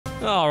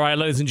Alright,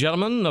 ladies and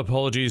gentlemen,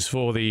 apologies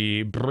for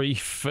the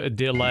brief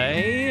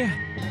delay.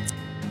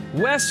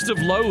 West of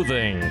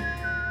Loathing.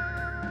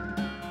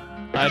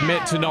 I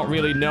admit to not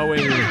really knowing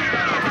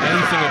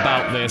anything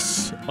about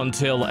this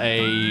until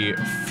a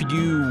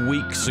few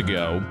weeks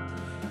ago.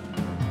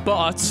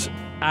 But,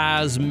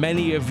 as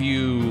many of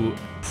you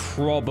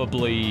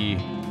probably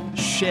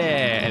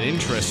share an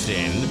interest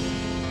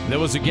in, there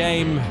was a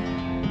game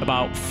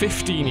about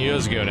 15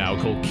 years ago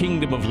now called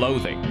Kingdom of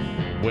Loathing,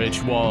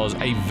 which was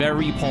a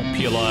very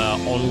popular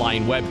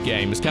online web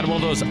game. It's kind of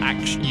one of those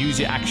use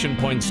your action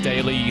points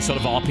daily sort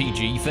of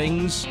RPG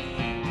things.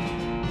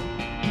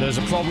 There's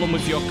a problem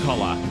with your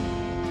color.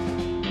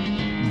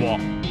 What?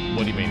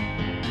 What do you mean?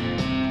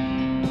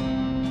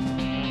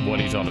 What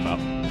are you talking about?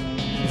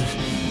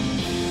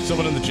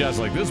 Someone in the chat's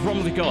like, there's a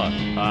problem with your color.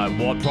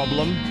 What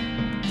problem?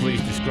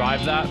 Please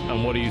describe that,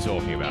 and what are you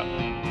talking about?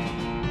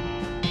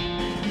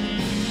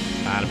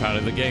 And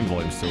apparently the game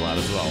volume's still loud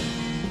as well.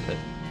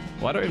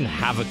 Well, I don't even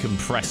have a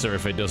compressor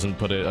if it doesn't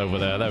put it over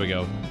there. There we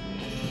go.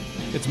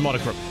 It's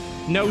monochrome.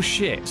 No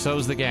shit,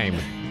 so's the game.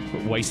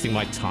 Quit wasting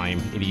my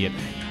time, idiot.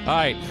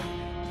 Alright.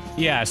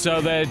 Yeah, so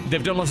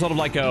they've done sort of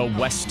like a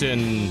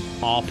Western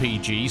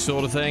RPG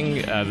sort of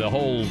thing. The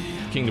whole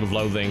Kingdom of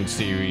Loathing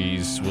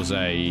series was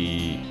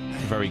a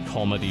very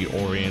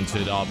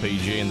comedy-oriented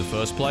RPG in the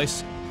first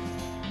place.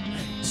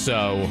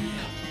 So...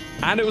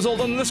 And it was all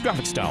done in this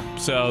graphic style.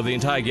 So the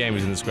entire game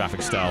is in this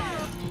graphic style.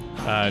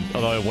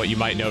 Although what you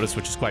might notice,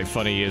 which is quite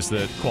funny, is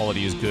that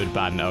quality is good,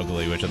 bad, and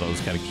ugly, which I thought was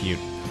kind of cute.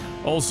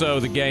 Also,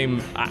 the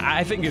game,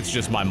 I think it's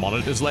just my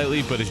monitors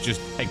lately, but it's just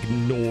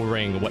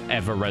ignoring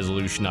whatever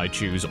resolution I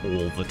choose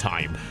all the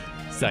time.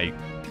 It's like,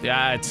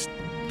 yeah,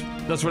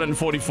 that's running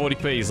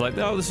 1440p. It's like,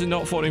 no, this is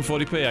not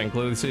 1440p, I can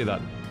clearly see that.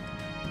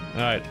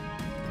 Alright.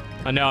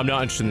 I know I'm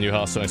not interested in the new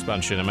Hearthstone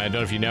expansion. I mean, I don't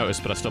know if you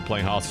noticed, but I stopped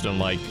playing Hearthstone,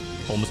 like,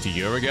 almost a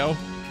year ago.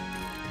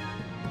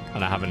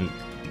 And I haven't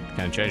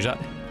kind of changed that.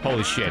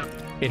 Holy shit.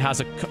 It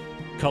has a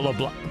color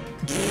black.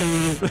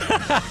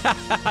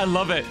 I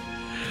love it.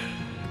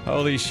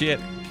 Holy shit.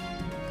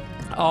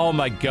 Oh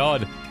my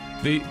god.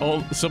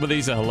 Some of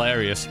these are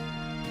hilarious.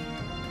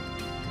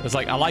 It's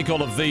like, I like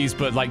all of these,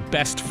 but like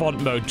best font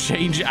mode,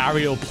 change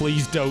Arial,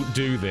 please don't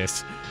do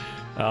this.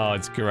 Oh,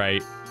 it's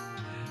great.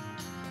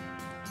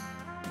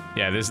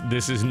 Yeah,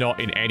 this is not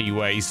in any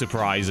way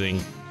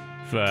surprising.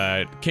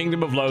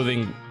 Kingdom of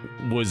Loathing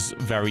was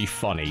very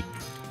funny.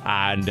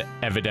 And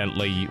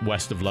evidently,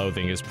 West of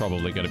Loathing is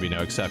probably going to be no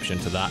exception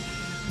to that.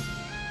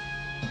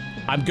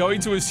 I'm going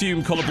to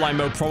assume colorblind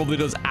mode probably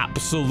does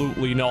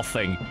absolutely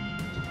nothing.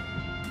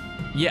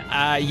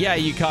 Yeah, yeah,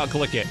 you can't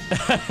click it.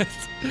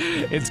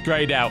 It's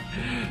grayed out.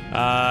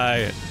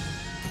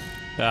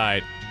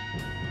 Alright.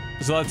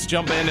 So let's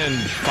jump in and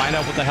find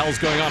out what the hell's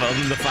going on, other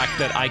than the fact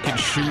that I can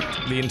shoot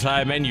the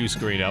entire menu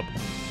screen up.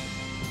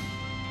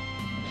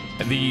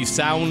 The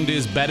sound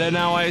is better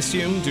now, I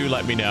assume? Do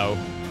let me know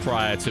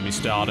prior to me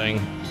starting.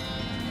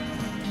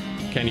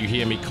 Can you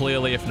hear me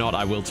clearly? If not,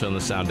 I will turn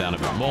the sound down a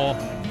bit more.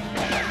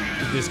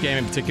 This game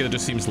in particular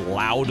just seems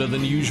louder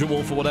than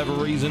usual for whatever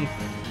reason.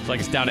 It's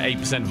like it's down to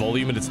 8%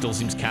 volume and it still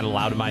seems kind of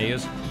loud in my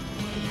ears.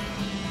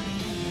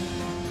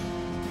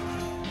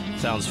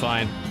 Sounds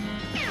fine.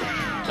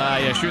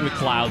 Yeah, shooting the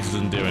clouds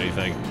doesn't do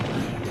anything.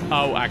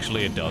 Oh,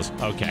 actually it does.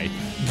 Okay.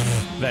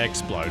 They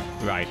explode.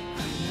 Right.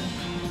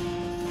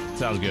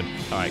 Sounds good.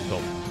 Alright,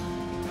 cool.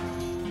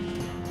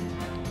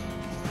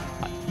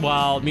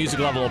 Well, music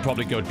level will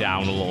probably go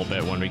down a little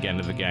bit when we get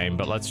into the game,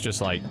 but let's just,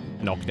 like,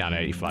 knock it down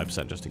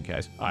 85% just in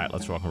case. Alright,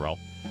 let's rock and roll.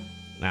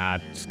 Nah, I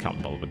just can't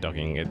bother with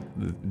ducking.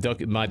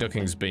 My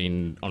ducking's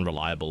been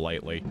unreliable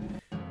lately.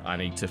 I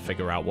need to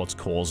figure out what's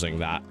causing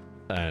that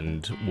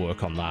and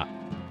work on that.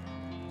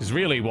 Because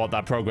really what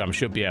that program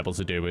should be able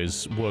to do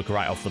is work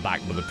right off the back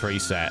with a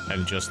preset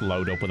and just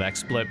load up with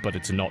XSplit, but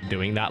it's not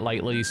doing that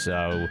lately,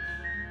 so...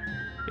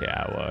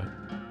 Yeah, we're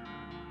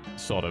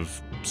sort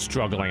of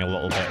struggling a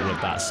little bit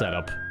with that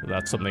setup.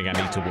 That's something I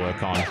need to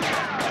work on.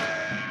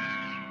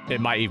 It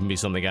might even be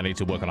something I need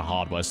to work on a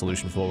hardware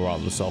solution for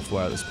rather than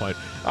software at this point.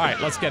 Alright,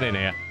 let's get in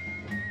here.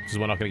 Because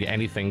we're not going to get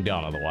anything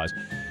done otherwise.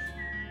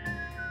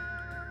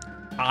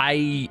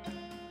 I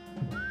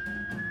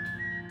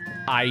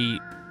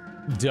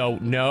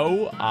don't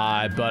know,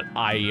 but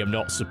I am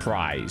not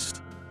surprised.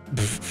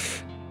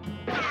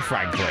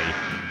 Frankly.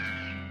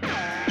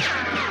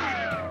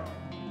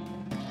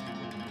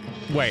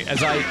 Wait,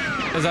 as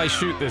I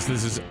shoot this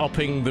is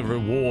upping the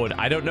reward.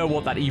 I don't know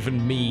what that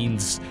even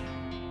means.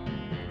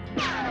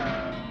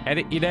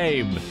 Edit your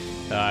name.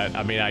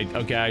 I mean,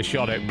 okay, I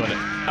shot it, but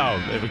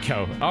oh, there we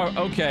go. Oh,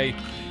 okay.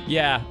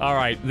 Yeah,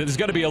 alright. There's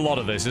gonna be a lot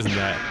of this, isn't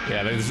there?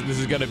 Yeah, this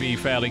is gonna be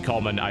fairly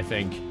common, I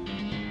think.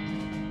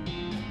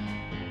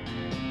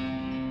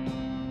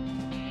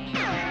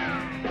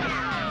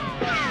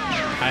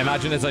 I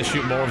imagine as I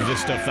shoot more of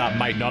this stuff, that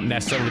might not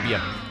necessarily be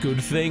a good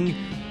thing.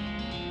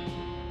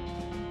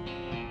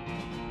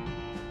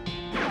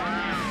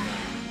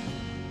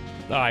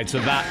 Alright, so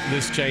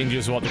this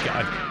changes what the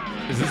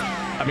is this.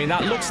 I mean,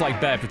 that looks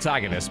like their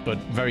protagonist, but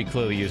very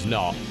clearly is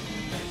not.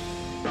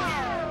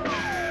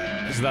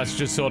 So that's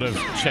just sort of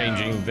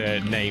changing the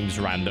names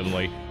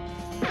randomly.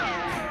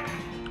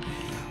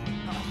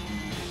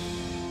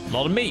 A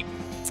lot of meat.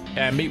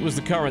 Meat was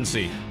the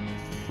currency.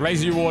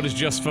 Raise your reward is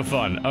just for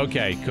fun.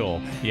 Okay,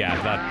 cool.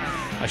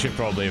 Yeah, I should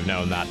probably have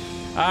known that.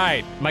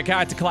 Alright, my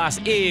character class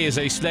is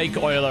a snake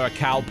oiler, a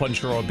cow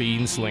puncher, or a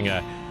bean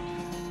slinger.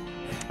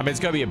 I mean,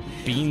 it's gonna be a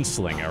bean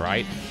slinger,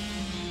 right?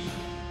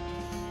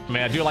 I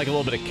mean, I do like a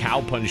little bit of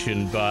cow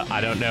punching, but I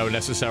don't know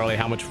necessarily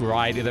how much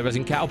variety there is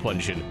in cow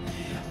punching.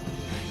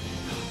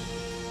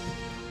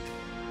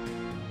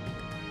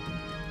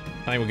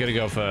 I think we're gonna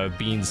go for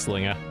bean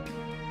slinger.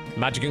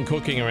 Magic and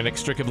cooking are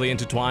inextricably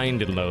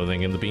intertwined in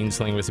Loathing, and the bean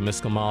slinger is a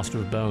mystical master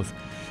of both.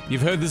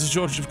 You've heard there's a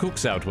shortage of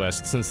cooks out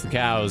west since the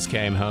cows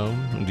came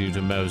home, due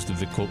to most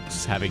of the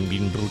cooks having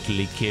been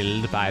brutally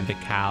killed by the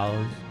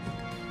cows.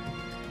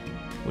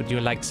 Would you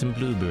like some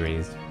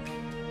blueberries?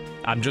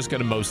 I'm just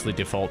gonna mostly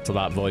default to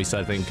that voice,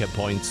 I think, at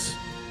points.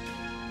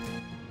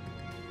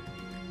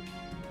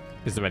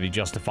 Is there any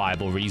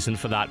justifiable reason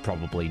for that?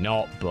 Probably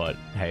not, but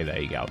hey, there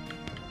you go.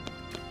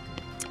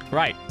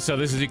 Right, so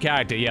this is your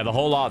character. Yeah, the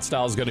whole art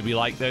style is going to be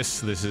like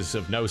this. This is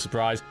of no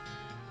surprise.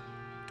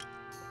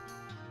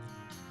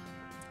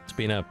 It's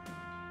been a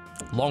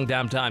long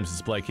damn time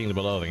since I played Kingdom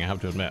of Loathing, I have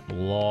to admit.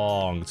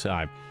 Long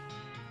time.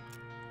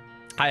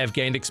 I have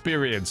gained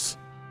experience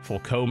for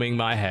combing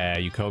my hair.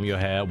 You comb your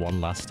hair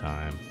one last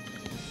time.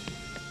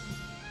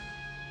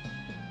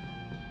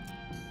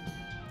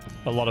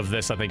 A lot of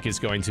this, I think, is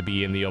going to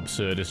be in the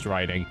absurdist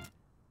writing.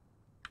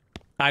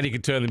 And you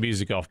can turn the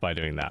music off by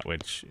doing that,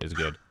 which is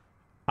good.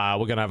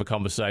 We're gonna have a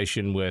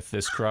conversation with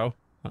this crow.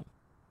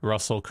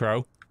 Russell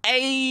Crowe.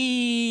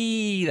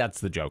 Hey, that's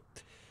the joke.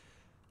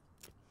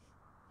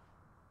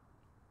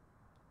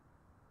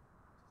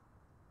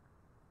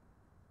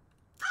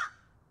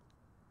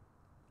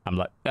 I'm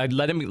like,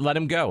 let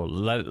him go.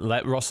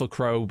 Let Russell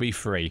Crowe be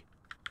free.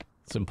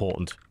 It's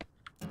important.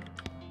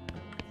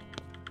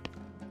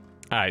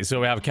 Alright,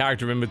 so we have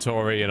character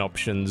inventory and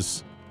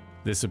options.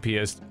 This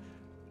appears...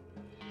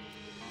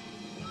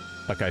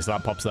 Okay, so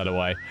that pops that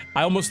away.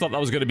 I almost thought that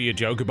was going to be a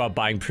joke about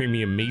buying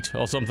premium meat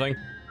or something.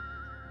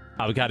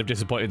 I was kind of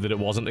disappointed that it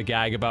wasn't a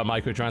gag about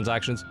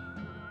microtransactions.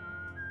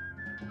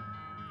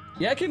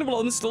 Yeah, Kingdom of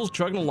Loathing's still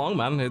chugging along,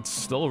 man. It's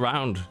still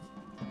around.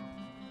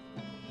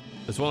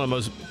 It's one of the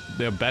most,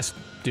 best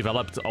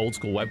developed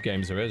old-school web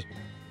games there is.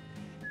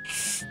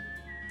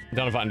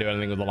 Don't know if I can do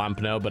anything with the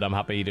lamp now, but I'm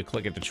happy to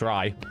click it to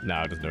try.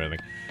 No, it doesn't do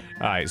anything.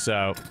 Alright,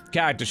 so,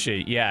 character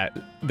sheet, yeah.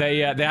 They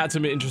had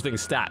some interesting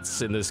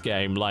stats in this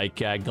game, like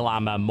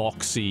glamour,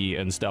 moxie,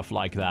 and stuff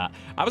like that.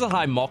 I was a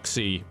high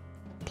moxie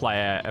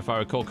player, if I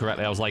recall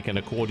correctly. I was like an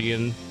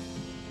accordion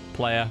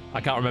player.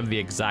 I can't remember the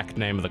exact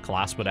name of the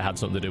class, but it had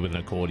something to do with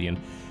an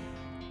accordion.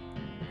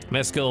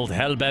 Mescal,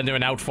 Hellbender,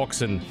 and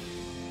Outfoxen.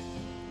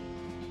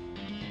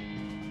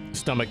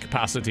 Stomach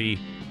capacity,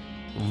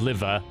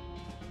 liver,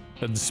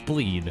 and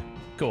spleen,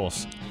 of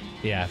course.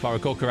 Yeah, if I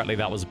recall correctly,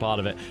 that was a part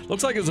of it.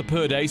 Looks like there's a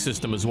per-day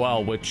system as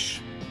well,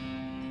 which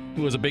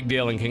was a big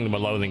deal in Kingdom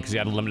of Loathing, because you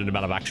had a limited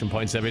amount of action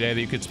points every day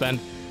that you could spend,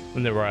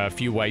 and there were a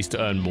few ways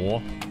to earn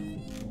more.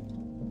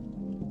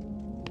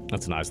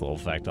 That's a nice little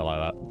effect, I like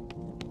that.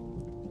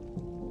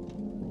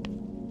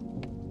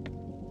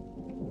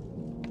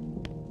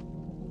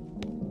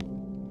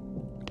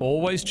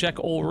 Always check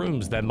all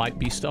rooms, there might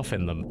be stuff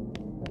in them.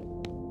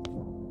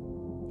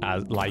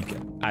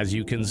 As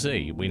you can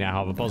see, we now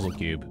have a puzzle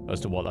cube.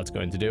 As to what that's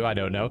going to do, I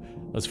don't know.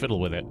 Let's fiddle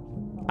with it.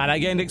 And I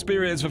gained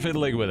experience for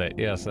fiddling with it.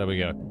 Yes, there we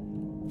go.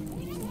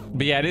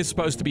 But yeah, it is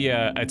supposed to be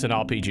it's an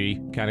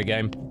RPG kind of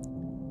game.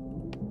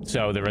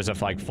 So there is a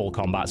full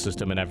combat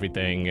system and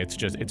everything. It's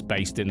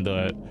based in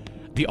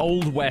the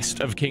old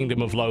west of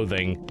Kingdom of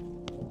Loathing.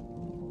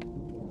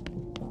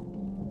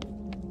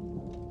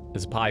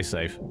 Is pie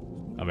safe?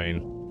 I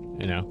mean,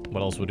 you know,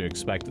 what else would you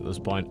expect at this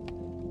point?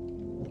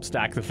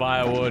 Stack the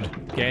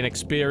firewood, gain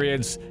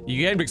experience.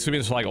 You gain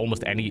experience for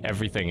almost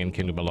everything in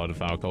Kingdom of Loathing,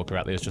 if I recall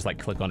correctly. It's just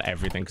click on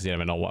everything because you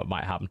never know what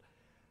might happen.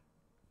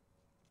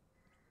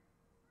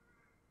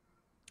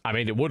 I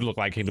mean, it would look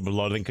like Kingdom of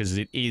Loathing because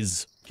it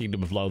is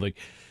Kingdom of Loathing.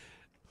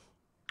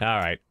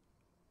 Alright.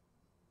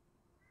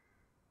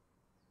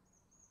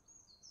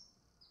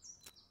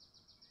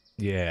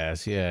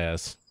 Yes,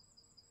 yes.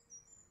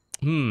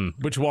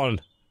 Which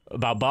one?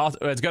 About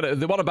it's got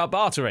the one about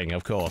bartering,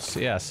 of course,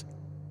 yes.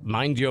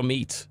 Mind your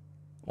meat.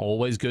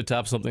 Always good to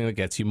have something that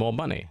gets you more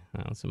money.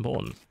 That's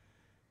important.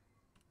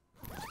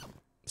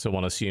 So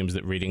one assumes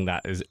that reading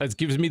that it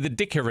gives me the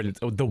dicker in it.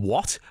 Oh, the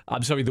what?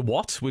 I'm sorry, the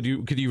what? Could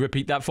you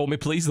repeat that for me,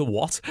 please? The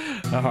what?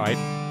 Alright.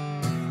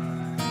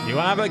 You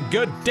have a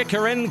good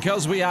dicker in,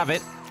 because we have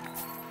it.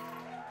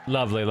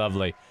 Lovely,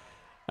 lovely.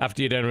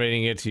 After you're done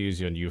reading it,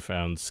 use your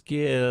newfound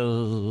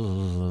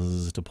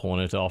skills to pawn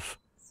it off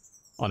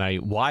on a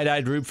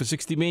wide-eyed rube for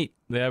 60 meat.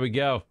 There we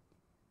go.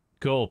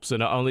 Cool. So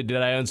not only did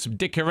I earn some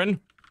dickerin,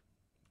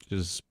 which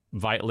is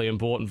vitally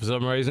important for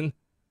some reason.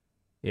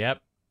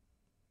 Yep.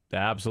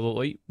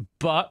 Absolutely.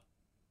 But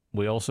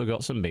we also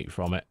got some meat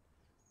from it.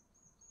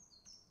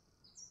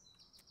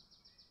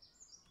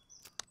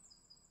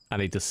 I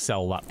need to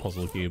sell that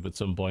puzzle cube at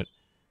some point.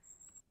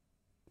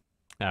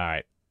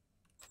 Alright.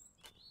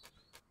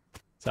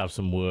 Let's have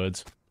some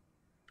words.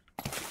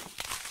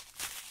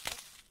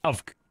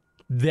 Of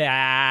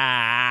that.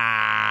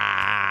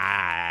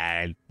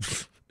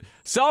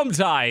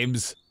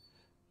 Sometimes.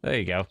 There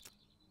you go.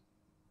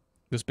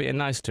 Just being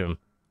nice to him.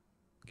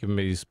 Giving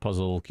me his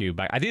puzzle cube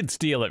back. I did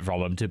steal it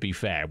from him, to be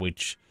fair,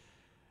 which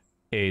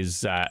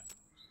is,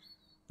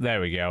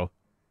 there we go.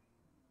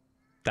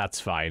 That's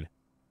fine.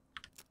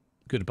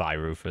 Goodbye,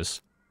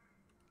 Rufus.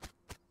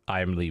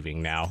 I am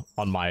leaving now,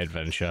 on my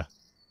adventure.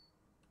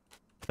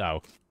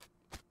 So.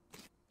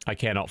 I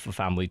care not for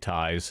family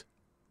ties.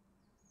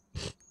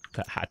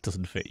 That hat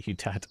doesn't fit you,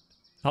 Dad.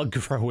 I'll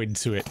grow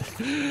into it.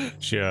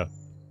 Sure.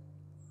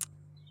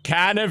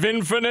 Can of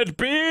infinite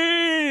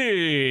beans!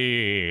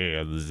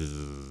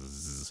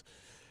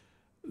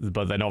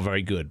 But they're not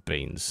very good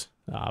beans.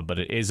 But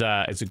it is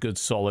it's a good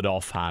solid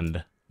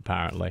offhand,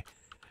 apparently.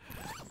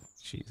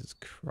 Jesus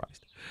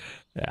Christ.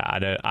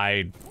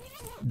 Yeah,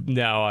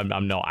 no,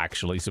 I'm not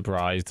actually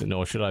surprised,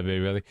 nor should I be,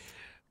 really.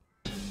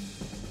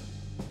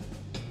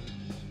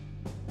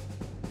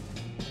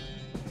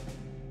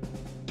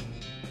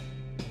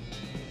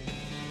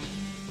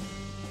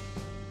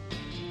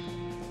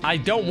 I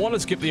don't want to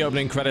skip the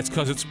opening credits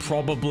because it's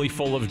probably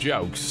full of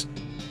jokes.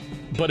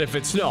 But if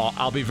it's not,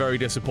 I'll be very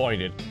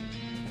disappointed.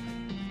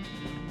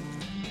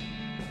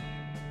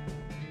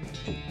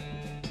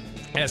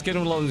 Yeah,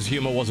 Kingdom of Loathing's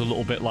humor was a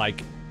little bit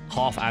like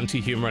half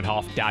anti-humor and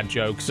half dad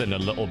jokes and a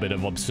little bit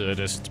of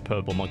absurdist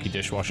purple monkey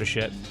dishwasher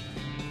shit.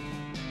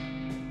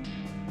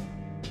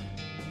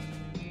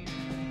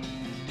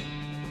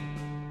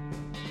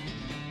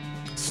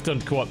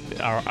 Stunt co-op.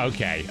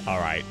 Okay,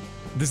 alright.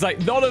 There's like,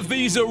 none of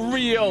these are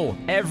real!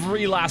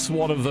 Every last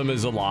one of them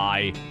is a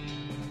lie.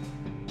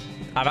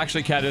 I'm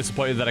actually kind of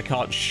disappointed that I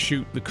can't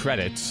shoot the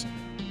credits.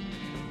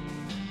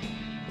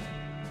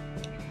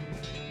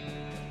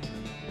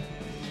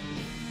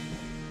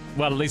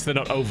 Well, at least they're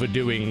not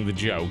overdoing the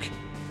joke.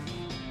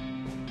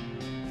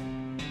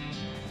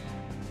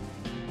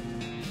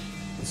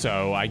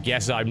 So, I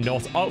guess I'm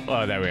not...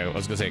 Oh, there we go. I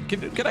was gonna say,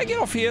 can I get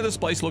off here? This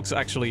place looks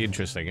actually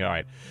interesting.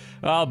 Alright.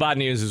 Well, bad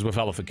news is we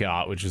fell off a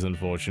cart, which is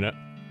unfortunate.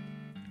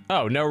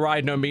 Oh, no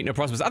ride, no meat, no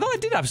prospects. I thought I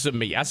did have some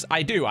meat. Yes,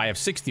 I do. I have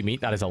 60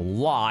 meat. That is a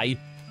lie.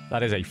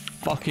 That is a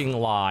fucking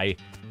lie.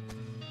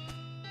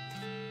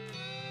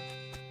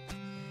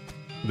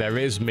 There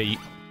is meat.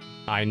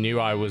 I knew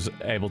I was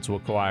able to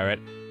acquire it.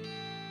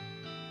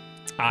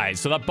 Alright,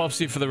 so that buffs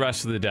you for the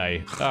rest of the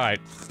day. Alright.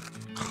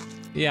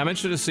 Yeah, I'm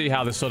interested to see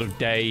how this sort of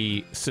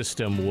day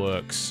system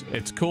works.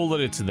 It's cool that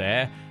it's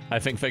there. I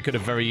think they could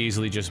have very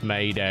easily just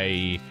made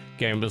a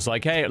game that's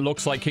like, hey, it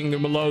looks like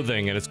Kingdom of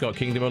Loathing, and it's got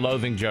Kingdom of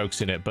Loathing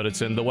jokes in it, but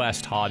it's in the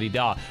West,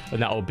 hardy-da,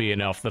 and that would be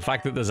enough. The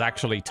fact that there's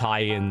actually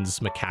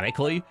tie-ins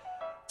mechanically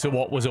to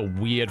what was a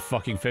weird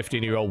fucking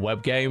 15-year-old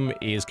web game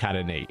is kind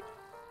of neat.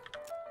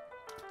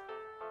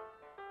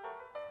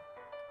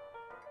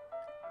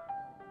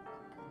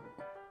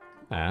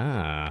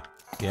 Ah,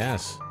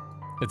 yes.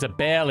 It's a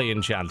barely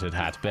enchanted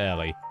hat,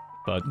 barely,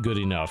 but good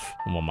enough,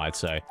 one might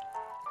say.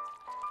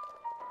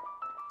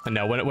 And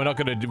no, we're not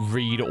going to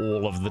read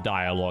all of the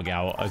dialogue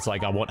out. It's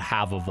like I won't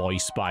have a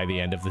voice by the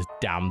end of the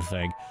damn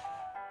thing.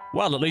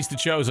 Well, at least it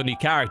shows on your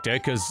character,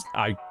 because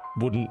I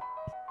wouldn't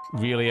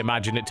really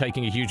imagine it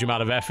taking a huge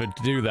amount of effort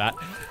to do that,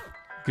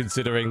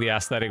 considering the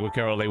aesthetic we're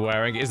currently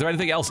wearing. Is there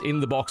anything else in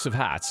the box of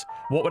hats?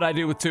 What would I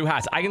do with 2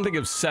 hats? I can think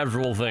of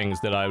several things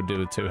that I would do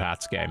with 2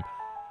 hats game.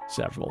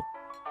 Several.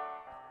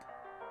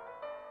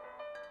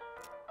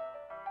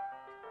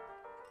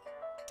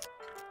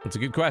 That's a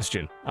good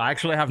question. I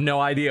actually have no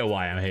idea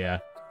why I'm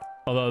here.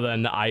 Other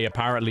than I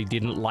apparently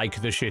didn't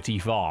like the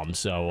shitty farm,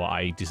 so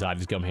I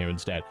decided to come here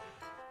instead.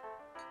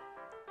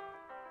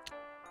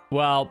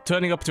 Well,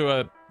 turning up to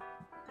a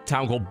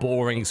town called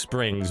Boring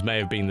Springs may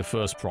have been the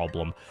first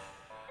problem.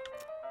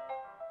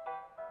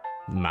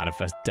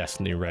 Manifest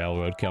Destiny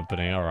Railroad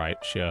Company, alright,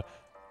 sure.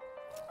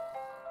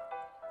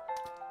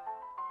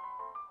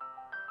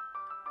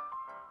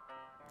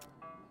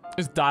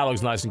 This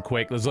dialogue's nice and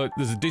quick. There's a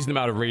decent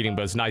amount of reading,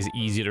 but it's nice and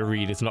easy to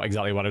read. It's not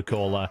exactly what I'd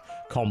call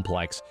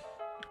complex.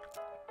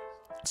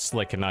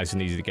 Slick and nice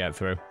and easy to get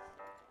through.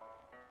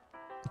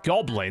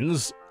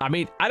 Goblins? I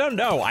mean, I don't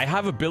know. I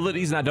have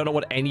abilities and I don't know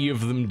what any of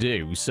them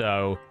do,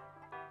 so...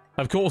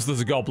 Of course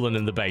there's a goblin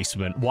in the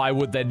basement. Why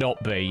would there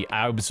not be?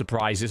 I'm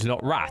surprised it's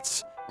not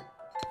rats.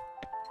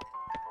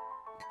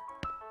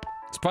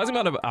 Surprising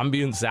amount of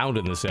ambient sound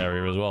in this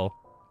area as well.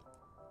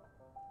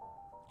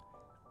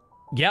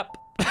 Yep.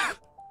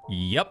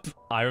 Yep,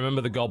 I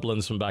remember the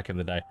goblins from back in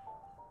the day.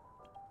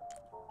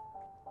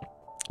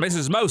 This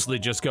is mostly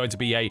just going to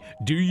be a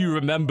do you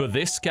remember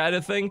this kind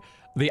of thing?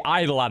 The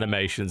idle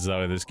animations,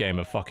 though, in this game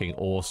are fucking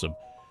awesome.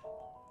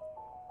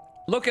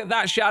 Look at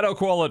that shadow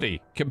quality.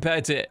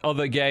 Compared to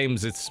other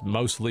games, it's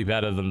mostly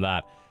better than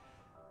that.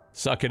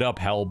 Suck it up,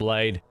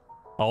 Hellblade.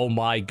 Oh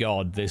my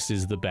god, this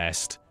is the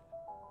best.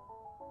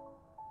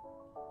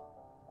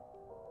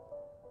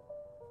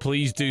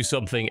 Please do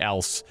something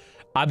else.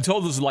 I'm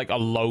told there's like a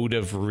load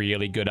of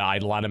really good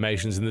idle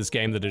animations in this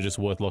game that are just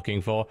worth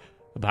looking for.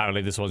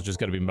 Apparently this one's just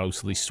going to be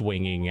mostly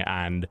swinging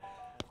and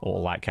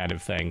all that kind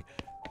of thing.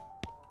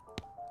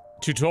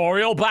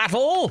 Tutorial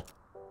battle?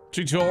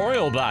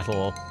 Tutorial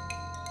battle.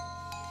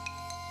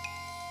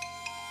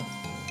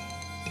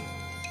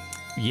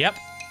 Yep.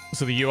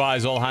 So the UI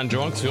is all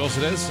hand-drawn, of course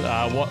it is.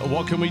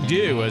 What can we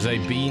do as a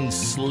bean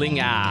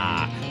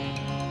slinger?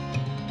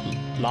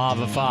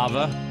 Lava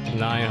father.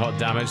 9 hot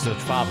damage. The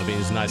father bean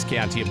is a nice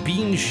counter.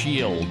 Bean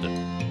shield.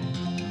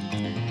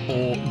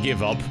 Or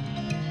give up.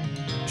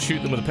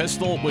 Shoot them with a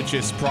pistol, which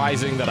is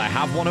surprising that I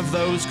have one of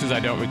those, because I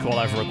don't recall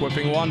ever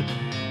equipping one.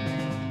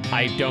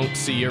 I don't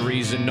see a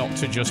reason not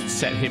to just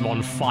set him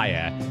on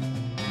fire.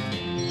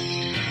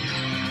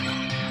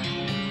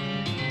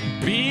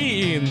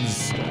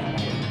 Beans!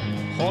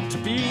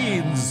 Hot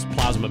beans!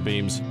 Plasma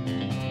beams.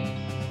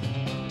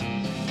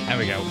 There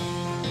we go.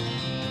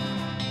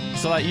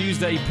 So that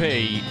used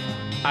AP.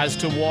 As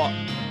to what,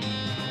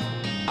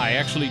 I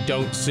actually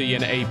don't see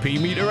an AP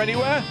meter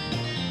anywhere.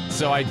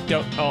 So I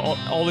don't,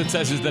 all it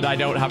says is that I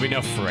don't have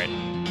enough for it.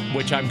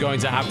 Which I'm going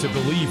to have to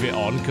believe it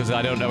on, because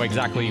I don't know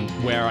exactly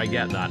where I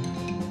get that.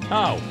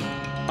 Oh,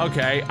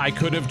 okay, I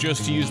could have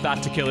just used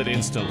that to kill it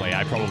instantly.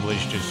 I probably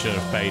should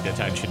have paid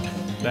attention.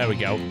 There we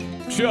go.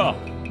 Sure.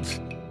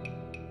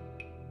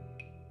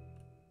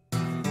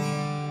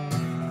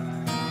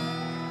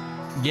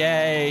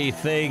 Yay,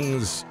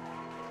 things.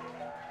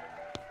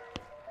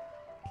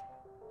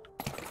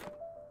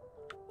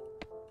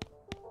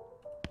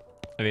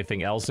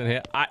 Anything else in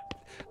here?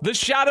 The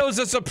shadows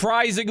are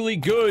surprisingly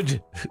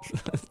good.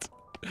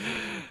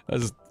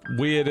 As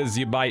weird as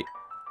you might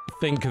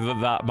think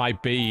that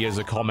might be as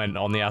a comment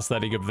on the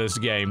aesthetic of this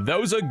game.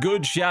 Those are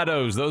good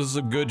shadows. Those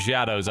are some good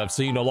shadows. I've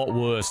seen a lot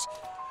worse.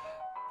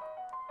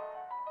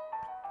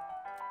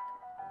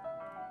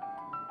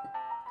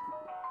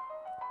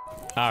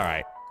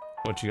 Alright.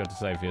 What you got to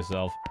say for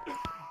yourself?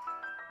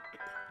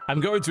 I'm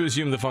going to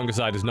assume the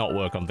fungicide does not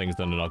work on things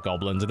that are not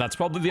goblins, and that's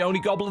probably the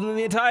only goblin in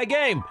the entire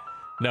game.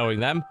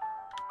 Knowing them.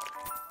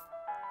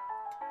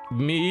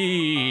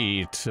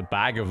 Meat. A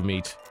bag of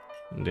meat.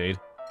 Indeed.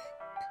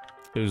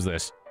 Who's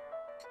this?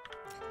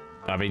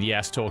 I mean,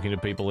 yes, talking to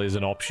people is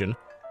an option.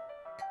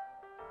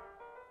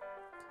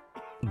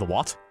 The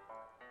what?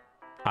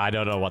 I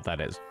don't know what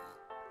that is.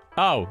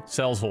 Oh,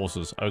 sells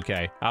horses.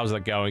 Okay. How's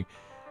that going?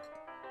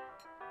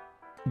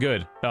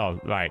 Good. Oh,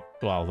 right.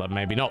 Well,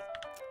 maybe not.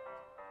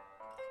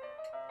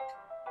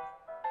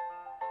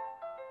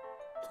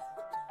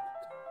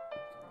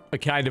 A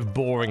kind of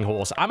boring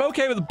horse. I'm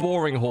okay with a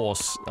boring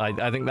horse.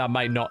 I think that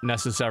might not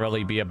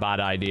necessarily be a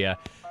bad idea.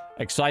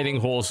 Exciting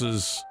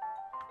horses,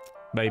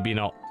 maybe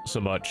not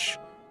so much.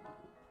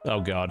 Oh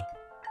god.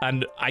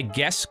 And I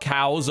guess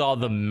cows are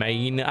the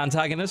main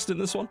antagonist in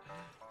this one?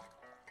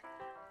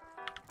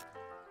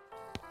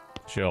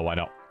 Sure, why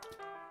not?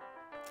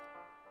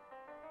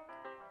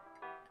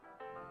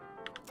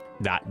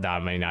 I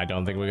mean, I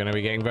don't think we're going to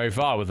be getting very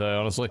far with her,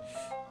 honestly.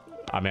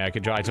 I mean, I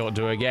could try talking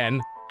to her again.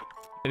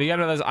 And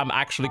again, I'm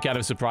actually kind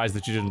of surprised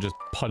that she didn't just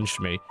punch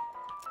me.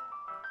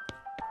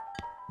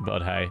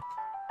 But hey.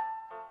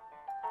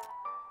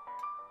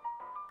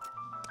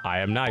 I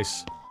am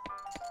nice.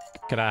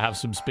 Can I have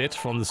some spit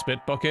from the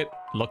spit bucket?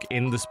 Look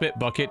in the spit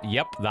bucket.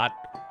 Yep, that.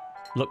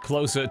 Look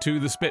closer to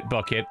the spit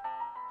bucket.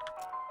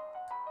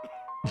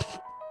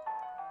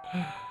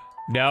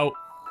 No.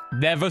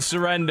 Never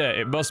surrender.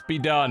 It must be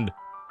done.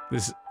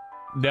 This...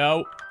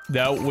 No.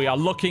 No, we are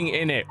looking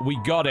in it. We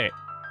got it.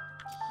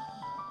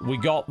 We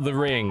got the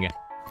ring.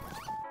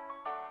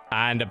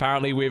 And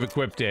apparently we've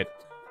equipped it.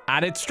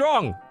 And it's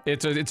strong.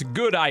 It's a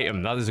good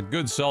item. That is a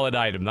good, solid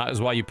item. That is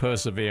why you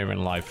persevere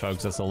in life,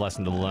 folks. That's a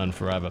lesson to learn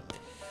forever.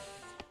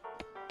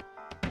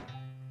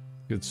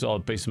 Good,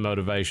 solid piece of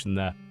motivation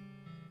there.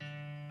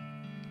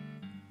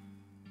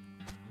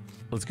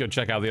 Let's go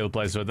check out the other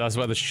place. That's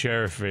where the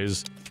sheriff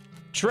is.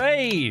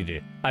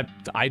 Trade!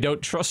 I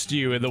don't trust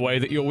you in the way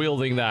that you're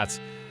wielding that.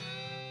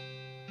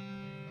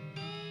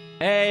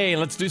 Hey,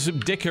 let's do some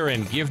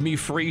dickering. Give me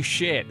free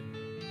shit.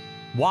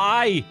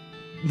 Why?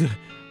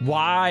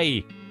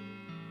 Why?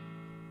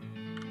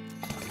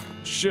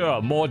 Sure,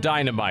 more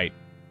dynamite.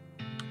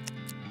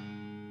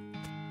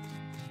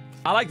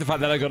 I like the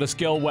fact that I got a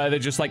skill where they're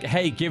just like,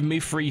 hey, give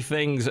me free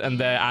things, and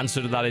their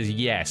answer to that is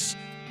yes.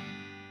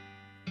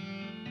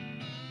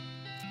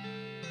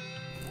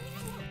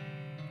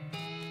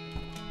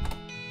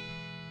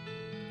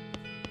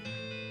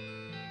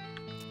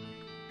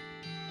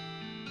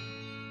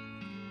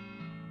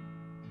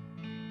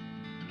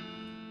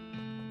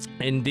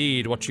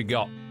 Indeed, what you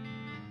got?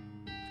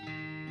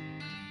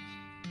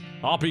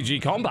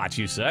 RPG combat,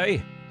 you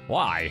say?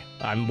 Why?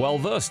 I'm well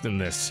versed in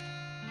this.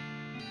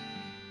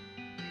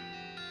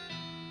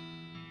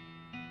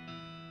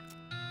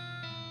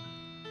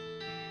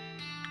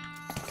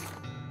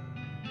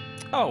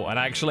 Oh, and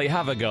I actually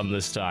have a gun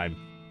this time.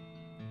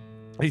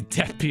 He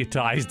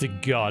deputized a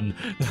gun.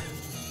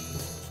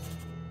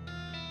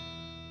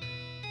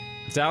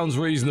 Sounds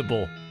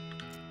reasonable.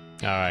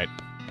 Alright.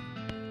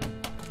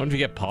 I wonder if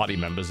you get party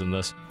members in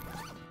this.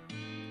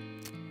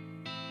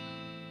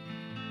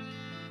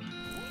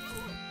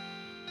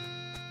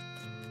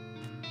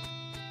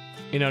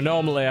 You know,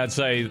 normally I'd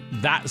say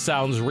that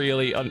sounds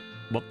really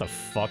what the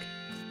fuck?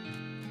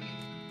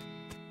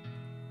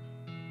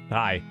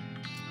 Hi.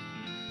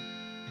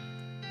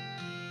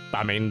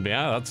 I mean,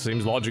 yeah, that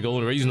seems logical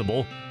and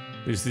reasonable.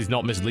 This is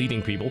not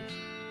misleading people.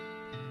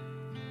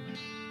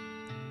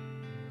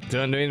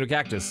 Turned into a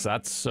cactus.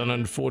 That's an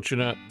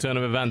unfortunate turn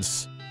of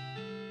events.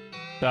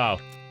 Oh.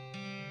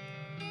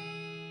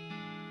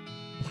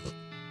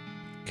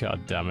 God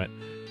damn it.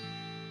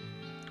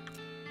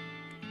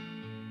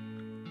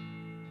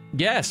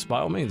 Yes, by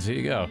all means, here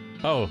you go.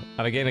 Oh,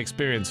 and I gain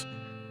experience.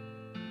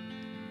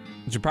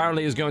 Which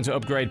apparently is going to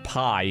upgrade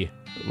Pi,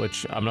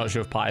 which I'm not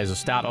sure if Pi is a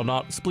stat or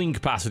not. Spleen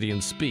capacity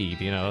and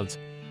speed, you know,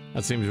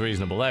 that seems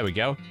reasonable. There we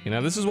go. You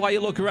know, this is why you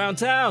look around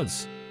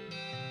towns.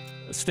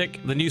 Stick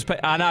the newspaper,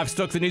 and I've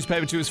stuck the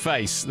newspaper to his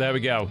face. There we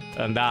go.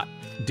 And that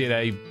did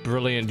a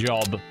brilliant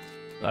job.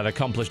 That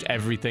accomplished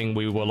everything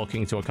we were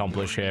looking to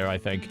accomplish here, I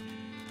think.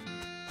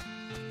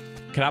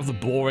 Can I have the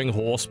boring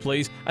horse,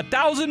 please?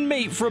 1,000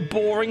 meat for a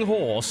boring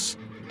horse?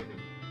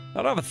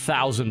 I don't have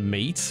 1,000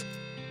 meat.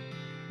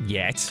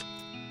 Yet.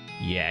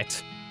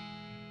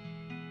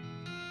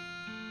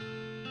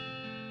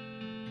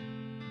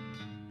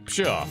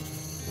 Sure.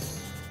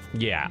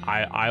 Yeah,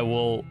 I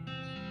will...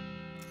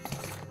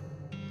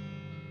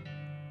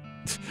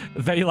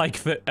 They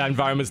like the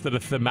environments that are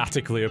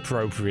thematically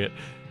appropriate.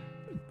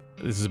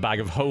 This is a bag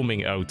of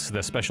homing oats.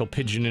 They're special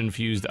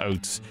pigeon-infused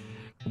oats.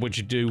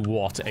 Which do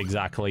what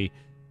exactly?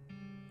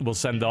 We'll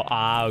send the...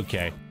 Ah,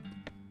 okay.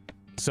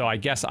 So I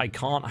guess I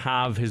can't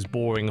have his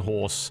boring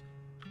horse.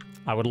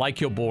 I would like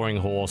your boring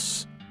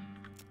horse.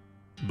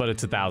 But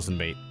it's 1,000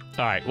 meat.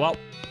 Alright, well.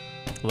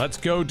 Let's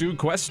go do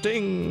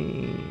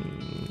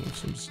questing.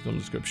 Some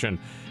description.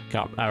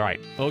 Alright,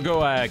 we'll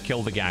go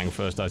kill the gang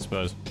first, I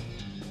suppose.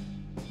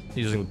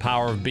 Using the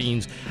power of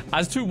beans.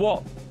 As to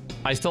what...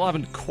 I still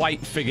haven't quite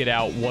figured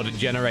out what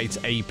generates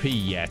AP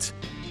yet.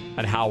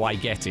 And how I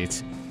get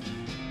it.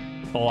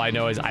 All I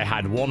know is I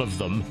had one of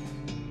them.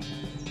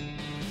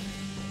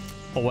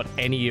 Or what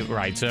any...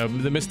 Right, so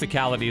the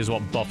mysticality is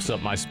what buffs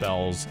up my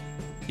spells.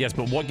 Yes,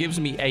 but what gives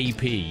me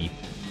AP?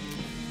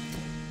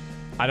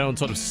 I don't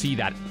sort of see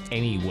that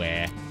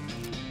anywhere.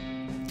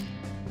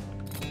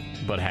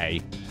 But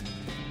hey.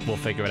 We'll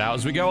figure it out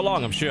as we go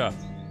along, I'm sure.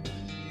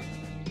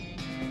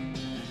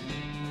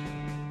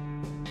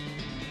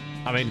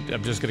 I mean,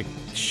 I'm just gonna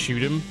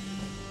shoot him.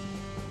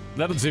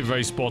 That doesn't seem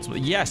very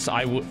sportsman. Yes,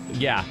 I would.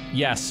 Yeah,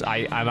 yes,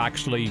 I'm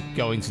actually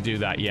going to do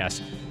that,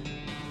 yes.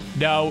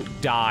 No,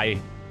 die.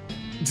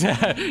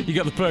 You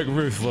got the perk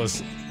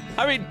Ruthless.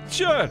 I mean,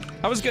 sure.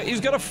 He's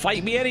gonna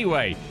fight me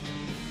anyway.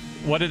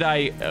 What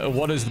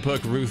does the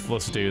perk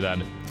Ruthless do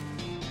then?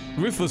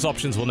 Ruthless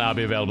options will now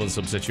be available in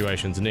some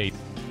situations. Neat.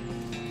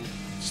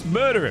 Just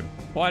murder him.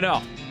 Why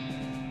not?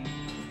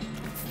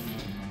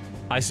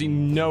 I see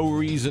no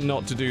reason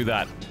not to do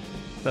that.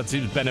 That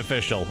seems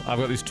beneficial. I've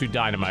got these 2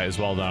 dynamite as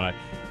well, don't I?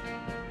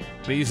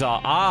 These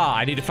are... Ah,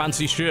 I need a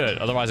fancy shirt.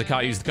 Otherwise, I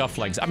can't use the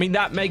cufflinks. I mean,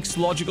 that makes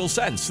logical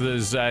sense.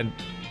 There's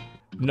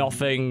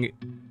nothing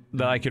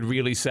that I could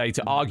really say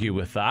to argue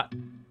with that.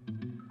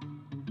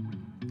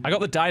 I got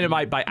the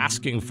dynamite by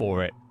asking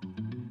for it.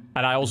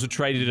 And I also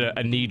traded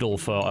a needle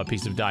for a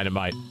piece of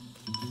dynamite.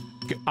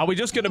 Are we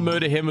just gonna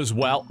murder him as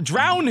well?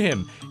 Drown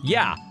him!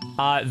 Yeah.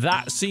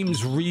 That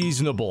seems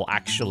reasonable,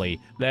 actually.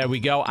 There we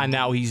go, and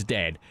now he's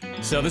dead.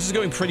 So this is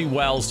going pretty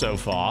well so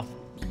far.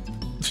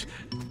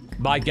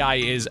 My guy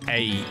is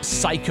a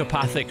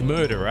psychopathic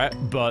murderer,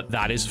 but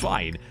that is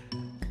fine.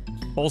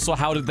 Also,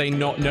 how did they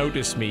not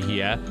notice me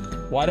here?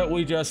 Why don't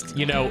we just,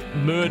 you know,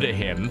 murder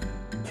him?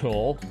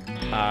 Cool.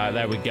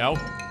 There we go.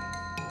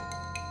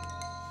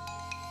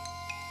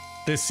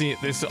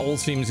 This all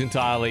seems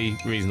entirely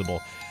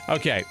reasonable.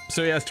 Okay,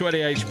 so he has 20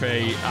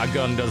 HP. Our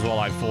gun does well,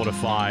 like 4 to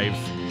 5.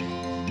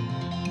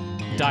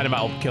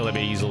 Dynamite will kill him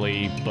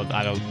easily, but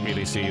I don't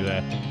really see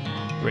the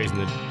reason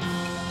to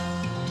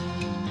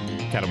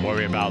kind of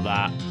worry about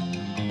that.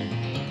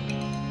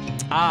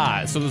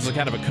 Ah, so there's a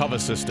kind of a cover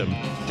system.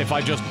 If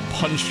I just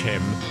punch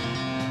him,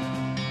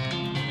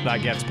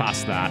 that gets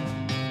past that.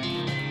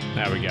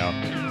 There we go.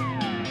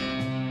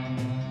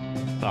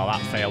 Well,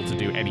 that failed to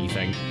do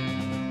anything.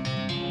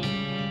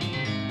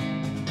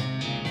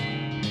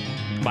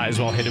 Might as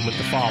well hit him with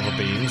the fava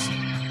beans.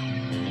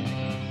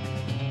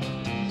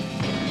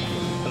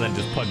 And then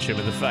just punch him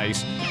in the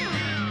face.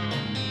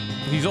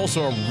 He's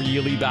also a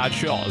really bad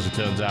shot, as it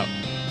turns out.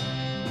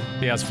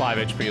 He has 5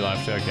 HP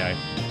left, okay.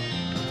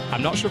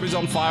 I'm not sure if he's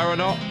on fire or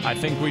not. I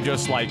think we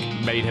just, like,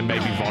 made him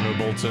maybe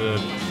vulnerable to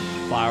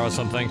fire or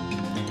something.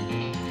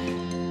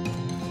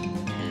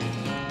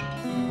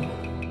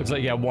 Looks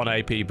like you have 1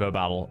 AP per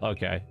battle.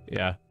 Okay,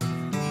 yeah.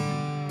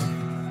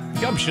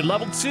 Gumption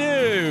level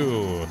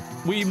 2!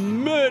 We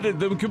murdered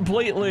them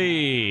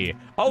completely!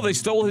 Oh, they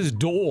stole his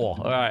door.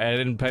 Alright, I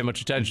didn't pay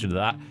much attention to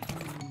that.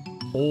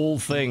 All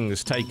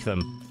things, take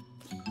them.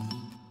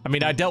 I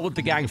mean, I dealt with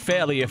the gang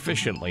fairly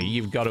efficiently,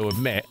 you've got to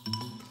admit.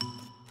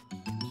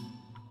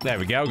 There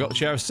we go, got the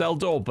sheriff's cell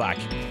door back.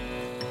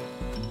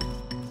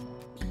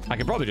 I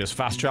could probably just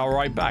fast travel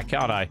right back,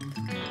 can't I?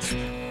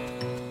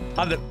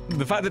 And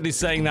the fact that he's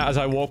saying that as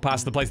I walk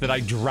past the place that I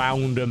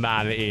drowned a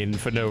man in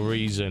for no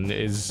reason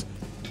is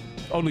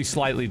only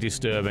slightly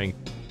disturbing.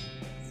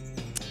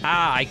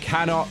 Ah, I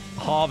cannot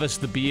harvest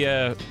the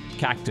beer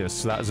cactus,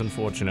 so that is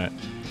unfortunate.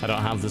 I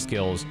don't have the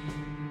skills.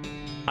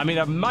 I mean,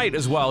 I might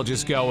as well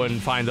just go and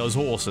find those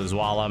horses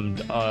while I'm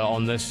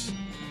on this.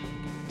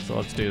 So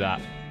let's do that.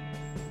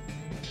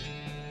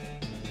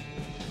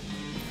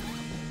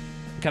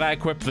 Can I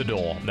equip the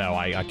door? No,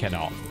 I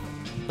cannot.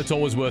 It's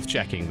always worth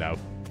checking, though.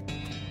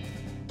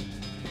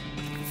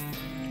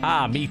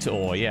 Ah, meat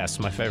ore, yes,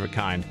 my favorite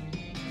kind.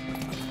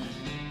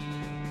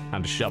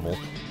 And a shovel.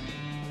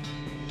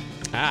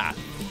 Ah.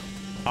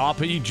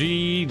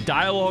 RPG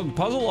dialogue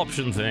puzzle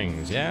option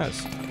things,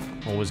 yes.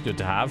 Always good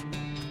to have.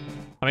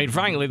 I mean,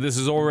 frankly, this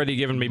has already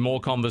given me more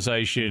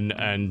conversation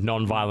and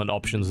non-violent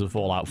options than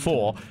Fallout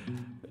 4.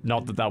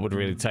 Not that that would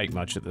really take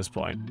much at this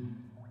point.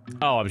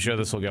 Oh, I'm sure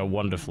this will go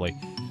wonderfully.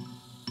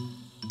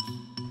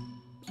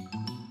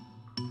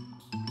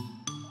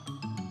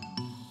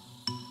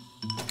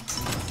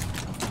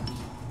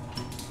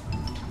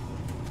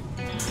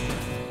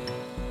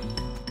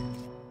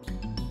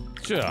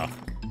 Sure.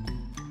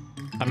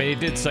 I mean,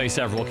 it did say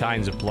several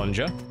kinds of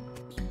plunger.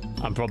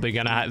 I'm probably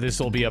gonna this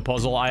will be a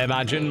puzzle, I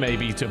imagine,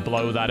 maybe to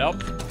blow that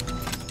up.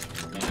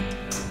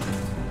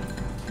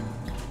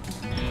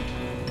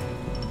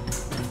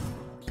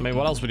 I mean,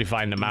 what else would you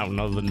find in a mountain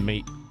other than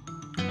meat?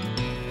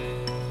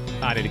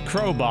 I need a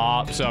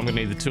crowbar, so I'm gonna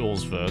need the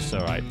tools first,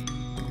 alright.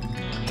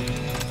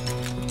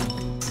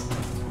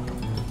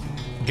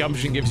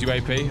 Gumption gives you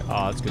AP?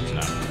 Oh, that's good to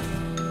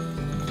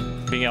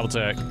know. Being able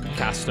to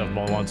cast stuff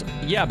more than once.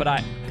 Yeah,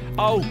 but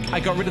oh, I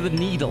got rid of the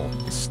needle.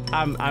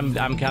 I'm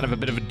kind of a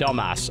bit of a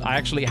dumbass. I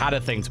actually had a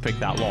thing to pick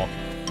that lock.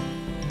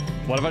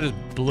 What if I just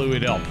blew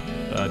it up?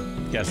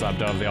 Guess I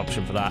don't have the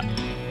option for that.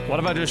 What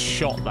if I just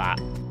shot that?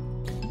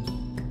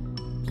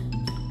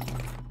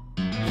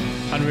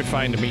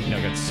 Unrefined meat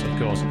nuggets, of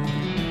course.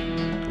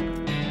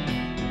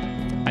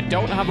 I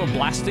don't have a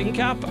blasting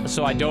cap,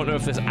 so I don't know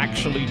if this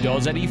actually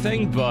does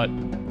anything, but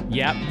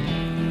yep.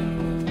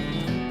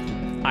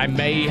 I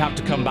may have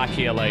to come back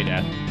here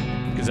later,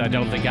 because I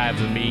don't think I have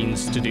the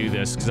means to do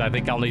this, because I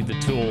think I'll need the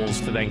tools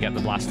to then get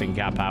the blasting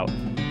cap out.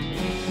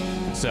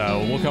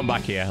 So, we'll come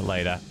back here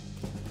later.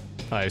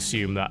 I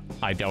assume that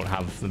I don't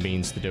have the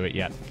means to do it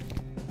yet.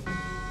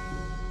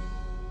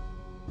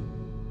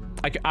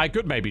 I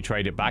could maybe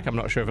trade it back, I'm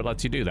not sure if it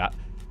lets you do that.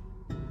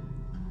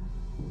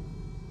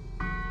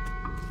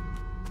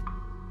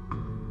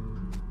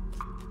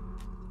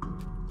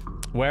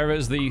 Where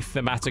is the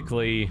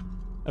thematically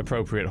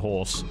appropriate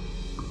horse?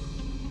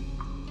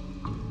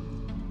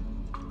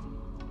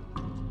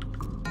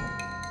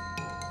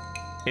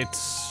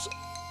 It's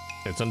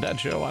undead,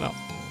 sure, why not?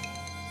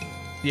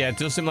 Yeah, it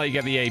does seem like you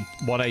get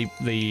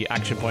the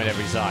action point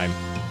every time.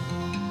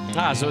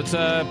 Ah, so it's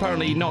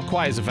apparently not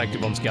quite as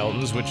effective on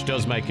skeletons, which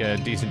does make a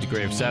decent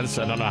degree of sense.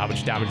 I don't know how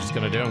much damage it's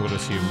going to do. I'm going to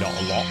assume not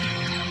a lot.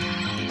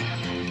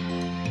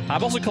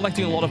 I'm also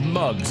collecting a lot of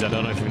mugs. I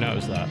don't know if you've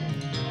noticed that.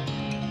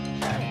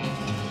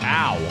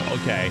 Ow,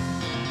 okay.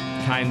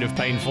 Kind of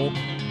painful.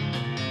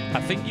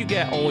 I think you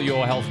get all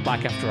your health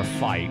back after a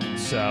fight,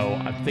 so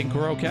I think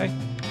we're okay.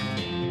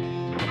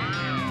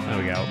 There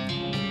we go.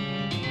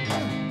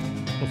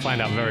 We'll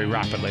find out very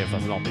rapidly if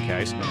that's not the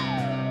case.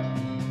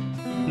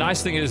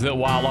 Nice thing is that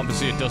while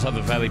obviously it does have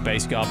the fairly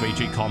basic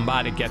RPG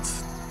combat, it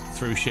gets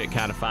through shit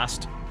kind of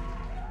fast.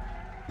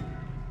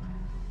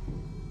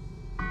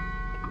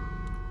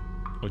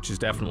 Which is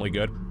definitely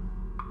good.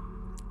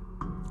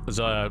 There's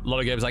a lot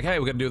of games like, hey,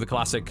 we're gonna do the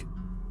classic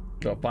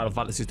Final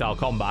Fantasy style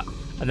combat,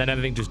 and then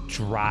everything just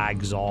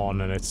drags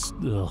on and it's,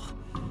 ugh.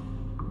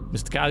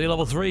 Mr. Caddy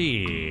level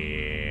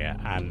 3,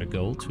 and a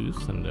gold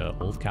tooth, and an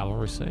old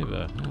cavalry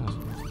saber. Yes.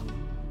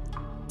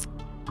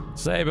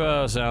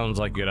 Saber sounds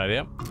like a good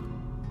idea.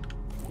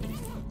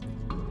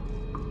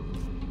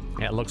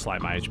 Yeah, it looks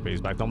like my HP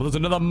is back on, but there's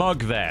another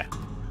mug there.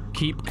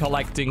 Keep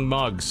collecting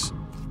mugs.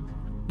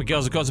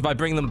 Because, of course, if I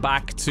bring them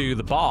back to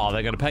the bar,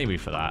 they're going to pay me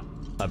for that,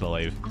 I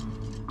believe.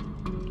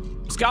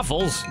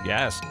 Scuffles,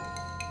 yes.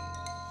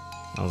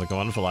 Sounds like a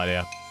wonderful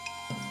idea.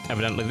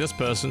 Evidently, this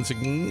person's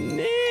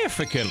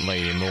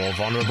significantly more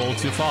vulnerable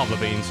to fava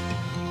beans.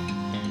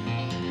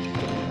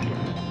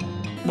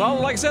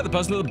 Well, like I said, the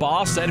person at the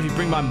bar said if you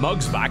bring my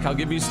mugs back, I'll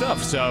give you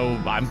stuff,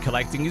 so I'm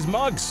collecting his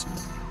mugs.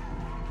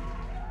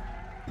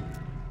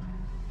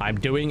 I'm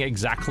doing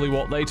exactly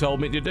what they told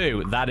me to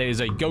do. That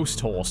is a ghost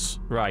horse.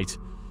 Right.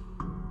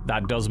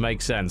 That does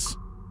make sense.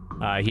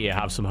 Here,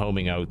 have some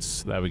homing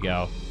oats. There we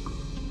go.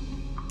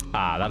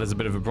 Ah, that is a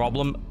bit of a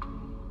problem.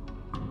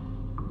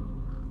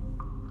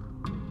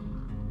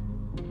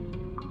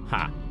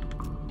 Ha.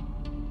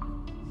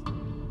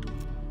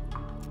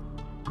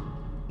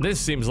 This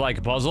seems like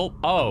a puzzle.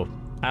 Oh,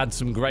 add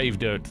some grave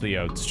dirt to the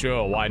oats.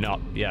 Sure, why not?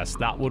 Yes,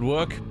 that would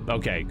work.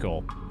 Okay,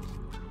 cool.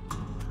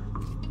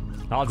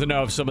 Hard to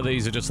know if some of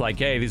these are just like,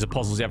 hey, these are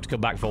puzzles you have to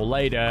come back for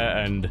later,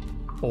 and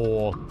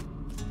or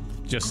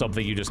just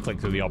something you just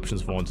click through the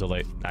options for until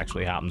it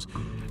actually happens.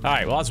 All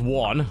right, well, that's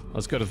one.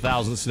 Let's go to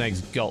Thousand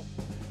Snakes Gulch.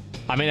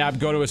 I mean, I've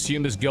got to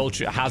assume this gulch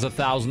has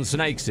 1,000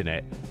 snakes in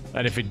it.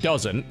 And if it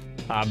doesn't,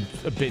 I'm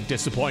a bit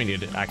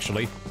disappointed,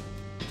 actually.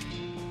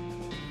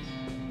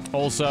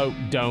 Also,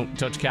 don't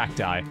touch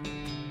cacti.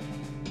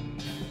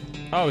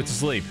 Oh, it's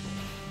asleep.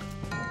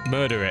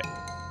 Murder it.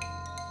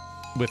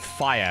 With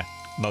fire,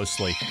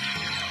 mostly.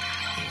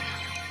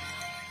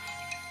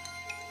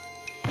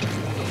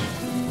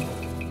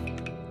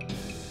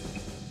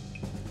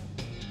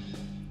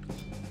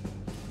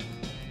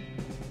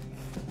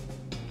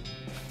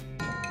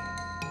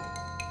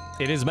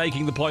 It is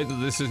making the point that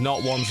this is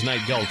not one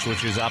snake gulch,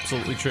 which is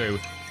absolutely true.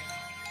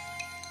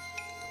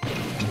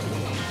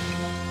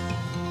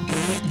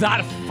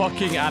 That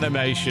fucking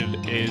animation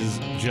is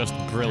just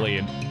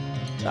brilliant.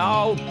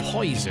 Oh,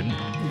 poison.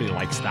 Nobody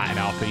likes that in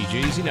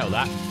RPGs, you know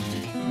that.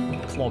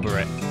 Clobber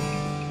it.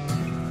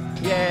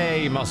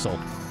 Yay, muscle.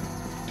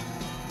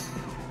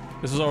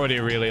 This is already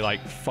a really,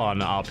 like, fun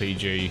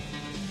RPG.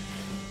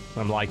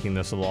 I'm liking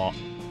this a lot.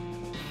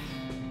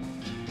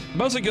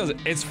 Mostly because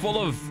it's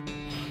full of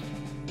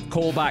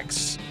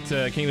callbacks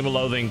to Kingdom of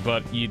Loathing,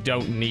 but you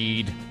don't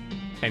need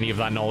any of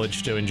that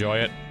knowledge to enjoy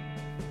it.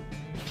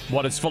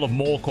 What it's full of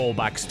more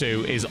callbacks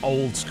to is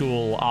old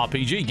school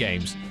RPG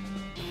games,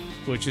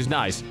 which is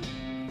nice.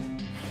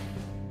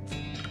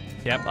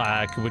 Yep,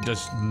 I could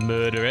just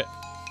murder it.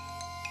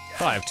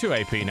 Oh, I have 2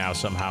 AP now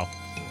somehow.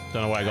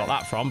 Don't know where I got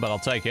that from, but I'll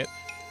take it.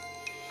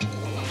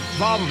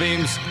 Lava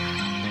beams.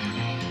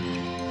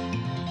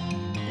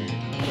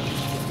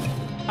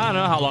 I don't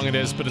know how long it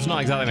is, but it's not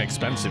exactly an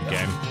expensive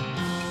game.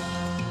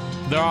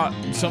 There are...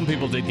 Some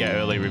people did get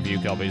early review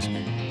copies.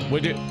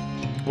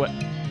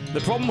 The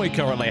problem we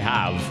currently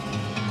have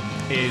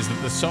is that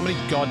there's so many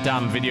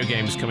goddamn video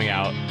games coming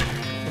out.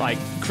 Like,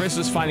 Chris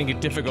is finding it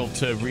difficult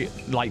to,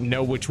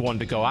 know which one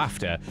to go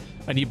after.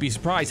 And you'd be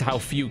surprised how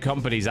few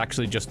companies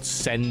actually just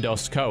send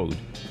us code.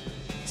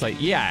 It's like,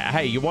 yeah,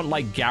 hey, you want,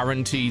 like,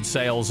 guaranteed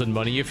sales and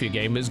money if your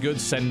game is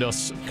good? Send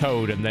us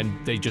code, and then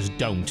they just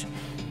don't.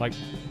 Like,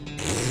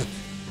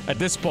 at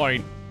this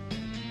point...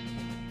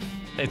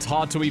 It's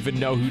hard to even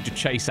know who to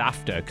chase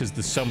after, because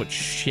there's so much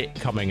shit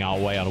coming our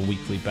way on a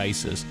weekly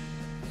basis.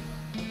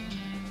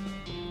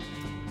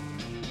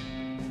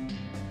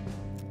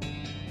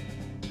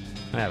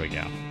 There we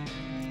go.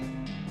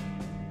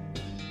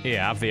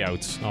 Here, have the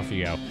oats. Off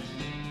you go.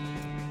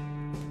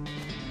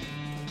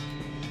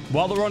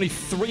 While there are only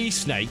 3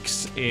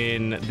 snakes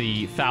in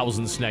the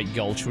 1,000 Snake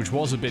Gulch, which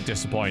was a bit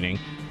disappointing,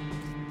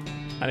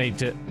 I need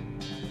to...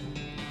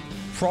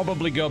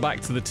 probably go back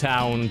to the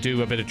town,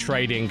 do a bit of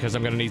trading, because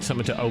I'm going to need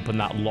something to open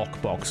that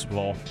lockbox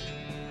for.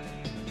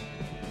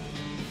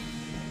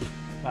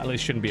 That at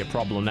least shouldn't be a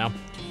problem now.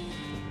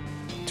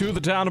 To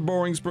the town of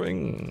Boring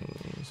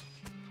Springs.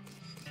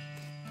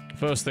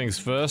 First things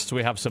first,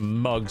 we have some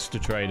mugs to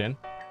trade in.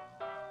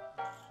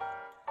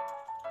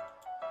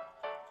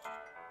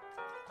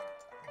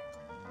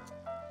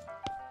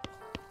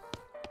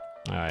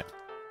 Alright.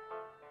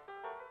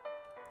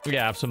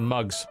 Yeah, I have some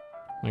mugs.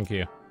 Thank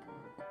you.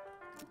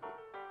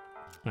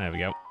 There we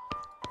go.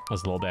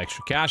 That's a little bit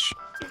extra cash.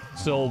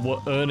 Still,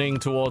 we're earning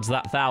towards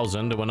that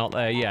 1,000, and we're not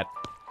there yet.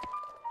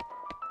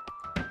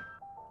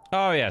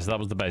 Oh, yes, that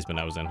was the basement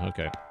I was in.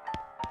 Okay.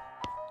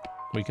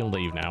 We can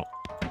leave now.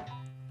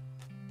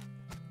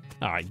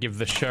 Alright, give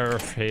the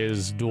sheriff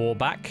his door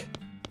back.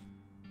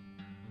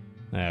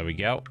 There we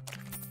go.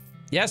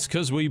 Yes,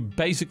 because we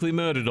basically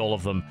murdered all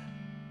of them.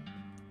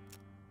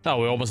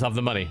 Oh, we almost have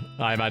the money.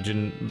 I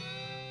imagine...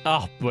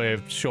 Oh,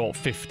 we're short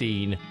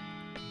 15.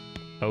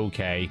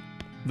 Okay.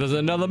 There's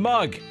another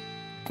mug.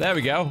 There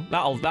we go.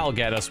 That'll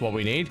get us what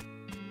we need.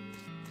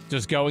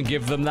 Just go and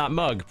give them that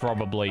mug,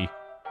 probably.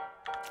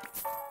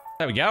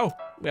 There we go.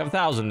 We have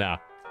 1,000 now.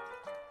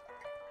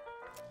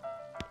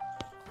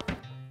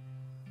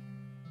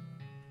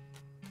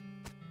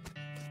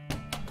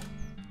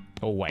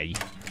 Away.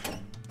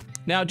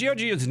 Now,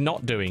 GOG is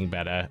not doing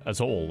better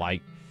at all.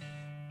 Like,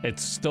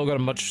 it's still got a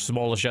much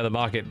smaller share of the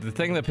market. The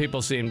thing that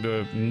people seem to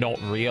have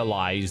not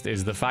realized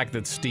is the fact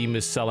that Steam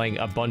is selling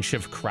a bunch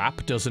of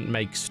crap doesn't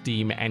make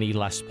Steam any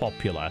less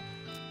popular.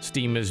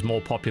 Steam is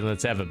more popular than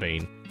it's ever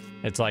been.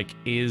 It's like,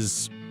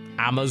 is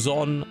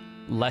Amazon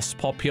less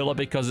popular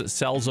because it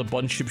sells a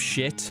bunch of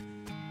shit?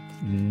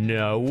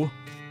 No.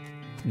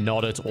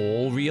 Not at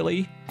all,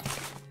 really.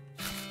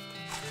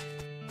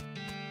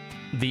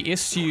 The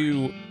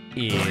issue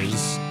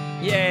is...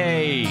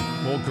 Yay!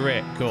 More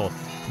grit. Cool.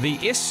 The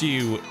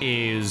issue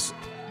is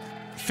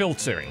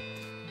filtering.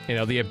 You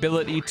know, the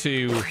ability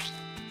to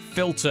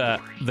filter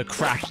the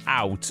crap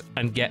out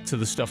and get to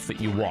the stuff that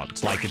you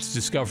want. Like, it's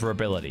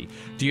discoverability.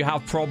 Do you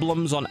have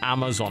problems on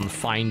Amazon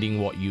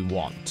finding what you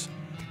want?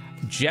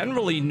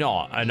 Generally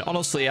not. And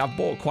honestly, I've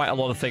bought quite a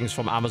lot of things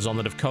from Amazon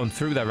that have come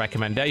through their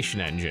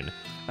recommendation engine.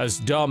 As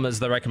dumb as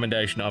the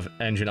recommendation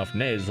engine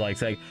often is, like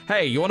saying,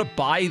 hey, you want to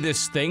buy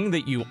this thing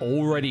that you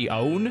already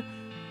own?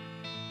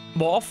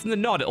 More often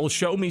than not, it'll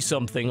show me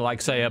something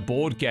like, say, a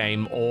board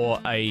game or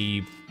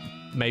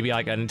maybe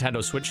like a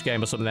Nintendo Switch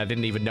game or something that I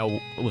didn't even know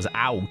was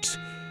out,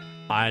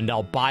 and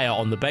I'll buy it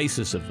on the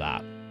basis of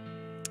that.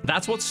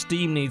 That's what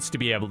Steam needs to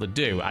be able to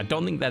do. I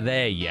don't think they're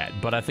there yet,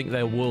 but I think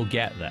they will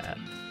get there.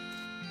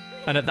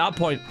 And at that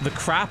point, the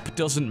crap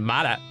doesn't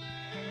matter.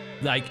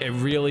 Like, it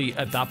really,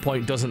 at that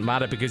point, doesn't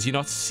matter because you're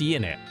not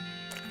seeing it.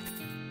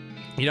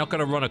 You're not going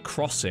to run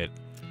across it.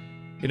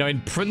 You know,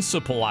 in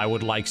principle, I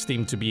would like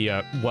Steam to be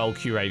a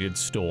well-curated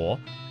store.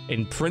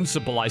 In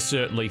principle, I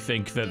certainly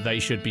think that they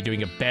should be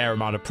doing a bare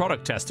amount of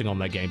product testing on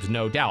their games,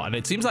 no doubt. And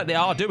it seems like they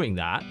are doing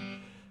that.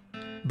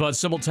 But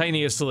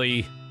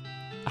simultaneously,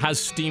 has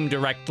Steam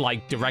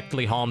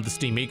directly harmed the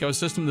Steam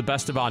ecosystem? To the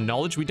best of our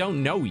knowledge, we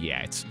don't know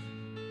yet.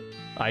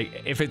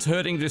 If it's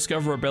hurting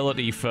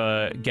discoverability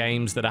for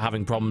games that are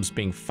having problems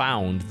being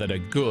found that are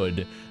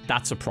good,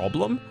 that's a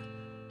problem.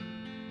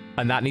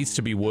 And that needs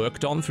to be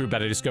worked on through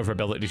better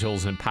discoverability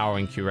tools and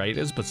empowering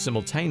curators. But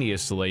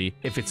simultaneously,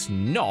 if it's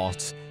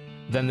not,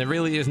 then there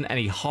really isn't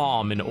any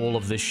harm in all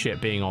of this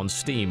shit being on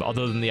Steam,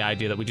 other than the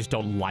idea that we just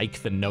don't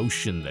like the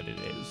notion that it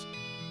is.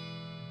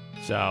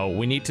 So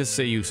we need to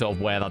see sort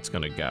of where that's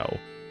going to go.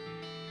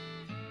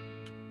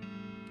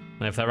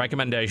 And if their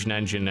recommendation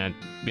engine,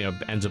 you know,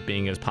 ends up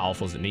being as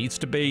powerful as it needs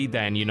to be,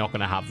 then you're not going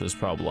to have this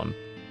problem.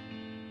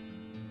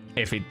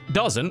 If it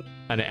doesn't,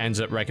 and it ends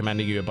up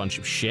recommending you a bunch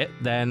of shit,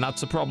 then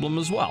that's a problem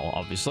as well,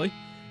 obviously.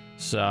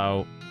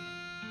 So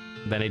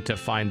they need to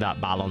find that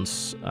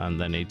balance,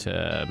 and they need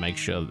to make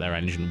sure that their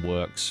engine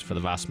works for the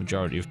vast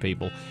majority of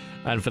people.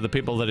 And for the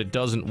people that it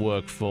doesn't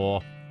work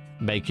for,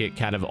 make it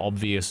kind of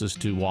obvious as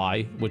to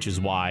why, which is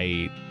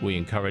why we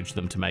encourage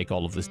them to make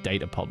all of this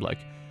data public.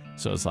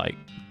 So it's like,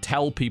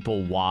 tell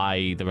people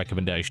why the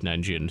recommendation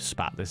engine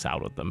spat this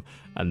out at them,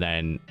 and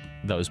then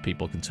those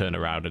people can turn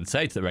around and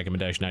say to the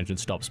recommendation engine,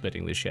 stop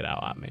spitting this shit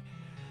out at me.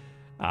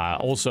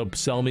 Also,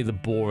 sell me the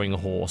boring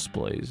horse,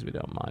 please, if you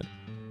don't mind.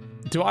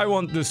 Do I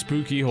want the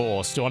spooky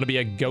horse? Do I want to be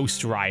a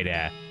ghost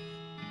rider?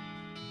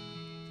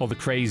 Or the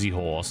crazy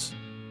horse?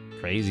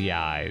 Crazy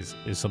eyes.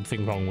 Is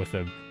something wrong with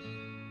him?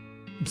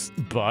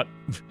 But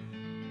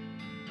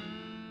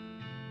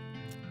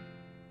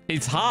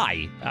it's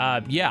high.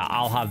 Yeah,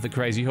 I'll have the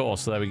crazy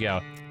horse. So there we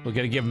go. We're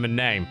gonna give him a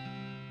name.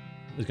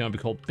 It's gonna be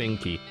called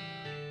Pinky.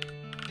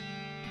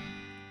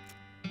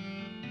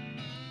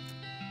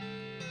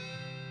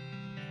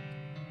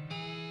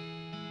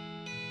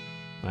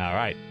 All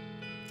right.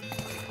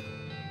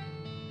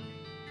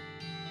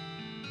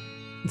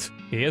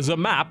 Here's a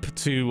map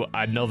to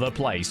another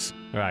place.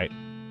 All right.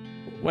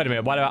 Wait a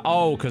minute. Why do I?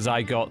 Oh, because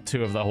I got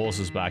 2 of the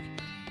horses back.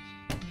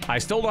 I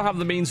still don't have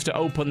the means to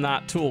open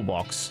that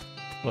toolbox.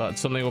 Well,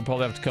 that's something we'll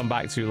probably have to come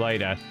back to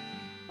later.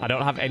 I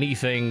don't have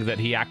anything that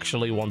he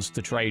actually wants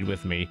to trade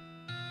with me.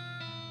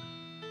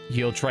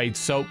 He'll trade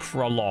soap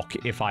for a lock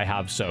if I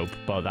have soap,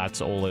 but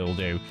that's all he'll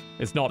do.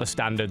 It's not a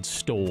standard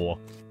store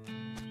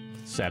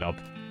setup.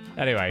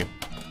 Anyway,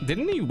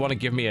 didn't he want to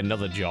give me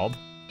another job?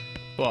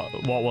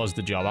 What was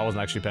the job? I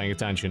wasn't actually paying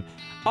attention.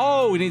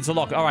 Oh, he needs a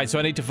lock. All right, so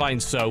I need to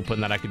find soap,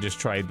 and then I can just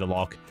trade the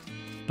lock.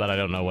 But I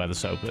don't know where the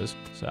soap is,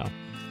 so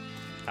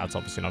that's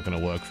obviously not going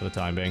to work for the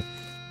time being.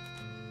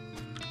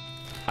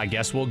 I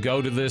guess we'll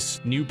go to this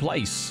new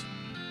place.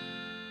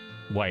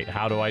 Wait,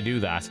 how do I do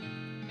that?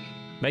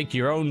 Make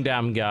your own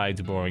damn guide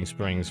to Boring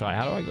Springs. Right,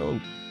 how do I go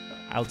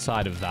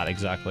outside of that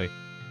exactly?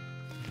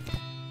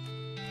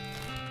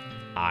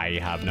 I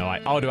have no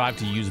idea. Oh, do I have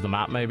to use the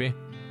map, maybe?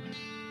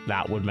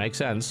 That would make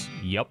sense.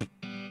 Yup.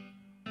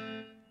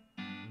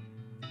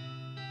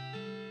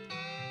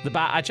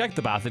 I checked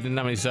the bath. It didn't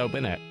have any soap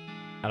in it.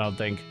 I don't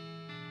think.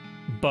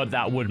 But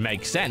that would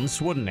make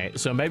sense, wouldn't it?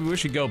 So maybe we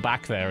should go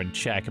back there and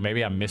check.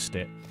 Maybe I missed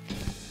it.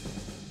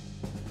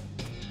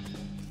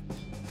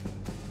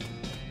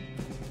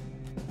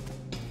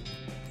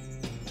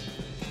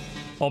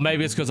 Or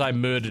maybe it's because I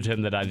murdered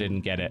him that I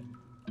didn't get it.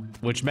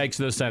 Which makes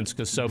no sense,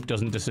 because soap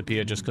doesn't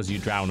disappear just because you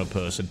drown a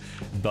person.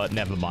 But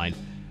never mind.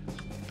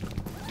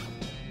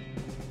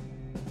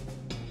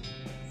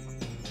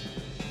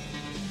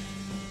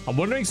 I'm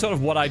wondering sort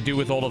of what I do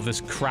with all of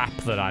this crap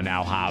that I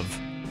now have.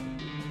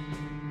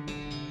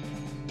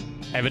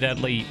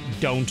 Evidently,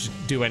 don't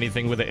do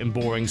anything with it in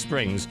Boring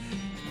Springs.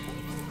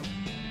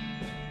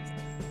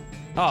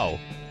 Oh.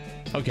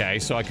 Okay,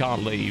 so I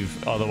can't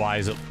leave,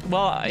 otherwise...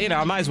 Well, you know,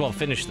 I might as well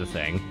finish the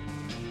thing.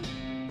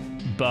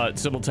 But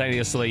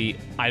simultaneously,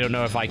 I don't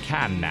know if I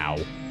can now.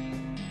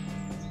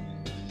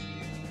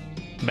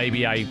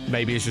 Maybe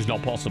it's just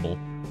not possible.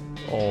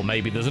 Or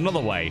maybe there's another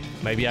way.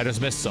 Maybe I just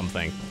missed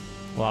something.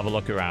 We'll have a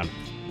look around.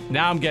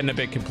 Now I'm getting a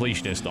bit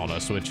completionist on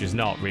us, which is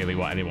not really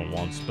what anyone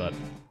wants, but...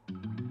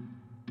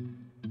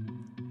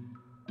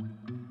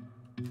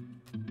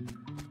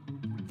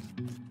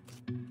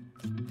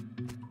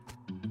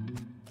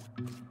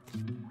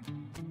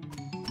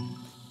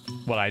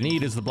 What I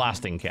need is the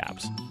blasting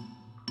caps,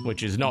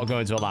 which is not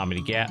going to allow me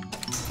to get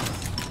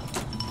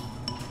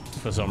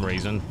for some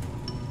reason.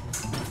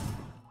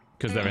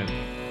 Because they're in...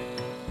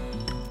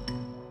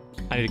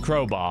 I need a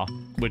crowbar,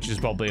 which is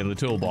probably in the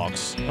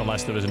toolbox,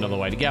 unless there is another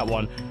way to get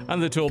one.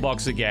 And the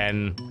toolbox,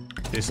 again,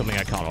 is something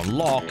I can't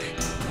unlock.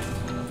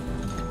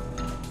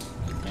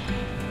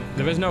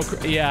 There is no...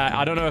 Yeah,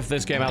 I don't know if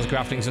this game has a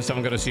crafting system.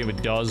 I'm going to assume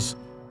it does,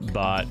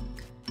 but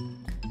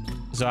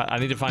So I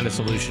need to find a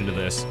solution to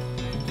this.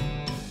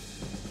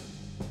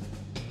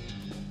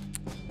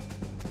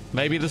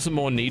 Maybe there's some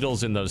more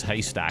needles in those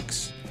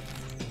haystacks.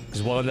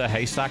 Is one of the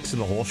haystacks in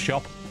the horse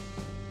shop?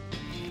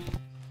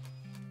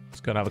 Let's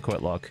go and have a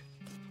quick look.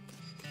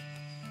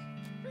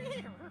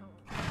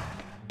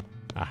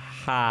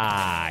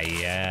 Aha,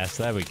 yes,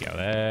 there we go,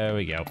 there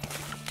we go.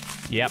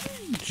 Yep,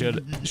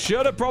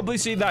 should have probably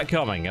seen that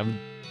coming.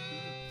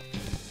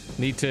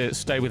 Need to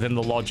stay within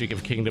the logic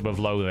of Kingdom of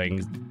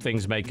Loathing.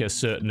 Things make a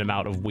certain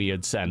amount of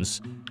weird sense.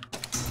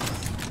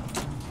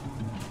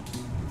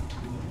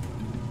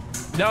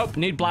 Nope,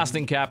 need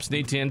blasting caps,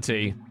 need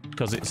TNT,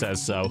 because it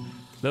says so.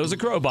 There was a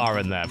crowbar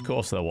in there, of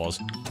course there was.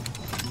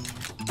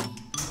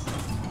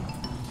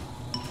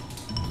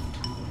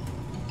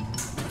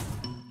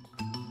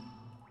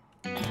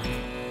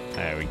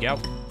 There we go.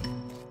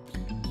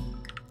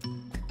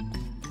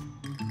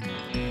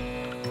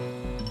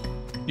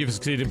 You've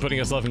succeeded in putting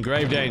yourself in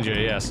grave danger,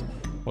 yes.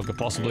 What could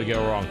possibly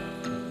go wrong?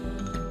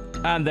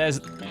 And there's...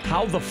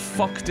 How the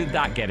fuck did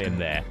that get in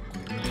there?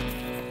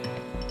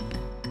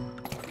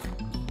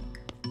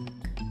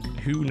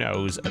 Who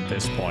knows at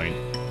this point?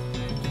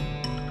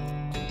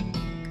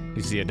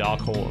 Is he a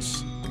dark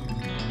horse?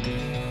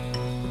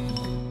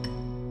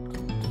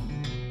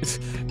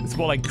 It's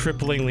more like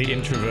cripplingly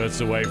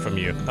introverts away from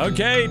you.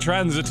 Okay,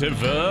 transitive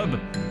verb.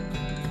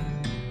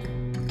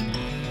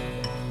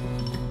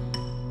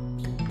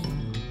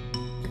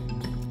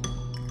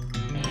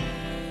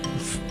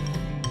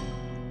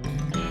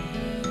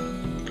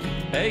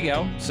 There you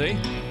go, see?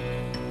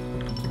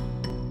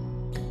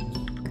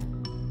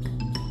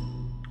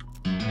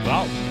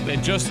 Well,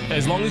 it just,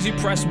 as long as you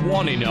press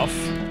 1 enough,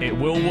 it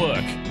will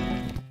work.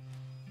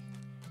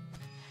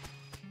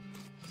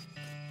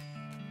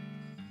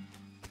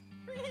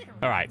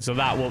 Alright, so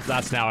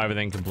that's now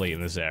everything complete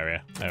in this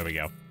area. There we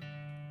go.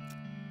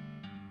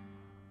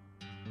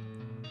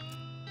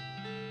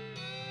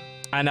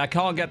 And I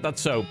can't get that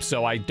soap,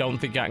 so I don't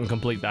think I can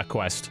complete that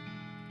quest.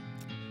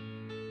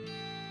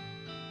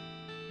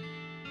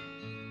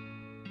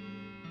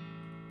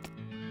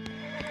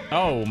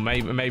 Oh,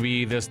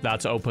 maybe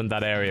that's opened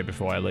that area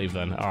before I leave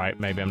then. Alright,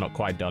 maybe I'm not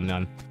quite done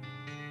then.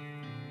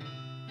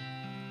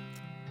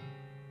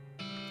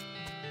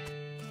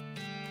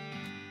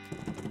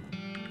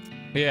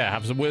 Yeah,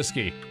 have some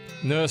whiskey.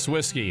 Nurse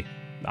whiskey.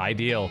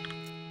 Ideal.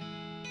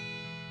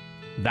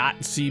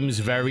 That seems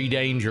very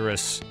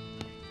dangerous.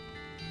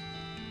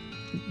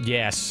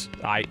 Yes,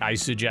 I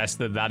suggest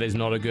that that is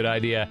not a good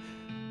idea.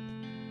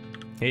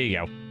 Here you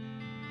go.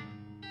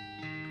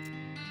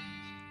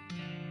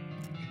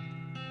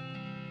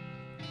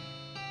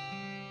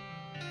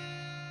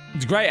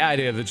 It's a great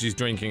idea that she's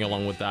drinking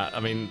along with that. I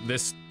mean,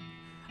 this...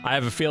 I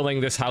have a feeling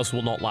this house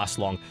will not last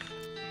long.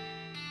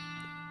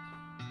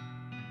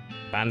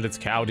 Bandits,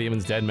 cow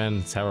demons, dead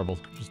men. Terrible.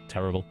 Just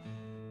terrible.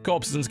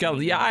 Corpses and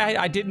skeletons. Yeah,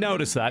 I did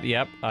notice that.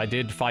 Yep, I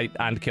did fight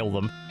and kill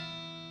them.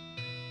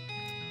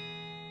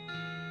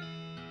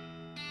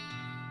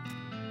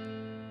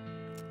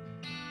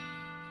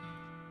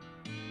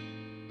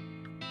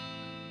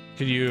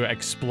 Could you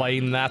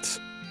explain that?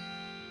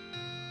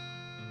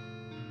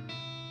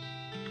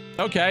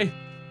 Okay.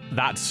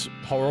 That's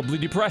horribly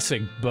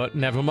depressing, but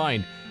never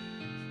mind.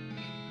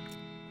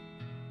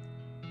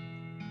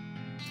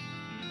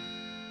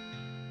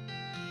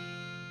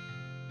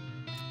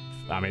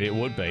 I mean, it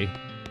would be.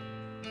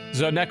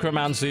 So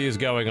necromancy is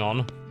going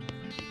on.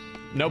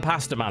 No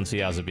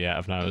pastomancy as of yet,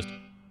 I've noticed.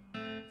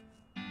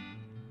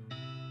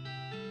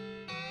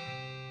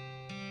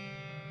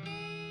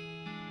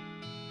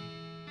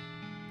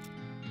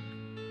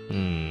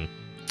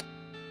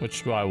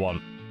 Which do I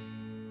want?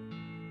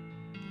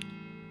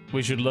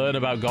 We should learn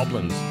about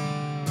goblins.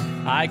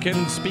 I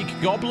can speak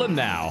goblin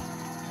now.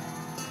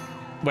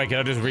 Wait, can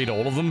I just read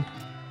all of them?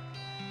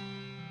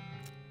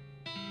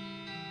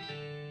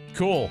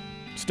 Cool.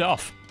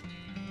 Stuff.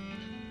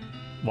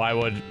 Why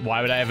would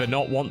I ever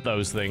not want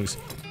those things?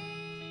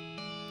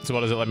 So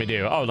what does it let me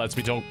do? Oh, it lets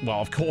me talk. Well,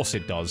 of course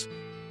it does.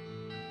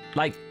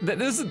 Like,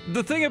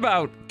 the thing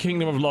about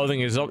Kingdom of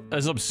Loathing is,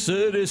 as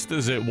absurdist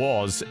as it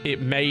was,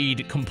 it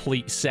made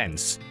complete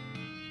sense.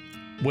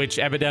 Which,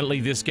 evidently,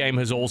 this game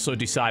has also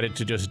decided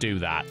to just do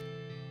that.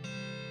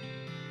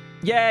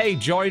 Yay!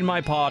 Join my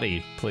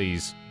party,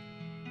 please.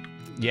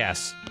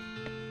 Yes.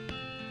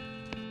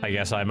 I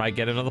guess I might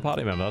get another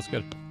party member, that's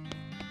good.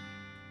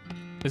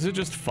 This is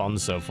just fun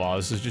so far.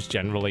 This is just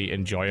generally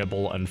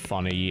enjoyable and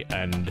funny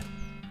and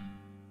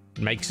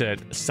makes a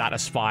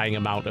satisfying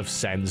amount of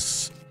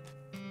sense.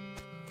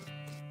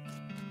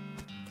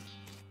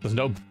 There's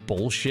no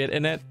bullshit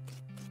in it.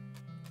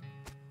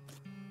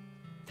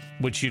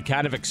 Which you'd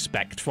kind of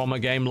expect from a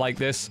game like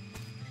this.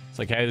 It's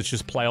like, hey, let's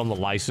just play on the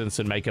license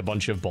and make a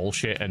bunch of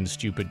bullshit and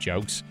stupid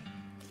jokes.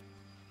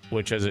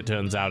 Which, as it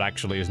turns out,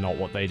 actually is not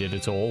what they did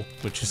at all.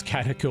 Which is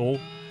kind of cool.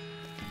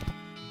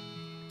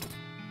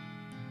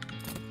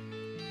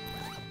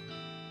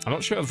 I'm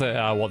not sure if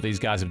what these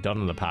guys have done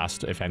in the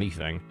past, if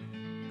anything.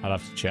 I'll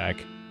have to check.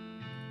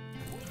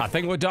 I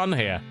think we're done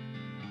here.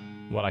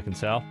 What I can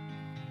tell.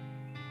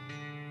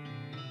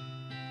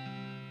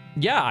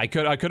 Yeah, I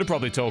could have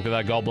probably talked with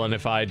that goblin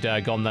if I'd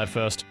gone there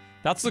first.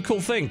 That's the cool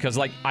thing, because,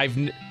 like,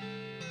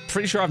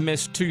 pretty sure I've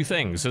missed 2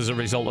 things as a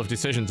result of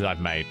decisions that I've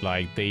made.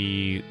 Like,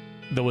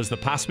 there was the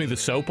pass me the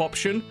soap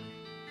option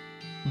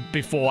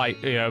before I,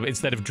 you know,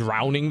 instead of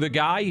drowning the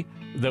guy,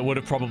 that would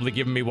have probably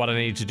given me what I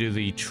needed to do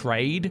the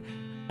trade.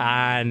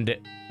 And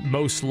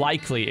most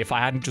likely, if I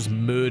hadn't just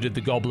murdered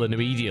the goblin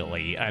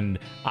immediately and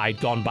I'd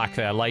gone back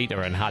there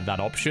later and had that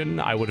option,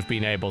 I would have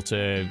been able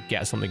to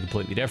get something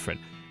completely different.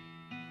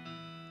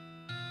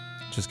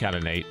 Which is kind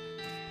of neat.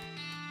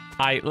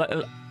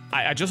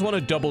 I just want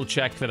to double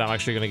check that I'm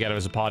actually going to get her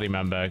as a party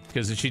member,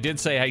 because she did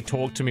say, hey,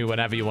 talk to me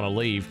whenever you want to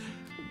leave,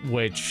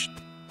 which,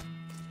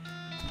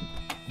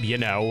 you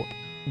know,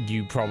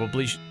 you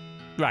probably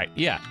right,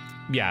 yeah,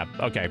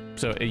 okay,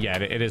 so, yeah,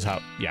 it is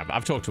how, yeah,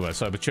 I've talked to her,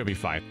 so it should be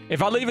fine.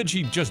 If I leave and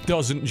she just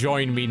doesn't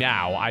join me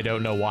now, I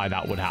don't know why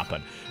that would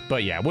happen.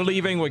 But yeah, we're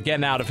leaving, we're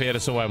getting out of here to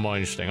somewhere more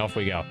interesting, off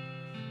we go.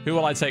 Who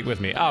will I take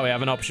with me? Oh, we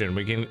have an option,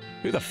 we can,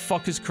 who the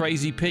fuck is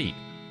Crazy Pete?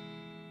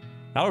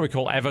 I don't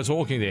recall ever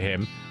talking to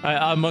him.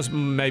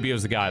 Maybe it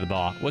was the guy at the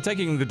bar. We're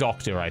taking the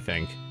doctor, I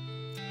think.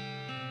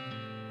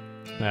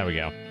 There we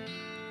go.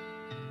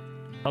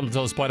 Up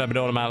until this point, I've been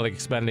automatically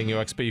expending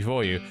your XP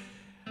for you.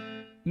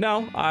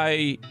 No,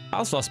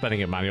 I'll start spending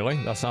it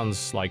manually. That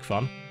sounds like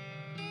fun.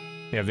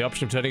 You have the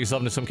option of turning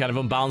yourself into some kind of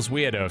unbalanced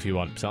weirdo if you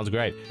want. Sounds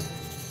great.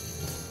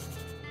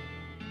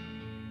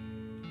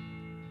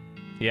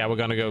 Yeah, we're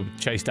gonna go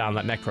chase down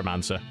that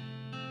necromancer,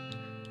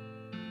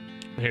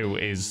 who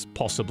is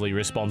possibly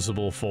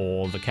responsible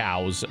for the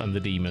cows and the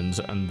demons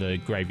and the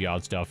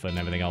graveyard stuff and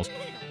everything else.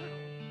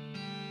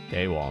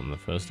 Day 1, the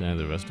first day of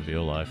the rest of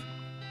your life.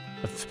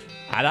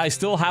 And I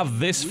still have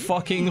this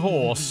fucking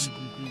horse.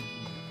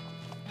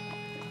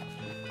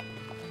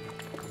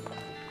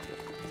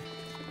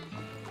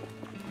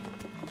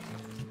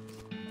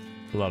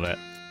 Love it.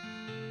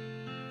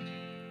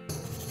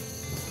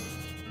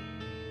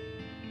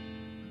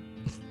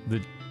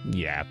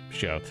 Yeah,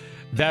 sure.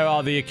 There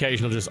are the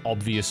occasional just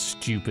obvious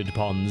stupid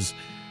puns.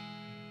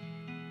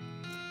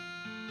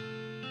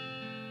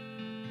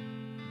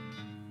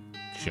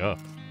 Sure.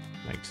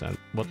 Makes sense.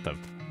 What the...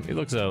 He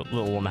looks a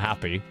little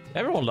unhappy.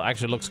 Everyone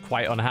actually looks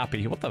quite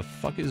unhappy. What the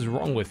fuck is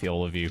wrong with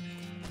all of you?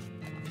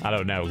 I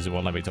don't know, because it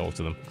won't let me talk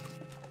to them.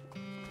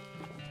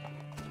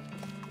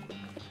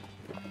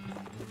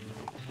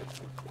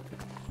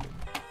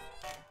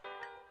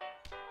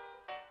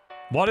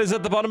 What is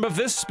at the bottom of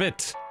this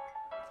spit?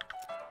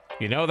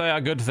 You know there are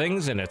good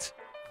things in it.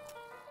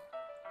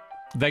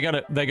 They're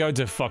going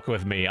to fuck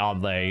with me,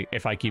 aren't they,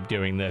 if I keep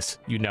doing this?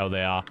 You know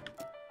they are.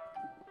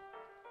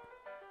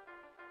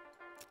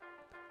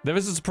 There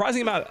is a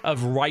surprising amount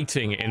of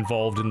writing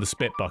involved in the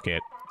spit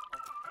bucket.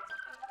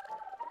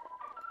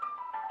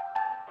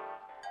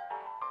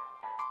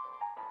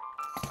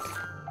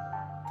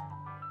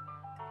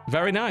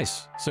 Very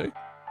nice. See?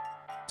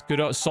 It's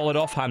good, solid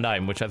offhand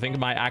aim, which I think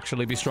might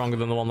actually be stronger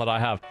than the one that I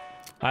have.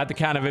 I had the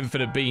can of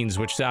infinite beans,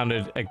 which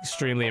sounded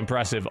extremely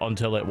impressive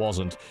until it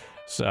wasn't.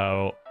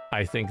 So,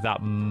 I think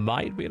that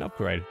might be an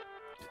upgrade.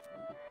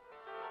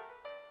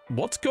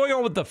 What's going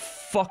on with the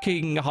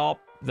fucking harp?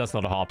 That's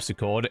not a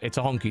harpsichord, it's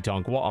a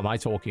honky-tonk. What am I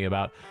talking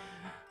about?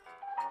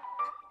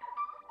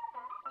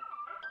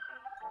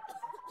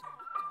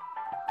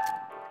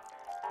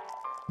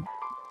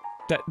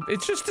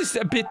 It's just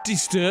a bit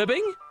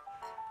disturbing.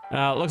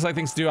 Looks like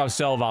things do have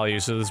sell value,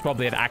 so there's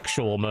probably an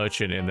actual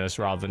merchant in this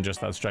rather than just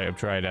that straight-up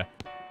trader.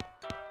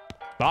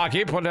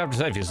 Barkeep, what do you have to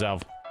say for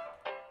yourself?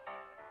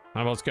 I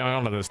don't know what's going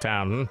on in this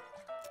town, hmm?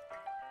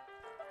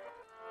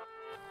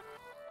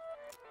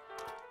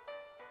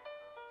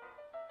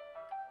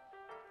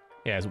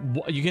 Yes,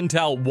 you can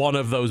tell one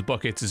of those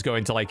buckets is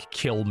going to, like,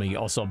 kill me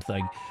or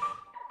something.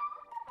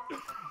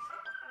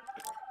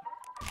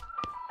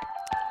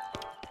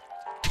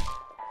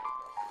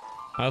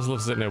 I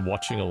was sitting there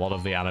watching a lot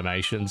of the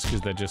animations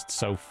because they're just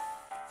so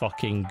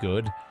fucking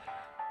good.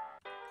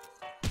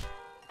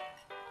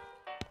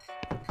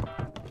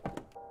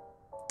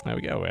 There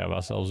we go, we have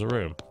ourselves a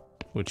room,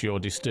 which you're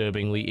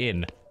disturbingly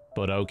in,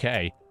 but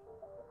okay.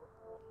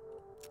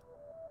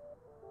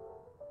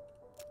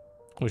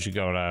 We should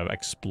go and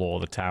explore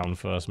the town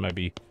first,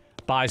 maybe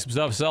buy some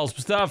stuff, sell some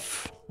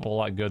stuff,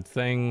 all that good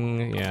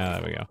thing. Yeah,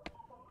 there we go.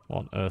 What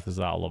on earth is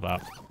that all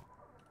about?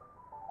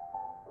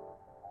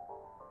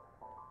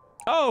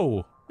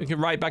 Oh! We can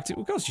write back to...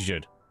 Of course you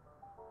should.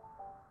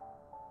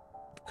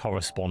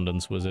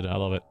 Correspondence wizard, I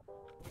love it.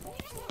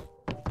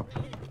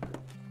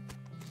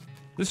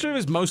 This stream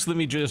is mostly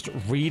me just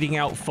reading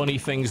out funny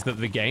things that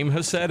the game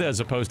has said, as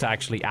opposed to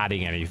actually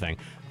adding anything.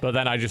 But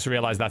then I just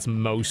realized that's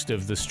most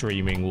of the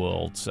streaming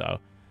world, so...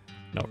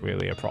 Not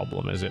really a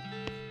problem, is it?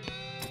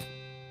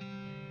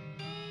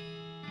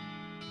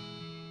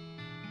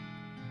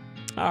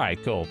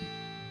 Alright, cool.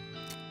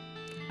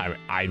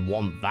 I'd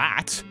want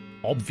that,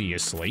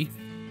 obviously.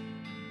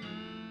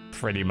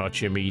 Pretty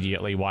much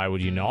immediately, why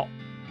would you not?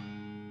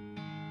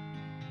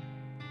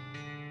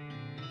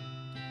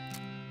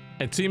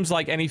 It seems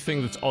like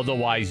anything that's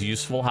otherwise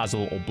useful has a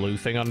little blue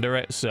thing under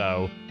it,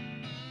 so...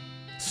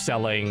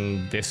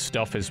 selling this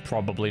stuff is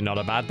probably not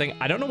a bad thing.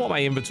 I don't know what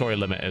my inventory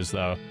limit is,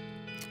 though.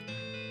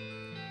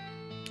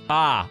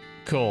 Ah,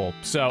 cool.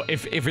 So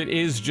if it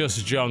is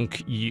just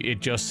junk, it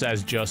just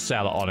says just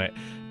sell it on it.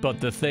 But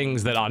the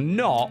things that are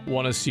not,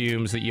 one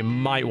assumes that you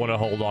might want to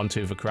hold on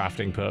to for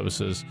crafting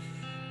purposes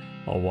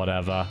or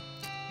whatever.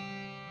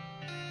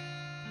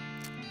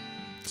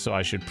 So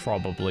I should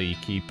probably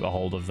keep a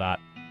hold of that.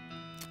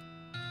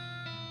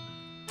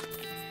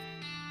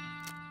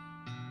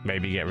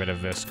 Maybe get rid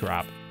of this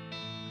crap.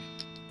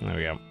 There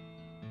we go.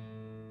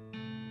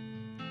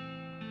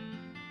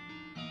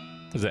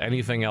 Is there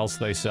anything else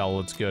they sell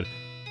that's good?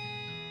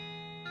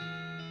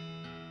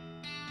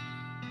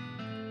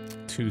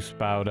 Tooth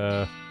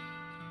powder.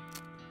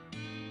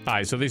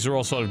 Alright, so these are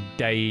all sort of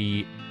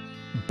day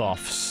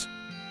buffs.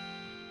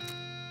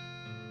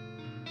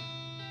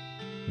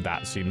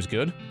 That seems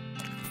good.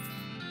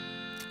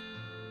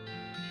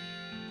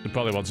 We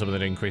probably want something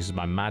that increases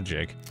my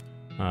magic.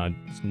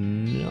 It's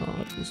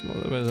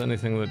not that there's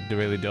anything that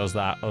really does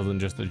that other than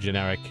just the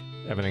generic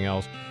everything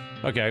else.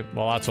 Okay,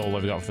 well that's all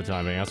I've got for the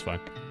time being, that's fine.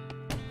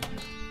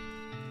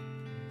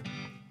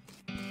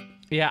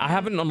 Yeah, I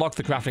haven't unlocked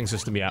the crafting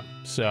system yet,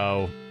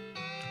 so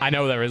I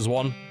know there is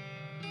one.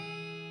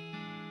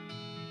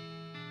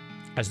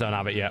 I just don't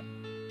have it yet.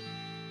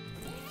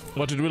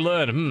 What did we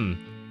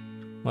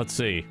learn? Let's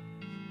see.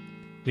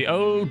 The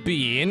old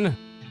bean.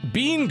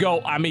 Bean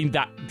go. I mean,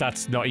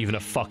 that's not even a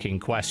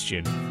fucking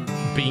question.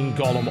 Bean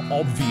golem,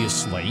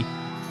 obviously.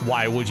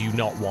 Why would you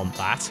not want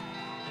that?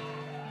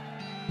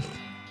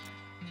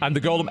 And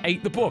the golem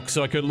ate the book,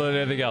 so I couldn't learn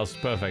anything else.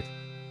 Perfect.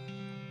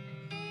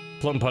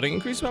 Plum pudding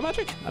increases my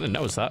magic? I didn't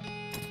notice that.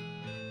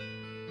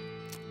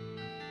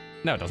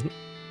 No, it doesn't.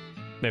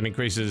 It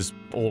increases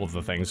all of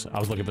the things. I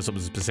was looking for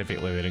something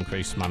specifically that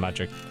increased my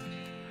magic.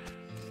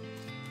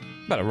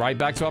 Better write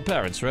back to our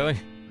parents, really.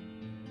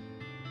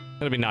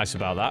 Gotta be nice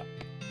about that.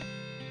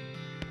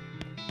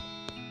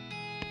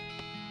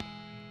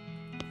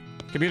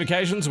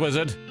 Communications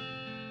wizard.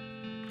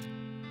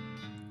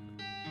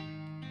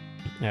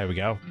 There we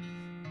go.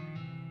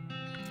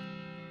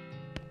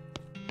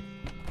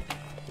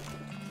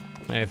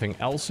 Anything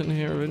else in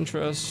here of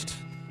interest?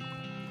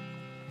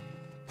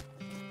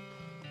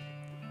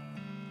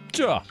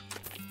 Sure.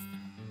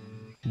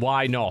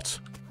 Why not?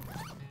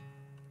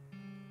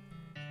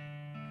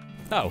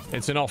 Oh,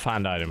 it's an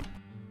offhand item.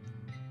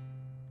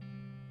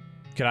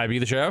 Can I be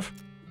the sheriff?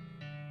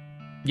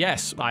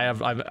 Yes,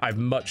 I've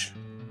much.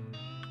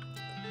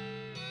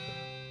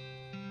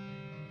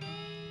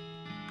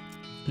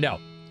 No.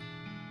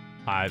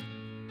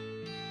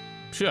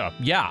 Sure,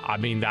 yeah, I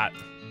mean, that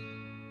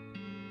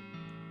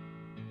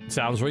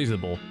sounds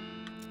reasonable.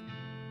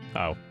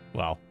 Oh,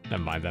 well,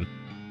 never mind then.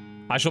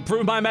 I shall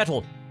prove my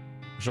mettle.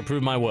 I shall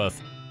prove my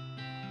worth.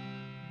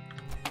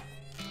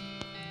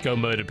 Go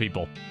murder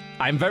people.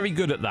 I'm very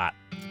good at that.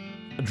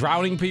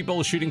 Drowning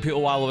people, shooting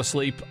people while they're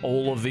asleep,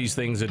 all of these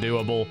things are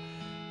doable.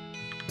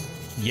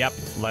 Yep,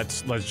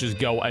 let's just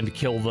go and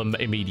kill them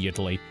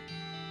immediately.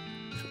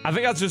 I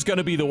think that's just going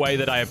to be the way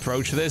that I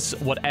approach this.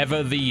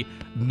 Whatever the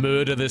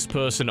murder this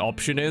person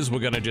option is, we're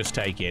going to just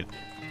take it.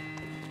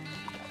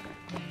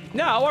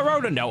 No, I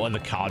wrote a note on the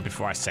card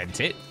before I sent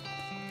it.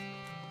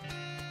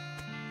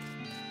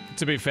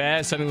 To be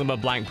fair, sending them a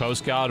blank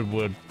postcard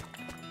would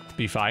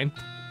be fine.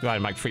 I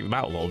might freak them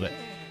out a little bit.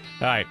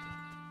 Alright.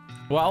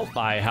 Well,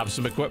 I have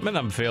some equipment.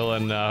 I'm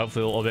feeling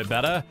hopefully a little bit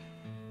better.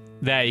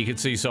 There, you can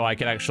see, so I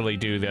can actually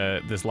do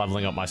this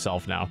leveling up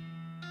myself now.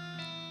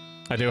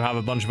 I do have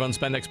a bunch of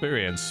unspent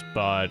experience,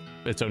 but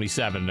it's only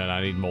 7, and I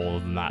need more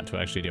than that to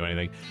actually do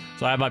anything.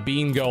 So I have my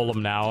bean golem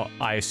now.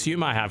 I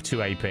assume I have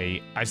 2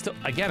 AP. I'm still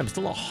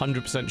not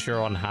 100%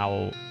 sure on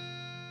how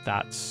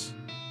that's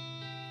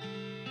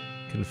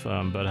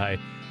confirmed, but hey.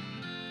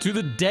 To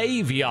the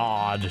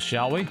Daveyard,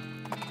 shall we?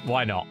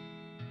 Why not?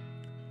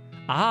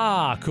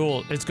 Ah,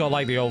 cool. It's got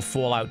like the old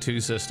Fallout 2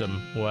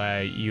 system,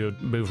 where you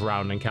move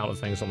around and encounter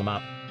things on the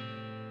map.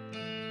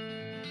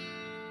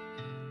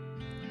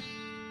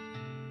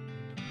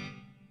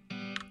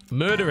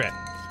 Murder it.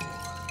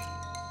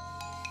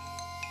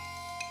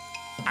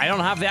 I don't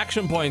have the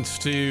action points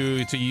to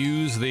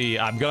use the...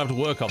 I'm gonna have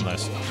to work on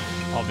this,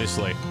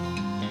 obviously.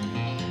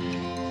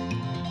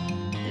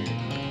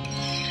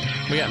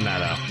 We're getting there,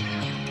 though.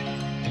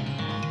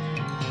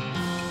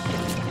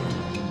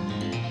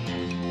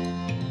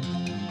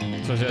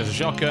 So there's a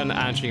shotgun,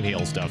 and she can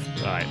heal stuff.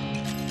 Alright.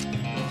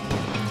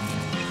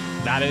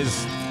 That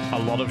is a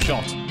lot of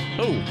shot.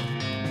 Oh!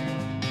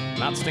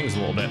 That stings a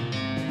little bit.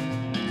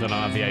 I don't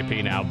have the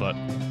AP now, but...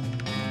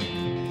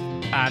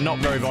 not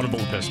very vulnerable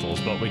to pistols,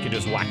 but we can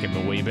just whack him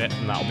a wee bit,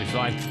 and that'll be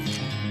fine.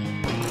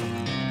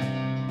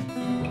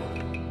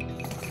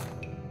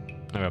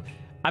 Okay.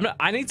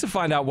 I need to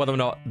find out whether or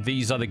not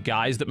these are the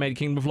guys that made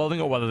Kingdom of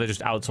Loathing, or whether they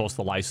just outsourced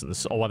the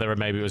license, or whether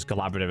maybe it was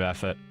collaborative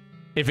effort.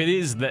 If it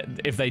is that,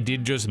 if they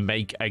did just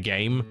make a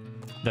game,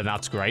 then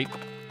that's great.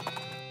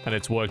 And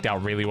it's worked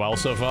out really well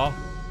so far.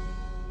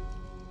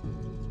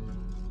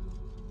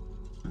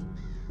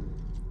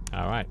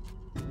 Alright.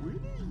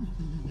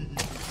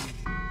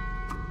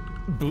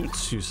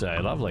 Boots, you say.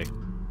 Lovely.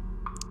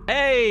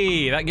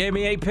 Hey, that gave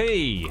me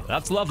AP.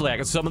 That's lovely. I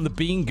can summon the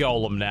Bean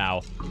Golem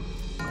now.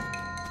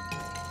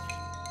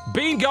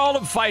 Bean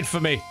Golem, fight for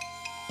me.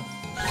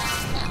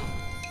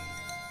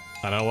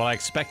 I don't know what I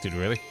expected,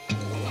 really.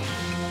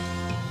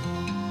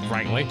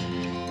 Frankly.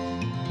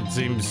 It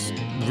seems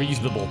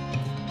reasonable.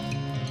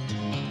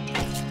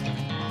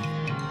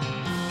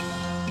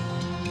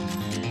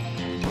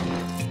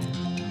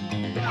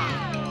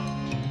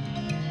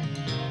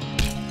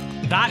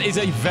 That is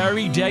a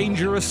very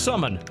dangerous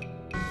summon.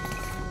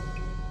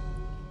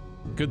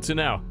 Good to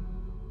know.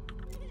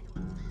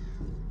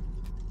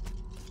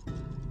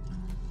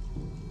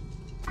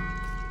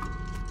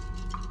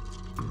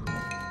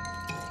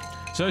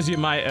 So as you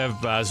might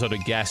have sort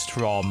of guessed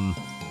from,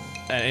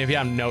 if you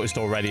haven't noticed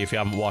already, if you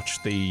haven't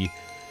watched the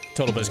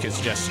Totalbiscuit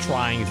Suggest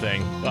Trying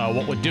thing,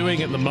 what we're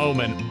doing at the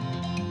moment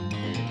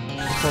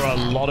for a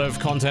lot of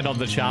content on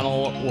the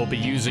channel, we'll be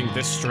using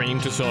this stream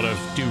to sort of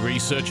do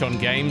research on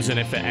games, and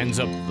if it ends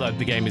up that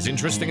the game is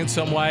interesting in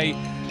some way,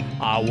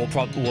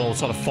 we'll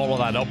sort of follow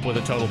that up with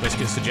a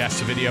Totalbiscuit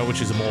Suggest video,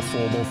 which is a more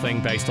formal thing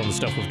based on the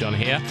stuff we've done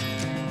here.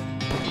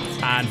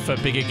 And for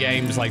bigger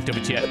games like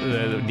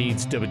WTF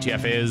needs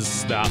WTF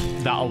is,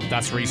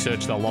 that's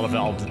research that a lot of it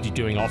I'll be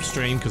doing off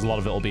stream because a lot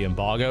of it will be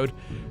embargoed.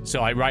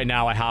 So right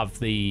now I have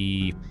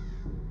the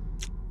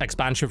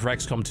expansion for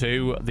XCOM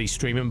 2, the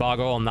stream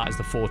embargo on that is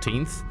the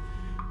 14th.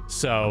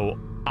 So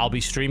I'll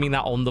be streaming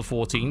that on the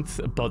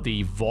 14th, but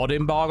the VOD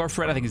embargo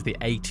for it I think is the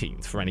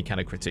 18th for any kind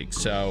of critique.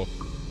 So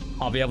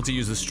I'll be able to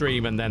use the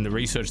stream and then the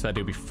research that I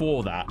do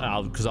before that,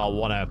 because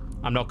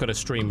I'm not going to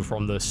stream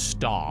from the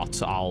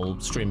start, I'll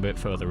stream a bit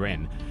further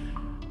in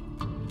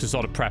to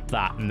sort of prep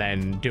that and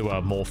then do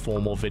a more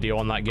formal video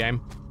on that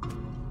game.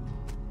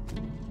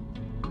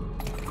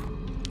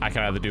 I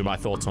can either do my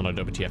thoughts on a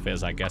WTF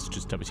is, I guess,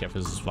 just WTF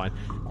is fine.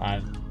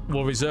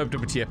 We'll reserve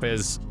WTF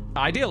is.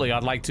 Ideally,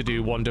 I'd like to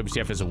do one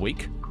WTF is a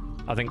week.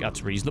 I think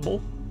that's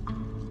reasonable.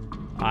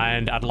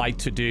 And I'd like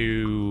to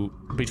do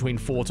between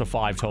 4 to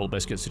 5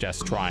 Totalbiscuit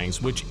Suggest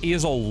Tryings, which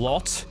is a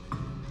lot.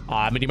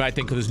 I mean, you might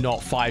think there's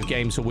not 5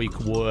 games a week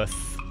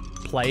worth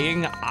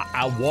playing.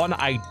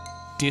 I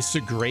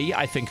disagree.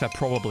 I think there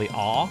probably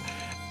are.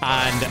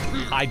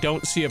 And I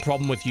don't see a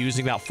problem with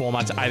using that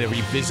format to either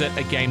revisit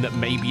a game that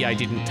maybe I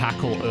didn't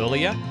tackle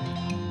earlier,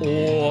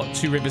 or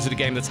to revisit a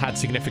game that's had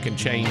significant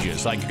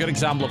changes. Like, a good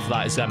example of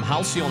that is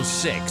Halcyon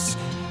 6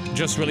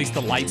 just released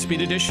the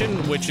Lightspeed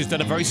edition, which has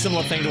done a very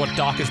similar thing to what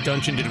Darkest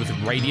Dungeon did with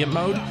Radiant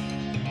mode.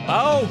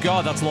 Oh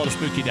god, that's a lot of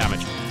spooky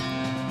damage.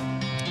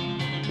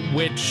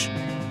 Which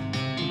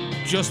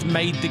just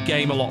made the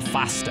game a lot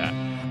faster.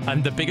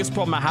 And the biggest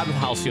problem I had with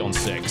Halcyon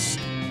 6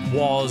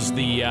 was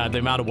the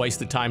amount of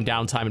wasted time,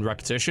 downtime, and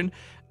repetition,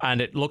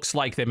 and it looks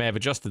like they may have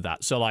adjusted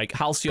that. So, like,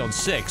 Halcyon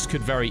 6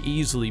 could very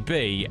easily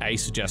be a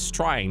Suggest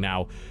Trying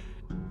now,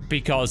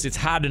 because it's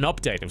had an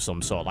update of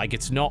some sort. Like,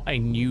 it's not a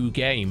new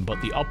game,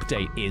 but the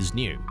update is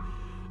new.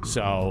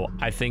 So,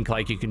 I think,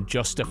 like, you can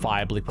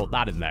justifiably put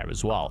that in there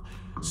as well.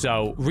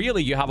 So,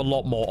 really, you have a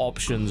lot more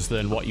options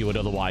than what you would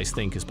otherwise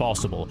think is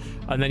possible.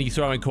 And then you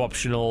throw in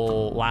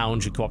Co-optional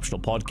Lounge and Co-optional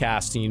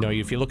Podcast, and, you know,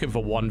 if you're looking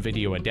for 1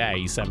 video a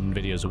day, 7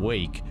 videos a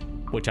week,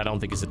 which I don't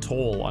think is at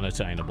all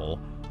unattainable.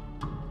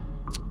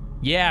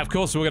 Yeah, of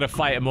course we're gonna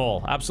fight them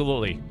all.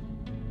 Absolutely.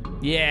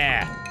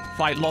 Yeah.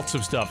 Fight lots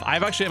of stuff.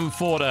 I've actually haven't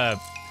fought a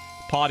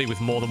party with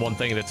more than one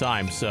thing at a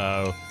time,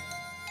 so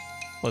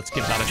let's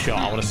give that a shot.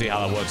 I want to see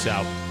how that works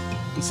out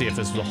and see if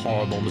this was a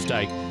horrible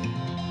mistake.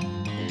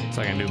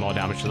 So I can do more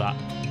damage to that.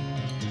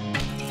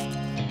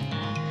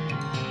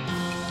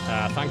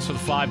 Thanks for the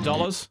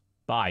 $5.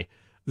 Bye.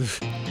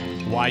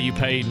 Why you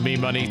paid me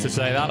money to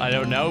say that, I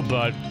don't know,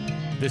 but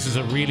this is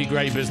a really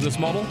great business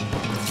model,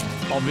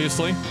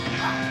 obviously.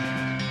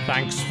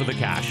 Thanks for the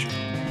cash.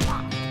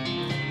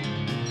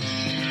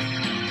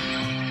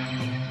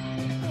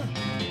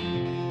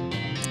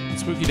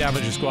 Spooky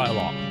damage is quite a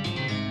lot.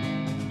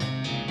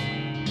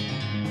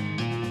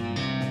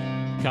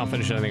 Can't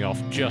finish anything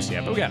off just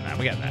yet, but we're getting there,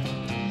 we're getting there.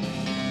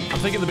 I'm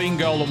thinking the Bean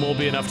Golem will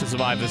be enough to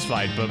survive this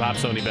fight, but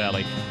perhaps only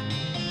barely.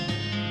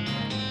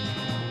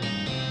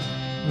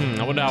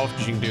 I wonder how often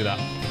she can do that.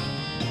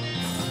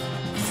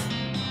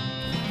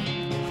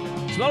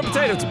 It's not a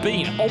potato, it's a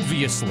bean.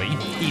 Obviously,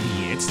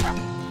 idiot.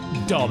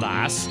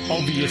 Dumbass.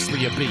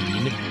 Obviously a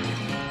bean.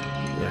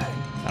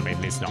 I mean,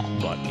 it's not,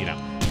 but, you know.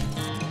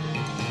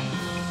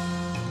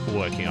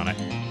 Working on it.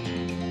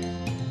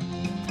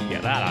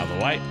 Get that out of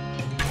the way.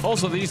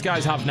 Also, these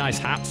guys have nice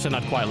hats, and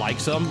I'd quite like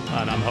some,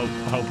 and I'm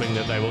hoping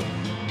that they will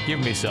give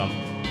me some.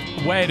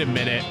 Wait a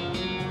minute.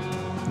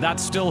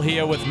 That's still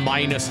here with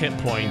minus hit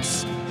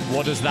points.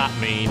 What does that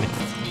mean?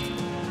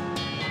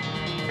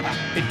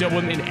 It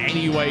wouldn't in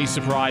any way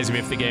surprise me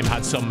if the game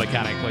had some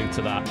mechanic linked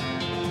to that.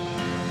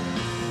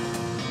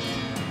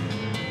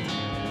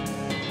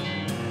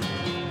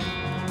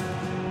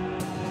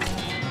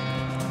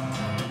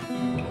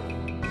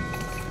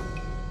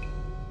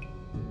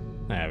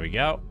 There we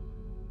go.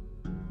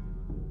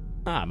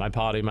 Ah, my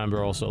party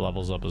member also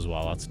levels up as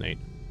well. That's neat.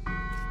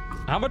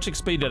 How much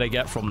XP did I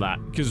get from that?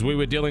 Because we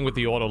were dealing with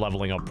the auto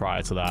leveling up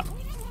prior to that.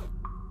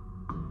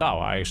 Oh,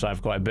 I actually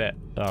have quite a bit.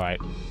 Alright.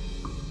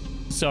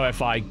 So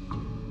if I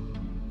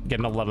get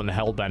an 11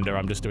 Hellbender,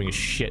 I'm just doing a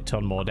shit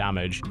ton more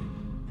damage.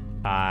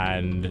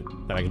 And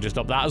then I can just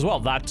up that as well.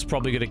 That's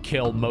probably going to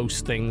kill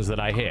most things that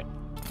I hit.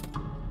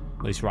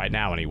 At least right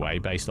now, anyway,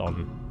 based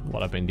on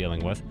what I've been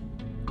dealing with.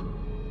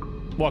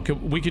 What,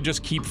 we could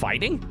just keep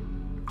fighting?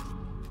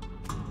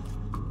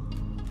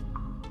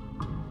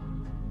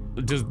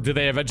 Do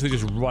they eventually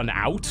just run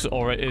out?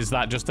 Or is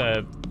that just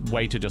a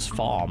way to just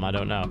farm? I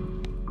don't know.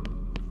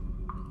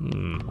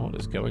 What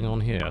is going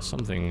on here?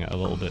 Something a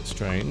little bit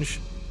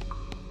strange.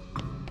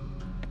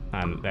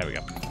 And there we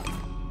go.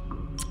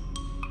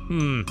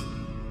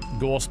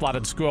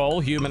 Gore-splattered scroll,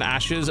 human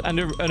ashes, and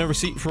a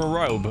receipt for a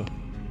robe.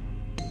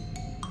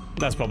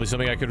 That's probably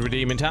something I could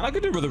redeem in town. I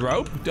could do with a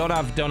robe. Don't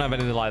have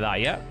anything like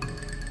that yet.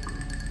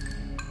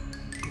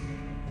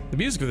 The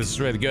music of this is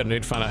really good. I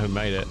need to find out who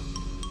made it.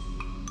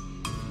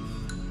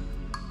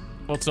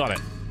 What's on it?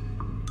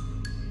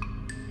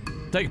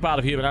 Take a pile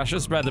of human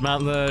ashes, spread them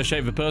out in the shape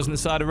of a person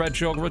inside a red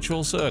chalk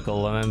ritual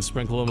circle, and then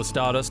sprinkle them with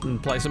stardust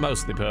and place a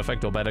mostly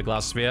perfect or better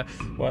glass sphere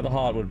where the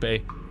heart would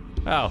be.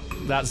 Oh,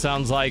 that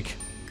sounds like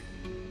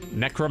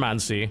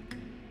necromancy.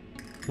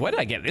 Where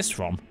did I get this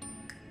from?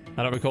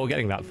 I don't recall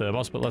getting that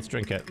thermos, but let's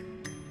drink it.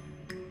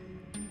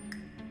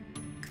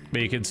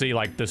 But you can see,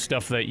 like, the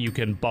stuff that you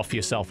can buff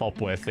yourself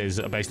up with is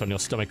based on your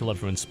stomach,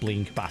 liver, and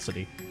spleen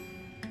capacity.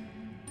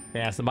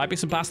 Yes, there might be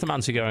some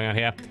pastomancy going on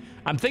here.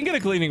 I'm thinking a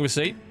cleaning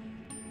receipt.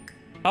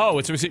 Oh,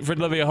 it's a receipt for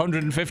delivery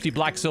 150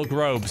 black silk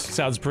robes.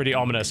 Sounds pretty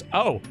ominous.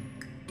 Oh.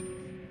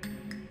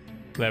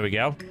 There we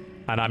go.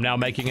 And I'm now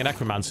making a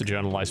necromancer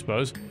journal, I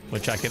suppose,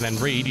 which I can then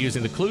read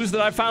using the clues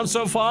that I've found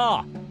so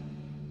far.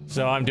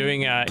 So I'm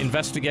doing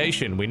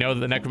investigation. We know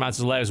that the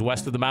necromancer's lair is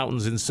west of the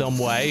mountains in some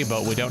way,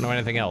 but we don't know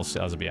anything else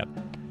as of yet.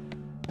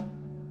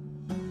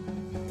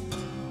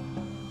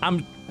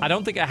 I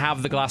don't think I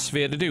have the glass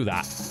sphere to do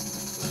that.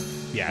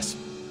 Yes.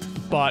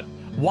 But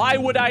why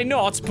would I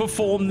not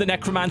perform the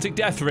necromantic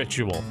death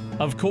ritual?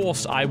 Of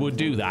course I would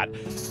do that.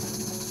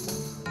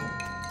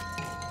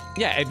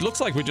 Yeah, it looks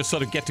like we just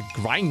sort of get to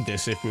grind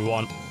this if we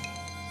want.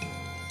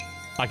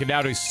 I can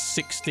now do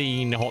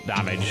 16 hot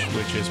damage,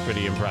 which is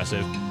pretty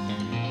impressive.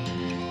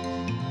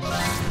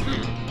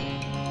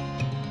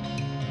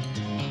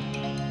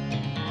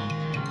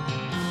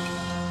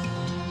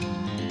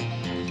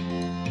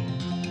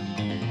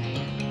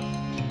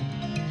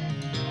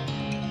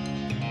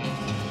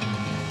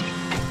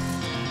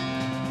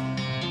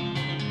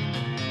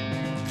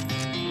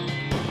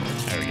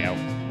 There we go.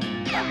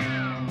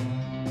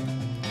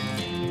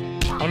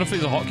 I wonder if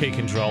these are hotkey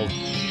controlled.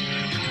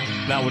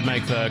 That would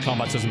make the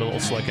combat system a little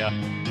slicker.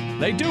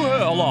 They do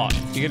hurt a lot.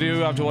 You do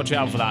have to watch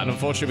out for that, and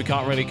unfortunately we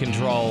can't really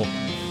control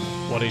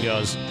what he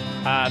does.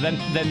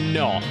 Then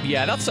not.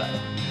 Yeah, that's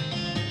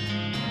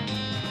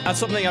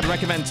something I'd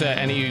recommend to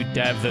any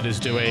dev that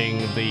is doing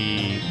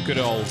the good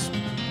old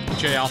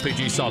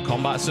JRPG style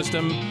combat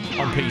system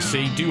on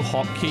PC. Do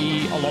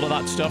hotkey a lot of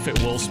that stuff.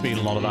 It will speed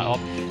a lot of that up.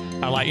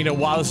 And like, you know,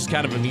 while this is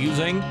kind of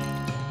amusing,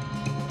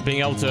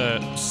 being able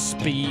to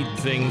speed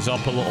things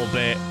up a little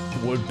bit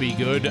would be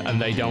good, and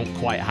they don't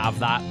quite have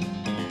that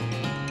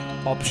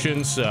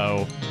option,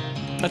 so...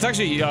 That's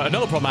actually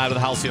another problem I had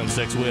with Halcyon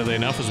 6, weirdly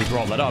enough, as we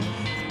brought that up,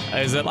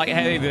 is that, like,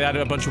 hey, they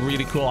added a bunch of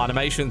really cool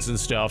animations and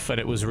stuff, and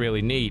it was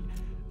really neat.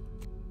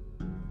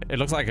 It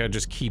looks like I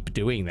just keep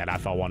doing that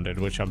if I wanted,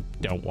 which I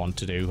don't want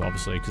to do,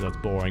 obviously, because that's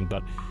boring,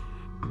 but...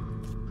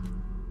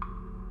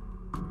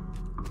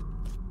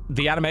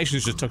 The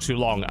animations just took too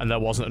long, and there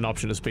wasn't an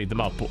option to speed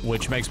them up,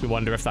 which makes me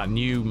wonder if that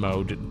new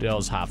mode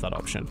does have that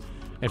option.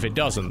 If it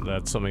doesn't,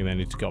 that's something they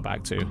need to go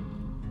back to. A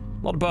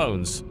lot of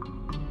bones.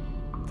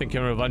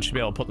 Thinking we'll eventually be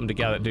able to put them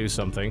together to do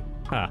something.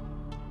 Huh.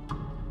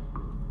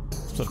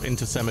 Sort of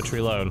inter-cemetery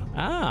loan.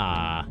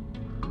 Ah!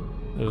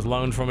 It was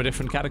loaned from a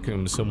different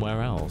catacomb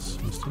somewhere else.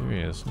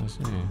 Mysterious, I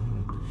see.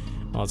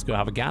 Well, let's go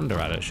have a gander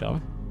at it, shall we?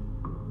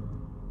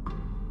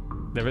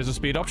 There is a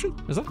speed option?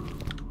 Is there?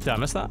 Did I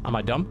miss that? Am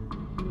I dumb?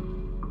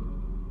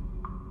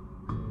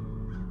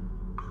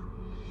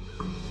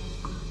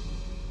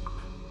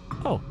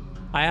 Oh.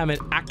 I am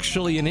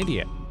actually an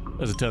idiot,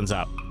 as it turns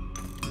out.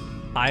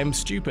 I am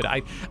stupid.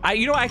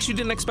 You know, I actually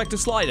didn't expect a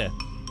slider.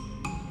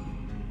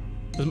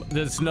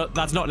 That's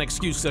not an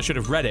excuse because I should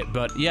have read it,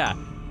 but yeah,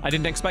 I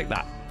didn't expect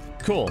that.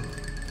 Cool.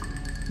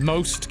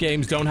 Most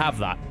games don't have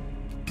that.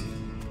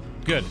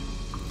 Good.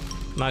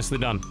 Nicely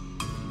done.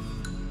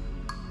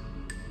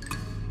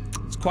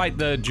 It's quite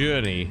the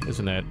journey,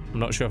 isn't it? I'm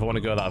not sure if I want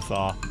to go that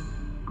far.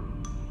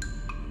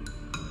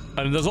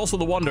 And there's also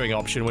the wandering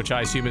option, which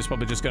I assume is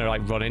probably just going to,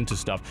 like, run into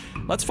stuff.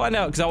 Let's find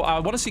out, because I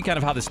want to see kind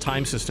of how this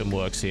time system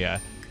works here.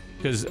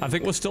 Because I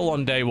think we're still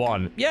on day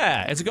 1.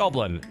 Yeah, it's a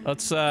goblin.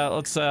 Let's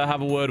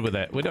have a word with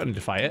it. We don't need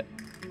to fight it.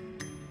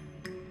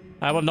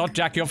 I will not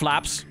jack your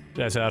flaps.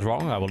 Did I say that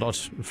wrong? I will not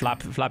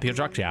flap your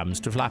jack jams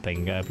to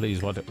flapping.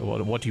 Please,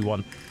 what do you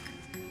want?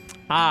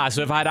 Ah,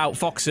 so if I had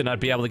outfoxing, I'd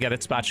be able to get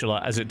its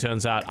spatula. As it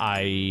turns out,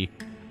 I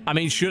I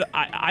mean,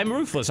 I'm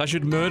ruthless. I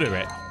should murder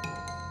it.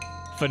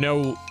 For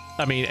no...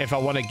 I mean, if I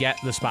want to get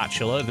the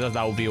spatula,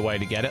 that would be a way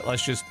to get it.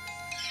 Let's just...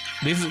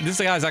 This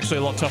guy's actually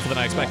a lot tougher than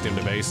I expect him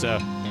to be, so...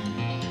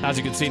 As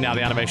you can see now,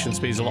 the animation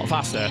speed's a lot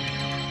faster,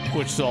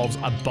 which solves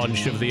a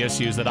bunch of the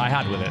issues that I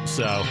had with it,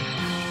 so...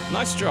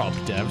 Nice job,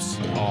 devs,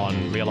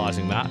 on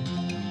realizing that.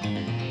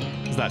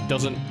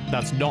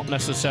 That's not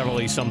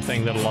necessarily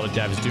something that a lot of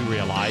devs do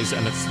realize,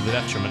 and it's the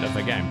detriment of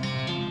the game.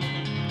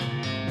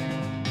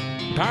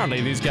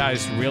 Apparently, these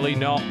guys really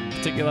not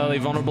particularly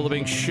vulnerable to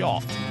being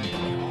shot.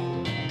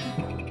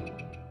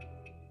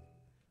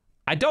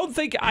 I don't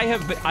think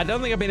I've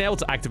been able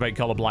to activate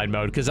colorblind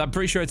mode, because I'm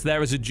pretty sure it's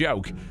there as a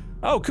joke.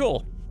 Oh,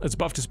 cool. It's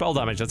buffed to spell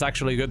damage. That's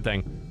actually a good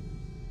thing.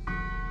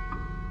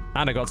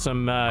 And I got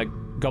some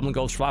Goblin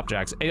Gulch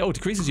Flapjacks. It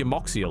decreases your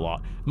Moxie a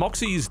lot.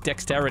 Moxie's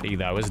dexterity,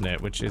 though, isn't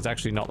it? Which is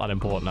actually not that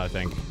important, I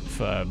think,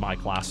 for my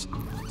class.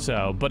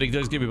 So, but it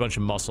does give you a bunch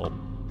of muscle.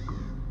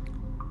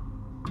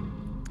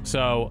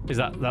 So, is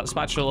that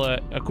spatula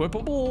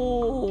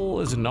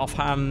equipable? Is it an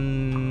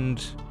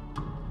offhand?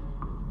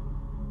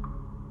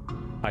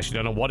 I actually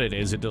don't know what it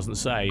is. It doesn't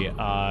say.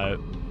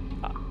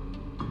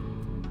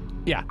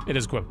 Yeah, it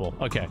is equipable.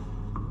 Okay.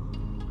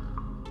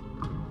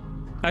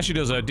 Actually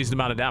does a decent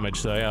amount of damage,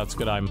 so yeah, that's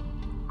good. That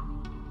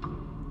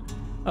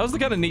was the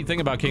kind of neat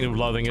thing about Kingdom of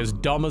Loathing, as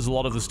dumb as a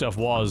lot of the stuff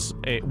was,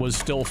 it was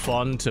still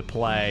fun to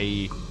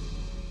play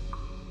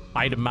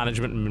item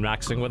management and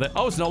maxing with it.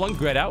 Oh, it's no longer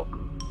grayed out.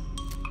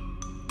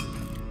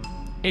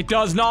 It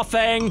does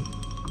nothing!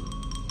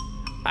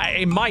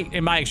 It might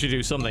actually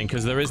do something,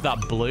 because there is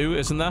that blue,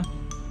 isn't there?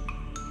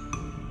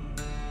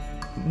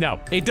 No,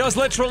 it does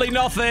literally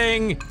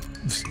nothing!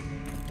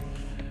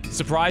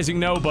 Surprising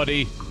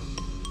nobody.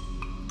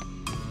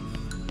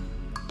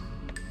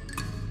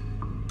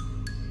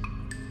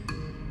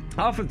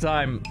 Half the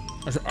time,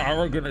 as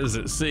arrogant as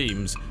it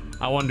seems,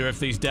 I wonder if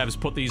these devs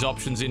put these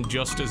options in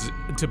just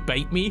to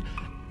bait me.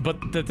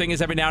 But the thing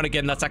is, every now and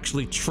again, that's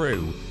actually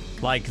true.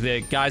 Like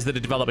the guys that are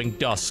developing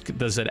Dusk,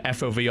 there's an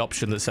FOV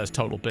option that says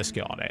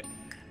Totalbiscuit on it.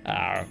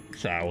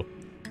 So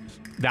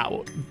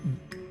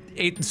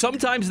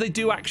sometimes they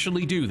do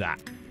actually do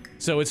that.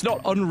 So it's not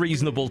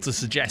unreasonable to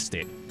suggest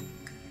it.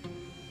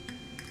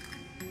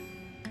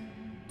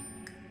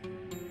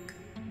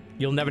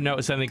 You'll never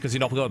notice anything because you're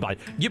not going by.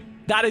 Yep,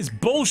 that is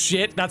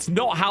bullshit. That's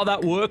not how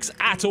that works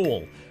at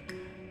all.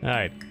 All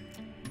right.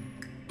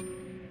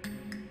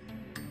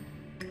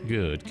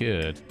 Good,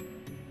 good.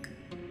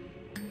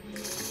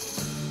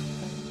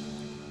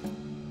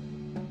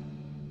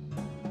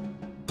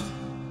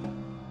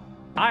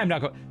 I am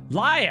not going...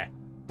 Liar!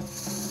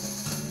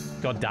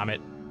 God damn it.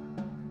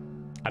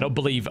 I don't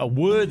believe a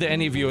word that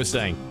any of you are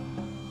saying.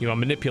 You are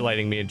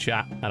manipulating me in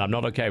chat, and I'm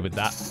not okay with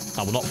that.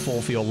 I will not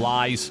fall for your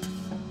lies.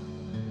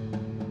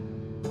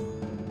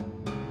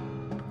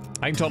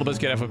 I can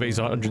Totalbiscuit FOV is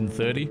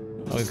 130.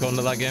 According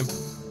to that game.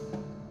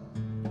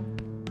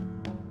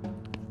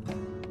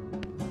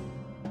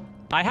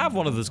 I have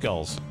one of the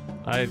skulls.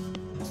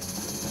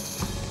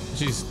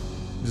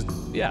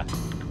 Yeah.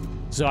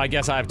 So I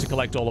guess I have to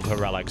collect all of her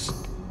relics.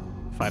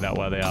 Find out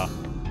where they are.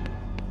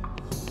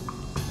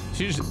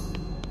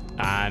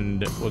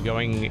 And we're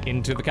going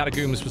into the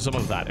catacombs for some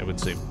of that, it would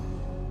seem.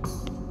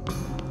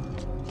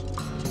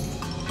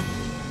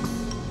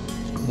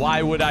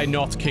 Why would I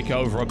not kick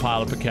over a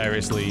pile of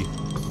precariously...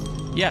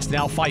 Yes,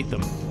 now fight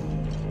them.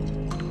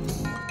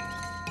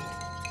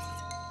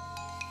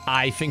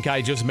 I think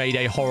I just made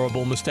a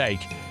horrible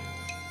mistake.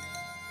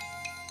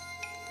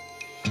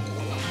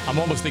 I'm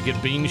almost thinking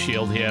Bean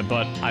Shield here,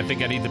 but I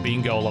think I need the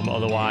Bean Golem,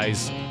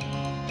 otherwise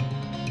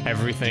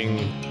everything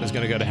is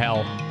gonna go to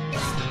hell.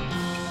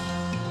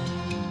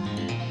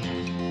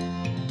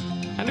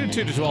 I do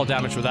 2 to 12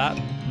 damage with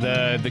that.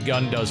 The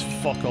gun does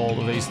fuck all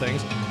of these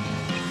things.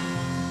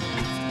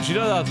 She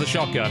does have the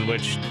shotgun,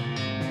 which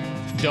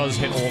does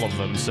hit all of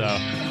them, so...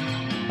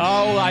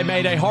 Oh, I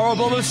made a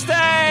horrible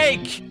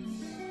mistake!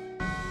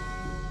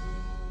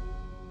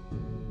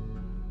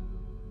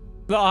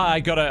 Oh, I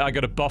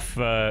got a buff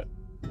for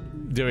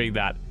doing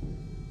that.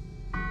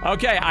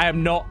 Okay, I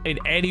am not in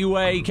any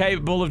way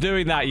capable of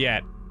doing that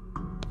yet.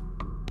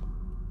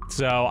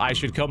 So I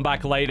should come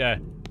back later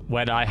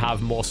when I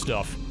have more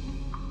stuff.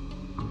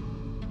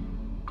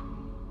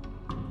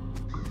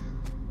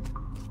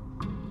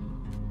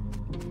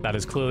 That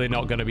is clearly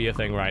not going to be a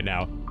thing right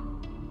now.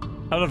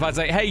 I don't know if I'd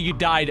say, hey, you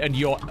died and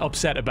you're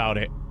upset about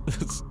it.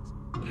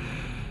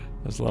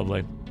 That's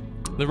lovely.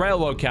 The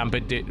railroad camp,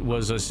 it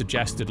was a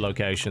suggested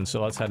location,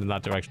 so let's head in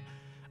that direction.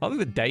 I don't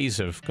think the days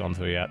have gone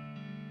through yet.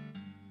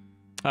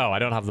 Oh, I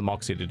don't have the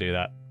Moxie to do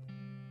that.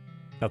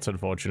 That's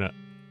unfortunate.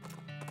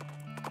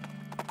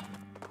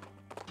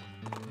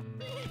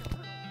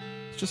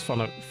 It's just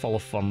full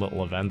of fun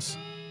little events.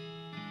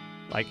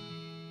 Like,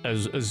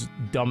 as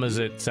dumb as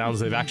it sounds,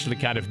 they've actually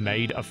kind of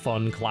made a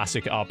fun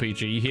classic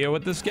RPG here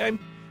with this game,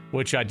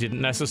 which I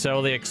didn't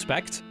necessarily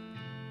expect.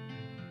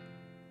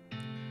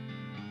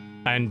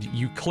 And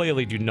you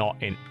clearly do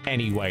not in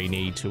any way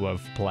need to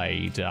have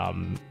played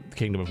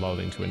Kingdom of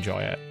Loathing to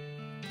enjoy it.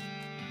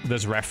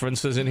 there's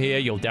references in here,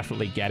 you'll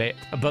definitely get it.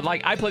 But,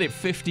 like, I played it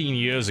 15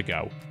 years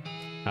ago.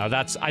 I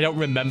don't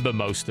remember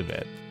most of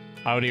it.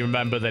 I only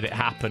remember that it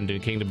happened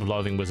and Kingdom of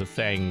Loathing was a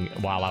thing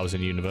while I was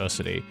in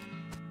university.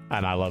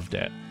 And I loved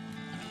it.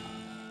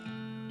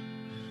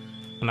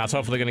 And that's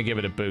hopefully going to give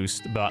it a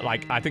boost. But,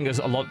 like, I think there's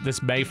a lot...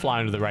 This may fly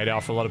under the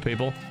radar for a lot of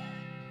people.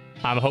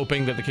 I'm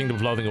hoping that the Kingdom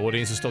of Loathing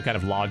audience is still kind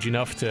of large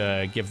enough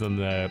to give them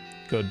the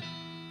good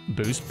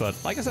boost.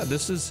 But, like I said,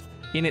 this is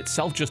in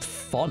itself just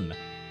fun.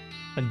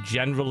 And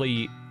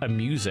generally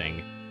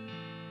amusing.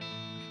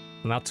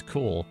 And that's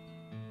cool.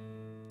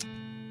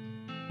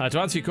 To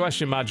answer your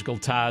question, Magical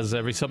Taz,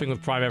 resubbing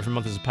with Prime every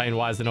month is a pain.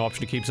 Why is there no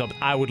option to keep sub?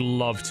 I would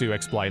love to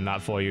explain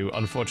that for you.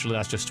 Unfortunately,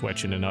 that's just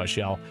Twitch in a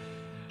nutshell.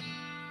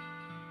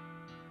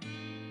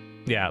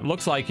 Yeah, it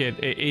looks like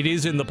it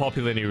is in the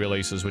popular new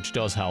releases, which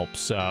does help,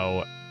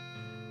 so...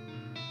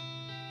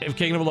 If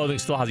Kingdom of Loathing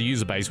still has a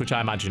user base, which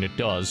I imagine it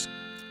does...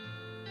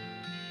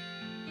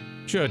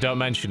 Sure, don't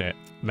mention it.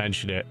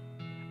 Mention it.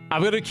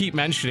 I'm gonna keep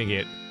mentioning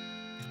it.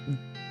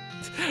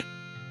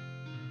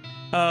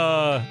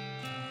 I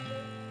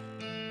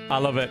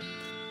love it.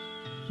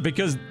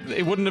 Because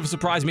it wouldn't have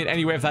surprised me in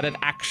any way if that had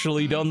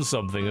actually done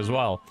something as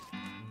well.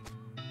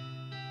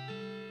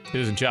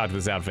 Who's in charge of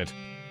this outfit?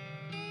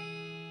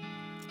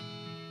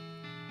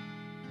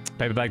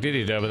 Paperback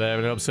Idiot over there,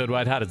 an absurd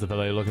white hat is the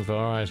fellow you're looking for,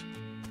 alright.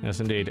 Yes,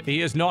 indeed.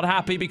 He is not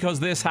happy because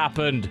this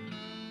happened.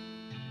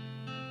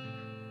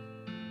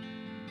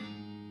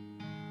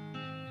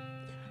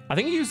 I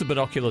think he used the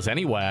binoculars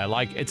anywhere.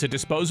 Like, it's a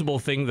disposable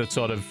thing that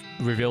sort of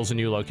reveals a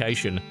new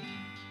location.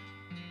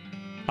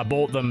 I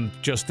bought them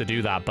just to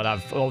do that, but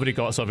I've already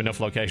got sort of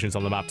enough locations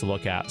on the map to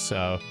look at,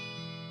 so...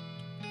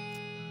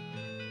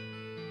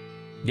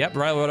 Yep,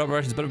 railroad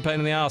operation's a bit of a pain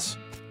in the ass.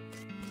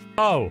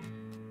 Oh!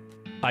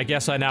 I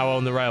guess I now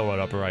own the railroad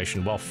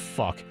operation. Well,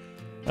 fuck.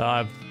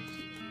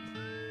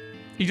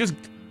 He just...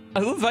 I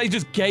love that he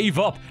just gave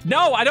up.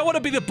 No, I don't want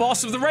to be the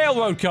boss of the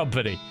railroad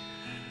company!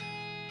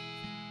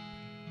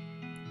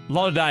 A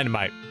lot of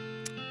dynamite.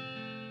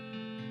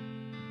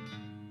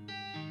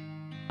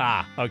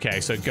 Ah,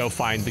 okay, so go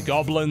find the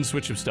goblins,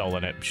 which have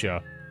stolen it, sure.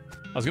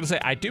 I was gonna say,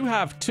 I do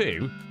have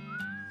 2.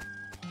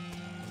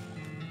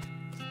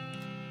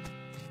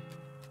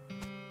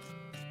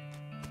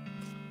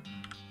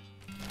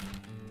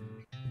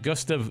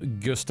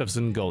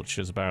 Gustafsson Gulch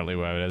is apparently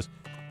where it is.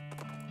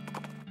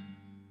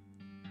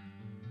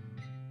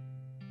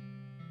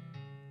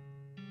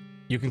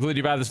 You conclude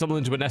you've either stumbled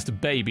into a nest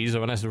of babies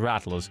or a nest of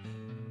rattlers.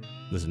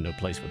 There's no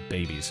place for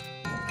babies.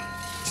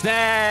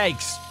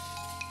 Snakes!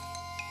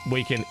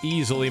 We can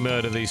easily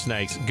murder these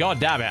snakes. God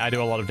damn it, I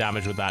do a lot of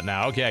damage with that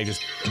now. Okay,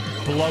 just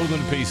blow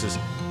them to pieces.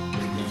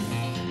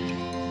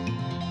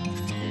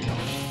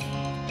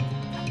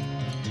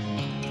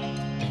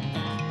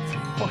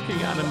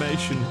 Fucking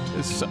animation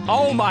is so...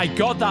 Oh my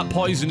god, that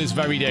poison is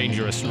very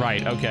dangerous.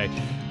 Right, okay.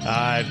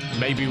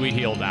 Maybe we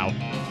heal now.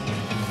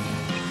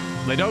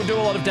 They don't do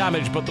a lot of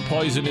damage, but the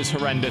poison is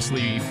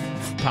horrendously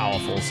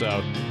powerful,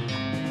 so...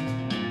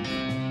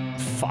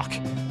 Fuck.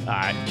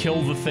 Alright,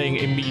 kill the thing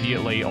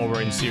immediately or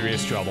we're in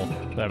serious trouble.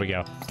 There we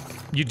go.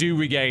 You do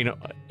regain,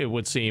 it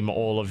would seem,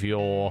 all of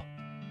your...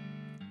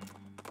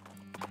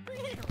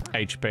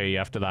 HP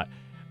after that.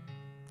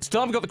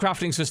 Still haven't got the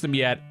crafting system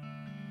yet.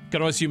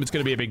 Gonna assume it's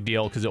gonna be a big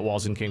deal because it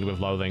was in Kingdom of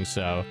Loathing,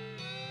 so...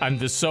 And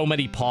there's so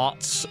many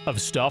parts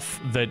of stuff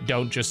that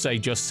don't just say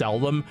just sell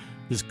them.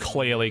 There's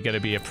clearly gonna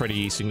be a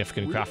pretty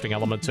significant crafting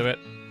element to it.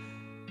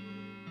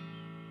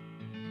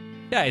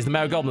 Yeah, he's the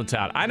mayor of Goblin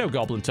Town. I know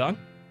Goblin Tongue.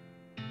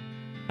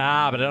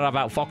 Ah, but I don't have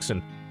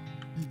outfoxing.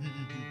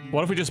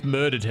 What if we just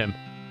murdered him?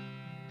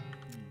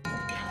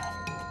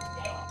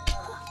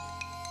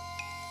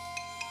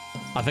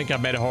 I think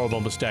I've made a horrible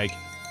mistake.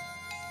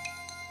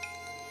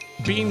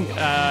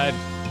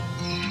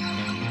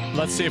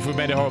 Let's see if we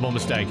made a horrible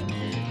mistake.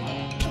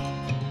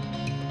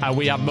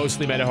 We have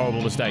mostly made a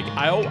horrible mistake.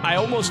 I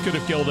almost could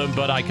have killed him,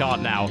 but I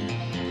can't now.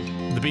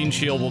 The bean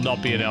shield will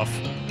not be enough.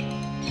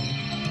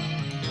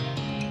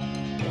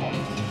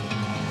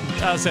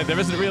 As I said, there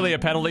isn't really a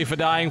penalty for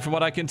dying from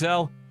what I can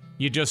tell.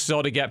 You just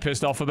sort of get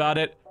pissed off about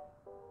it.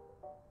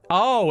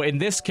 Oh, in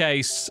this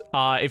case,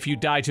 if you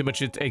die too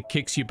much, it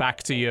kicks you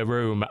back to your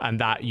room, and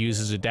that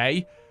uses a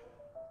day.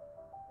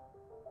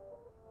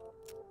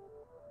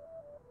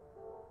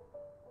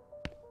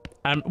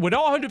 We're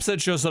not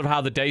 100% sure sort of how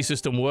the day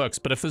system works,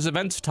 but if there's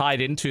events tied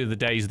into the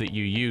days that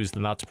you use,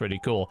 then that's pretty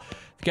cool.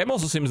 The game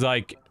also seems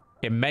like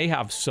it may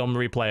have some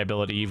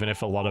replayability, even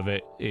if a lot of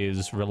it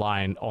is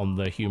reliant on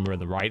the humor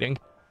and the writing.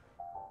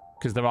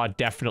 Because there are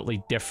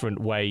definitely different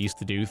ways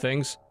to do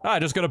things. I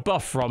just got a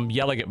buff from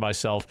yelling at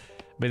myself.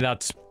 I mean,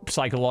 that's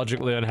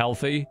psychologically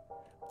unhealthy,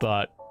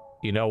 but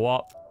you know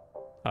what?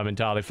 I'm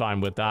entirely fine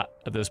with that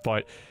at this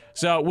point.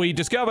 So we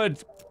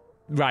discovered,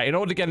 right, in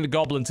order to get into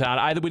Goblin Town,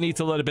 either we need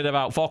to learn a bit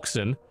about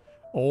foxing,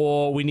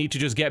 or we need to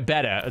just get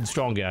better and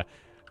stronger.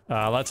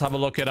 Let's have a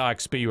look at our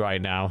XP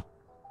right now.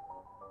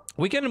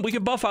 We can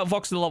buff out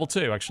foxing to level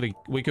 2, actually.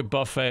 We could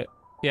buff it,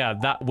 yeah,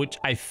 that, which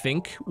I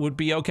think would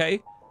be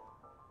okay.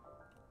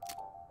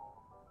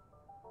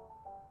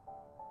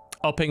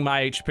 upping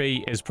my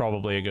HP is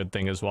probably a good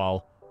thing as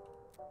well.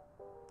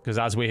 Because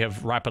as we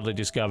have rapidly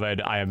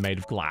discovered, I am made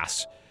of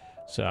glass.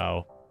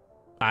 So...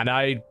 And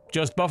I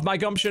just buffed my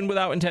gumption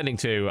without intending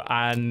to,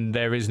 and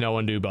there is no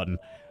undo button.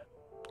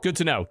 Good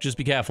to know. Just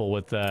be careful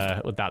with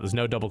that. There's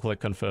no double-click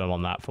confirm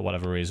on that for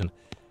whatever reason.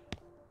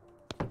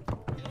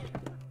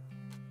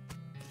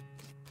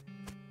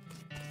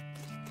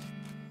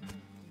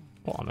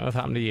 What on earth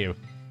happened to you?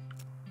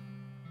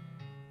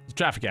 It's a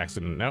traffic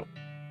accident, no?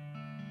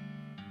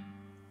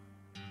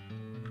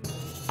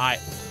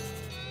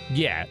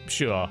 Yeah,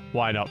 sure.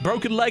 Why not?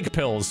 Broken leg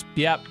pills.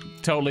 Yep,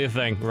 totally a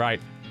thing.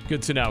 Right.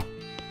 Good to know.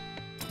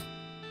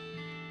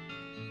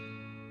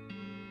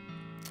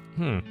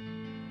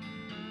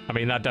 I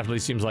mean, that definitely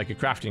seems like a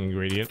crafting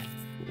ingredient,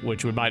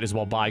 which we might as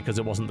well buy because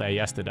it wasn't there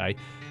yesterday.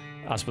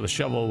 As for the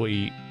shovel,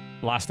 we,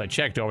 last I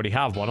checked, already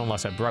have one,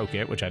 unless I broke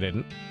it, which I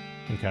didn't.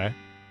 Okay.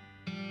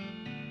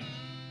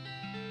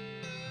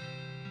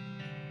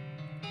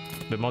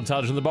 Bit more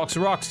intelligent than the box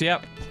of rocks,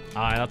 yep.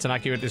 Aye, that's an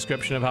accurate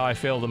description of how I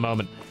feel at the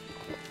moment.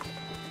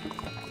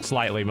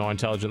 Slightly more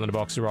intelligent than a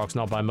box of rocks,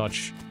 not by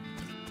much.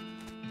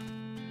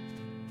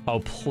 Oh,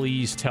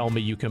 please tell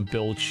me you can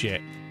build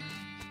shit.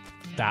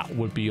 That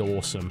would be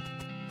awesome.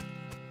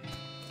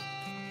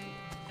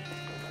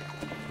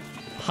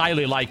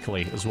 Highly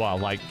likely as well,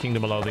 like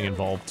Kingdom of Loathing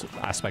involved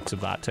aspects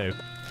of that too.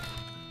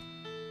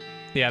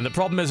 Yeah, and the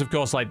problem is, of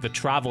course, like the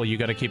travel, you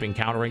gotta keep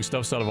encountering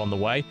stuff sort of on the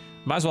way.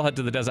 Might as well head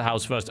to the desert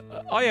house first.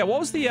 Oh yeah, what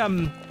was the,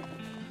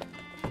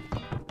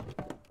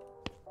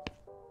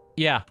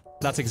 Yeah,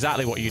 that's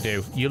exactly what you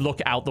do. You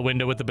look out the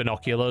window with the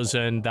binoculars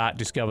and that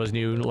discovers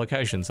new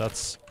locations.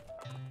 That's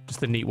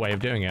just a neat way of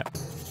doing it.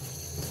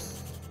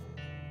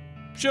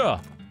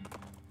 Sure.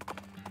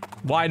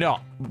 Why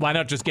not? Why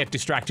not just get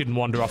distracted and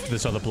wander off to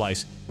this other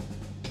place?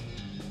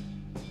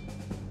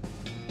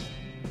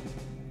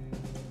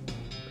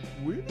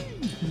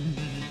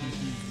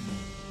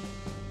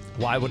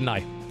 Why wouldn't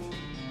I?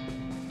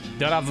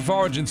 Don't have the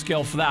foraging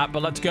skill for that,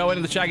 but let's go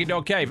into the Shaggy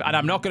Dog Cave. And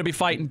I'm not going to be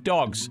fighting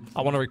dogs.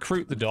 I want to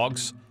recruit the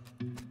dogs.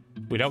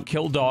 We don't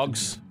kill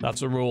dogs.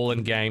 That's a rule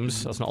in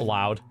games. That's not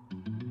allowed.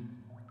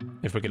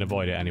 If we can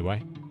avoid it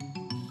anyway.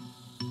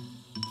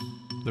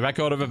 The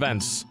record of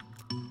events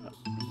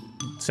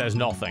says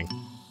nothing.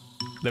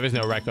 There is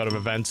no record of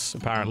events,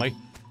 apparently.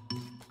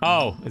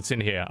 Oh, it's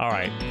in here.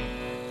 Alright.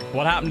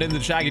 What happened in the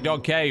Shaggy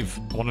Dog Cave?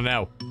 I want to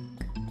know.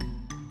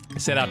 I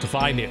set out to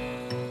find it.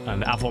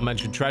 And the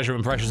aforementioned treasure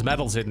and precious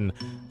metals hidden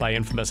by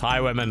infamous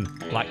highwaymen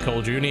like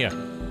Cole Jr.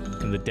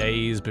 in the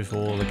days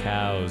before the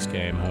cows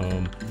came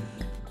home.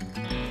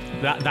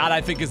 That I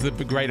think is the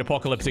great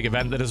apocalyptic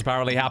event that has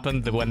apparently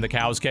happened. That when the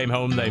cows came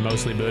home, they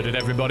mostly murdered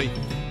everybody.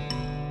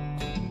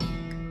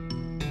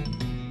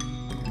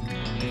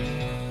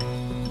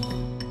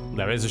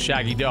 There is a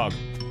shaggy dog.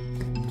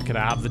 Can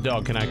I have the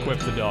dog? Can I equip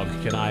the dog?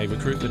 Can I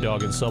recruit the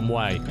dog in some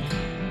way?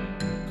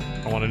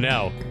 I want to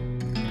know.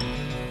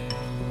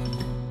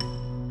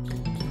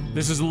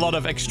 This is a lot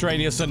of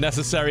extraneous,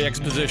 unnecessary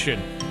exposition.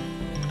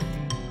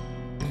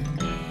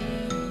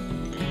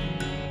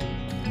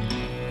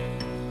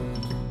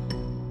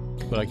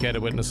 But I care to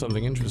witness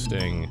something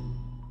interesting.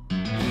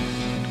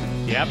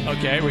 Yep,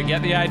 okay, we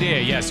get the idea.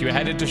 Yes, you're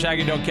headed to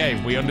Shaggy Dog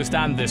Cave. We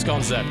understand this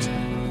concept.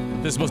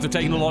 This must have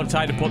taken a lot of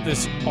time to put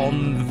this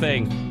on the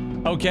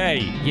thing. Okay,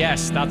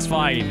 yes, that's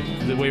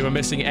fine. That we were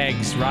missing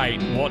eggs,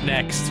 right. What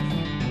next?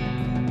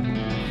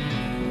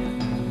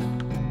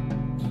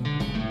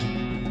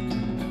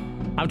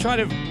 I'm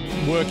trying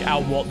to work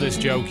out what this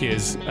joke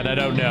is, and I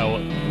don't know.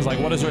 It's like,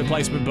 what is a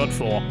replacement but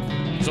for?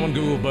 Someone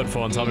Google but for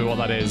and tell me what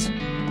that is.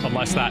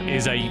 Unless that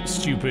is a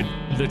stupid,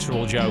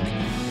 literal joke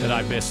that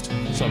I missed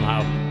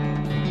somehow.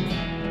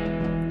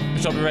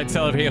 Stop the red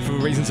tail over here for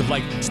reasons of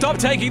like, stop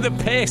taking the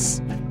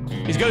piss!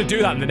 He's gonna do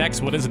that in the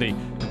next one, isn't he?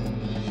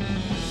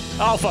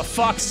 Oh, for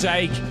fuck's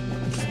sake!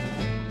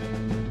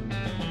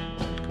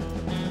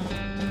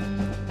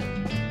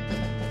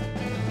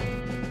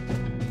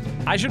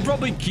 I should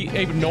probably keep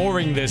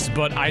ignoring this,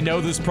 but I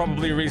know there's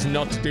probably a reason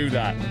not to do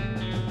that.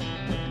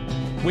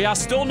 We are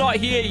still not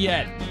here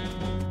yet.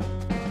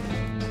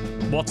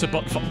 What's a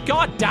but for?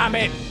 God damn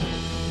it!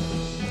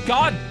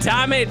 God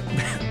damn it!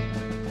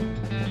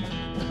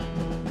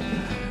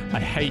 I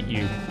hate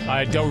you.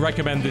 I don't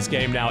recommend this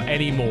game now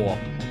anymore.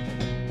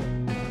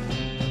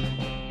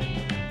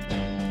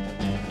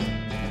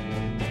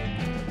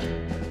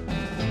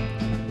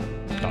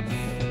 God,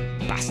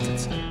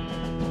 bastards.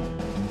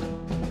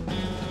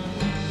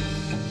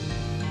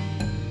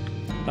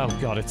 Oh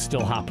god, it's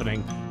still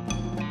happening.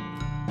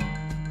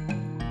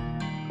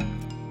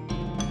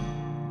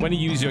 When you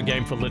use your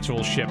game for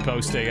literal shit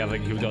posting, I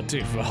think you've got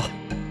too far.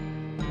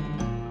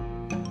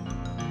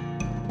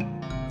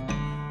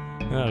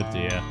 Oh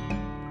dear.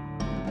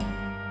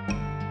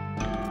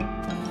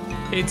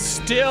 It's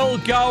still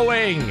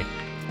going!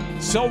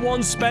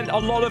 Someone spent a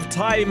lot of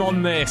time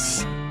on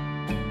this.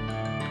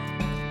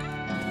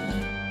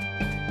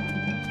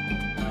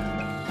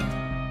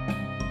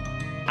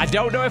 I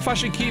don't know if I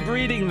should keep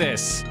reading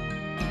this.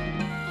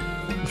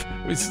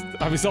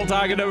 We sold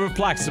target number of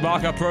plaques to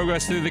mark our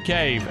progress through the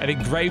cave and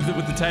engraved it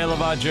with the tale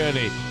of our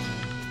journey.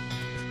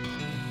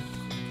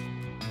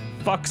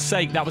 Fuck's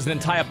sake, that was an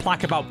entire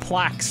plaque about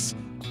plaques.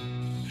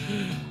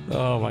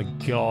 Oh my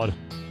god.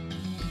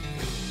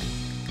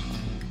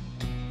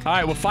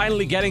 Alright, we're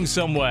finally getting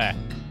somewhere.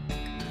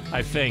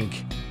 I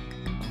think.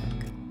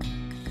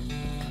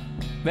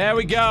 There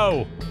we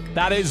go.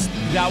 That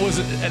was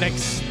an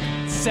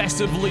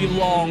excessively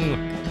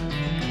long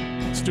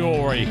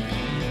story.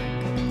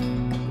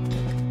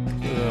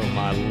 Oh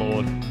my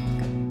lord.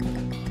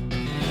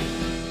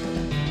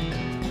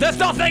 There's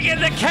nothing in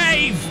the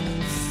cave!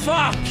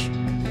 Fuck!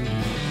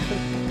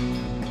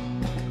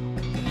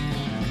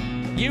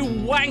 You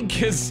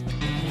wankers!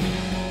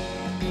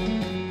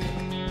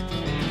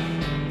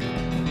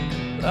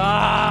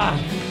 Ah!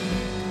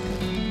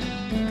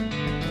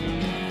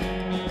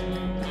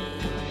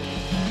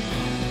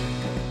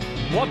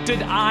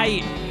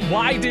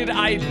 Why did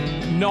I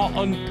not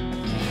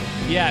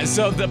Yeah,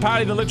 so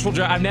apparently the literal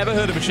joke, I've never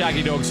heard of a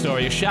Shaggy Dog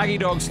story. A Shaggy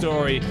Dog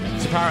story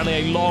is apparently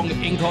a long,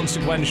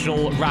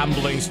 inconsequential,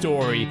 rambling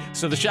story.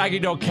 So the Shaggy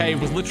Dog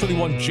cave was literally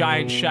one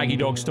giant Shaggy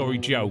Dog story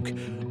joke,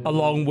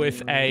 along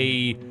with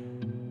a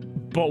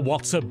but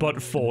what's a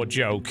but for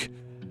joke.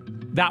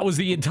 That was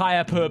the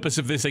entire purpose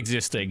of this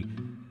existing.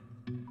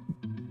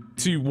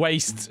 To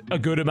waste a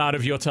good amount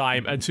of your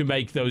time and to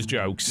make those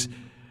jokes.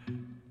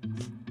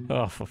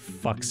 Oh, for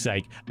fuck's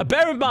sake.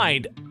 Bear in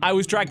mind, I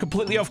was dragged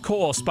completely off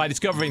course by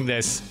discovering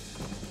this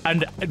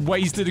and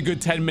wasted a good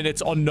 10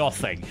 minutes on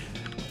nothing.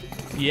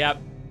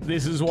 Yep,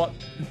 this is what...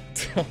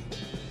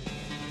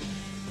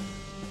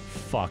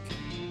 Fuck.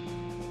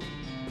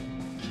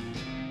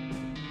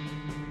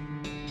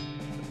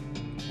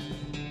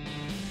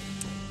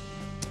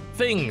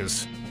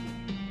 Things.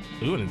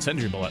 Ooh, an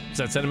incendiary bullet.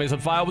 Set enemies on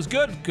fire was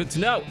good. Good to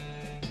know.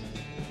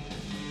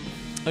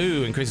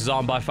 Ooh, increases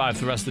armor by 5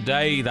 for the rest of the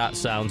day. That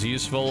sounds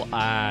useful.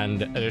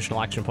 And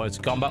additional action points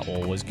in combat,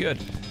 always good.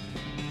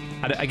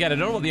 And again, I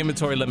don't know what the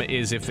inventory limit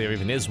is, if there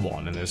even is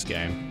one in this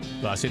game.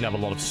 But I seem to have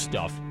a lot of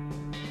stuff.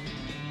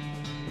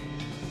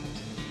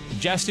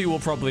 Jesse will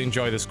probably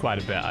enjoy this quite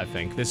a bit, I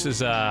think. This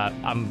is,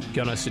 I'm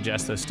gonna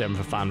suggest this to him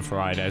for Fan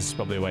Fridays. It's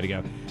probably the way to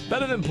go.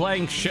 Better than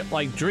playing shit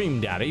like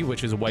Dream Daddy,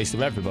 which is a waste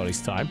of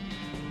everybody's time.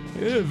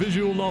 Yeah,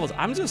 visual novels.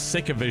 I'm just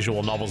sick of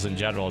visual novels in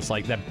general. It's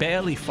like, they're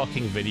barely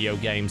fucking video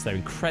games. They're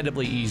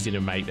incredibly easy to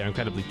make. They're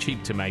incredibly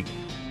cheap to make.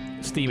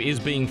 Steam is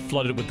being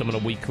flooded with them on a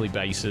weekly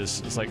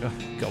basis. It's like, oh,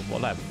 God,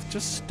 whatever.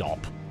 Just stop.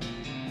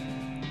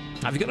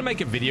 If you're gonna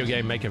make a video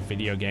game, make a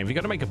video game. If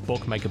you're gonna make a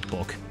book, make a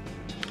book.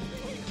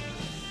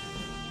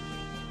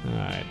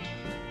 Alright.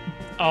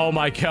 Oh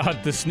my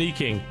god, the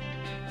sneaking.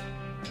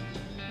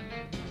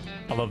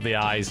 I love the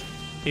eyes.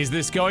 Is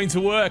this going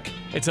to work?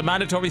 It's a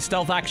mandatory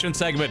stealth action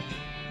segment.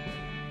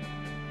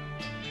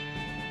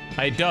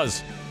 It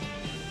does.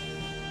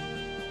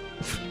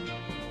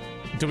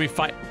 Do we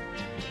fight?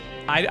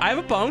 I have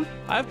a bone.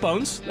 I have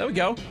bones. There we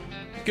go.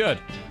 Good.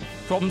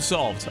 Problem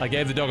solved. I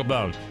gave the dog a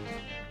bone.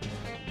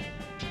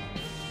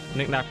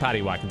 Knick-knack,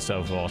 paddywhack, and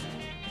so forth.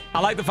 I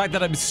like the fact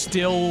that I'm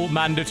still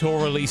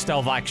mandatorily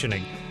stealth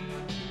actioning.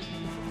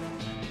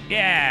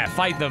 Yeah,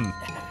 fight them.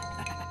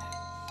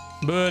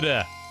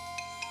 Murder.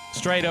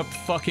 Straight up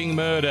fucking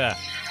murder.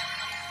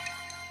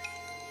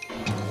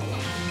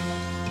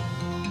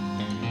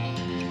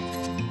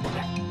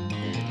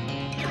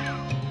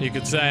 You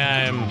could say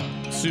I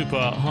am super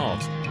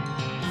hot.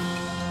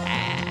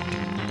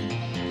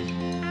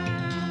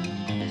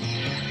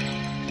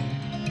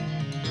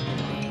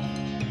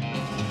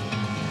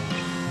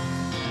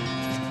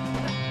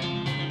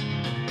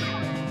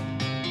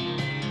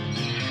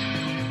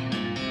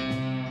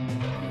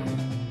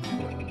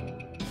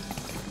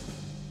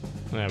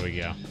 There we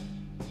go.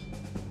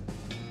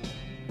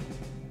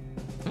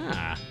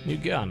 Ah, new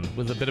gun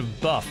with a bit of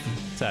buff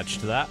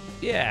attached to that.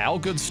 Yeah, all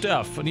good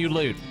stuff. A new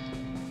loot.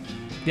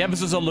 The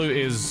emphasis on loot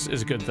is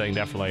a good thing,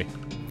 definitely.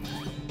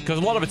 Because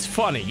a lot of it's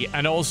funny,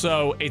 and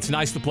also it's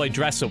nice to play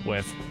dress up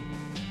with.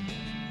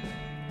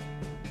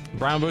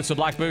 Brown boots or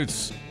black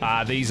boots?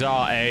 These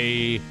are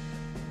a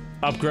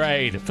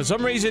upgrade. For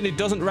some reason, it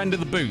doesn't render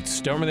the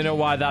boots. Don't really know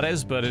why that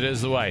is, but it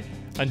is the way.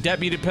 And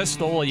deputy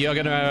pistol, you're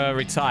gonna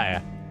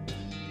retire.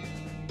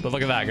 But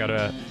look at that, got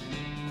a...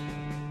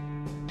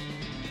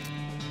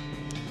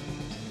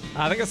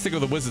 I think I'll stick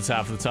with the wizard's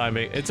hat for the time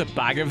being. It's a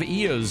bag of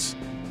ears.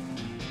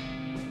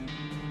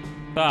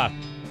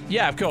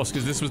 Yeah, of course,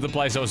 because this was the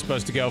place I was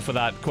supposed to go for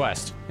that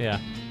quest. Yeah.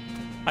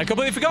 I'd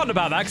completely forgotten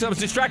about that because I was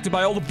distracted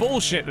by all the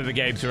bullshit that the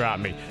game threw at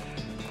me.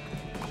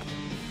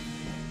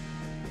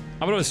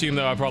 I'm going to assume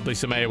there are probably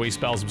some AoE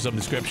spells of some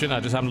description. I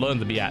just haven't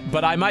learned them yet.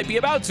 But I might be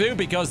about to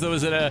because there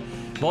was a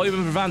volume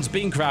of advanced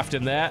beancraft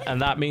in there,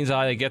 and that means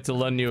I get to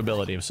learn new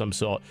ability of some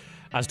sort.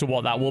 As to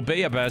what that will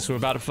be, I guess we're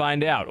about to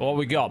find out. What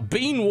we got?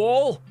 Bean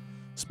Wall.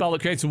 Spell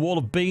that creates a wall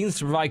of beans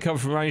to provide cover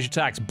from ranged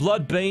attacks.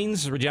 Blood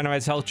Beans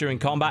regenerates health during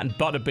combat, and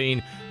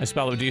Butterbean, a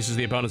spell that reduces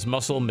the opponent's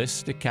muscle,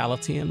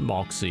 mysticality, and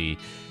moxie.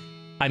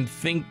 I'm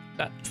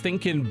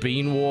thinking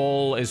Bean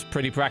Wall is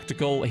pretty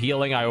practical.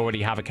 Healing, I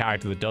already have a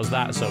character that does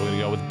that, so we're gonna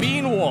go with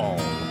Bean Wall.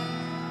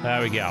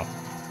 There we go.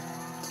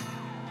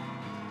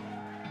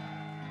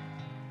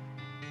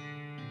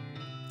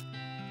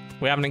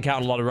 We haven't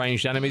encountered a lot of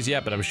ranged enemies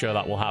yet, but I'm sure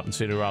that will happen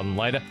sooner rather than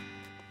later.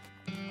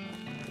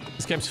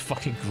 This game's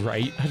fucking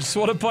great. I just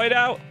want to point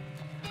out.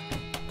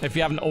 If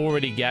you haven't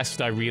already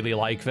guessed, I really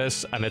like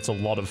this, and it's a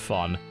lot of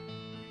fun.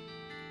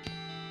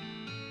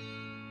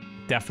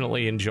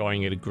 Definitely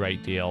enjoying it a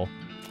great deal.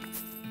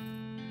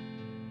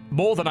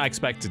 More than I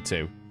expected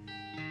to.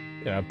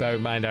 You know, bear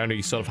in mind, I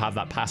only sort of have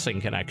that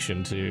passing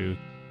connection to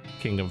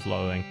Kingdom of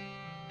Loathing.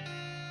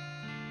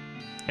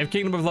 If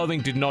Kingdom of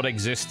Loathing did not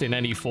exist in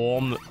any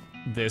form,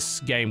 this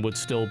game would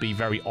still be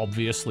very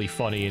obviously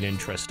funny and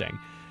interesting.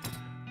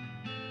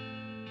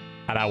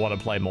 And I want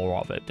to play more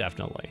of it,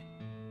 definitely.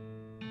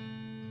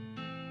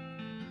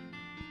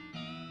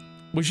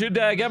 We should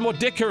get more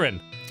dickering.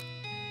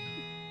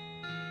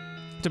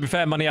 To be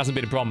fair, money hasn't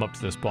been a problem up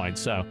to this point,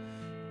 so...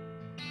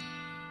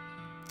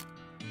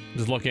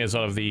 Just looking at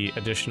sort of the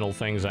additional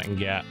things I can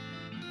get.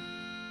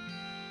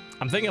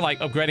 I'm thinking, like,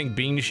 upgrading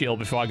Bean Shield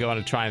before I go on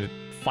and try and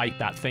fight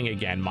that thing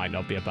again might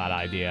not be a bad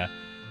idea.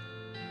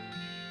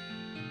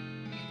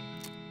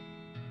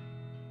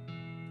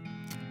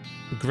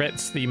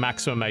 Grit's the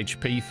maximum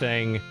HP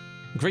thing.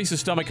 Increases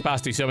stomach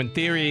capacity, so in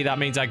theory, that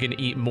means I can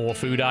eat more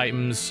food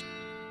items.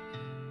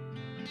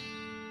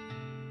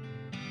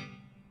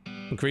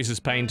 Increases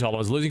pain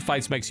tolerance. Losing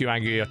fights makes you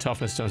angry. Your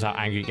toughness turns out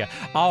angry again.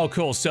 Oh,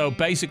 cool. So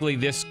basically,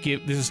 this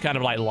is kind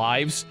of like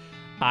lives,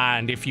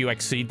 and if you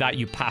exceed that,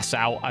 you pass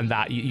out, and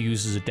that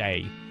uses a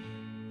day.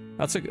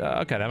 That's a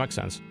okay. That makes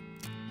sense.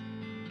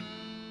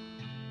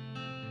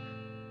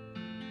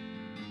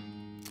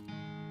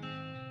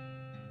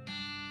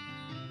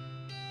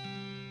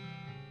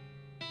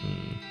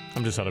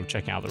 I'm just sort of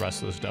checking out the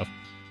rest of the stuff.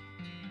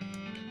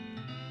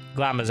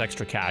 Glamour's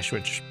extra cash,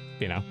 which,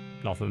 you know,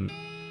 nothing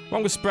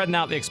wrong with spreading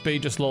out the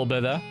XP just a little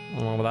bit there.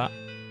 Nothing wrong with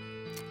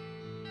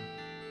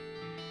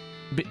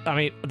that. I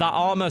mean, that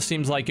armor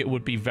seems like it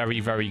would be very,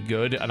 very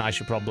good, and I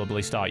should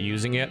probably start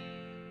using it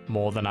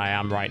more than I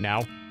am right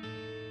now.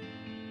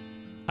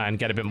 And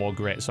get a bit more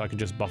grit so I can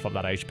just buff up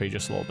that HP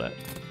just a little bit.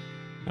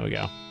 There we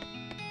go.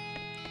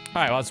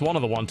 Alright, well, that's one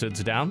of the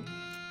wanteds down.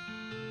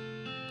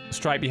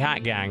 Stripey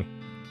Hat Gang.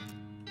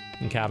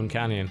 In Cavern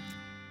Canyon.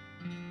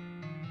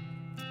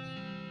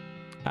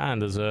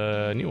 And there's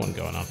a new one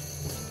going on.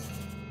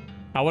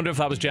 I wonder if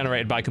that was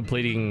generated by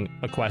completing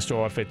a quest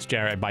or if it's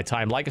generated by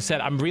time. Like I said,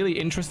 I'm really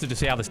interested to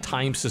see how this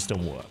time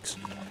system works.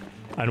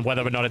 And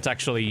whether or not it's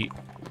actually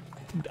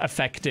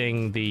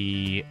affecting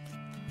the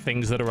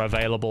things that are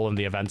available and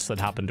the events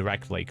that happen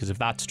directly. Because if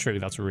that's true,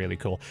 that's really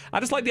cool. I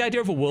just like the idea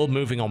of a world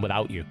moving on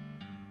without you.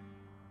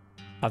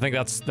 I think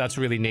that's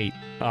really neat.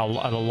 And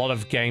a lot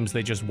of games,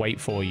 they just wait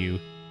for you.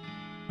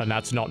 And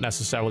that's not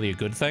necessarily a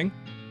good thing.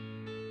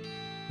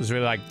 There's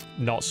really, like,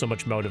 not so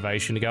much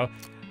motivation to go,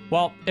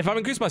 well, if I've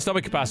increased my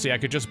stomach capacity, I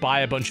could just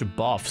buy a bunch of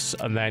buffs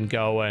and then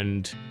go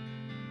and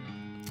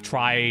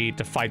try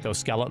to fight those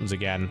skeletons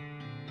again.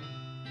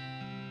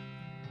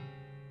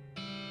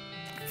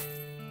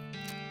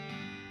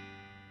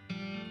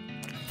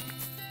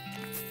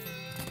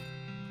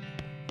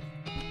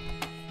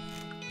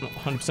 Not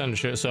 100%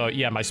 sure. So,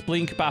 yeah, my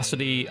spleen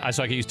capacity,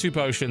 so I can use 2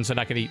 potions and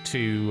I can eat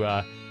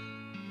 2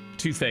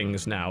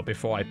 things now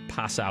before I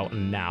pass out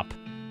and nap.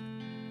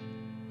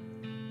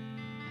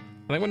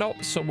 I think we're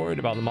not so worried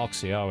about the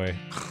Moxie, are we?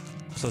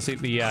 So let's eat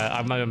the,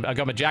 I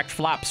got my jacked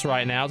flaps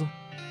right now.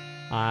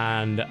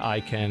 And I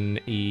can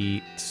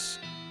eat...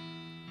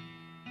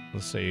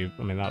 Let's see,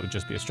 I mean, that would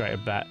just be a straight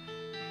up bet.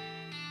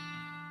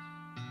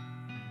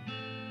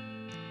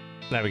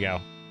 There we go.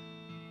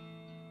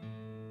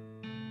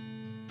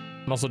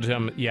 Muscle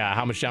determine, yeah,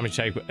 how much damage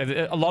take.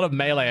 A lot of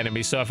melee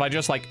enemies, so if I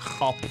just, like,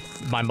 up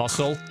my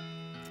muscle...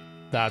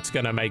 That's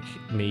gonna make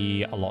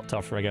me a lot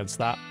tougher against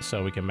that,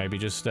 so we can maybe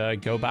just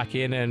go back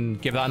in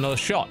and give that another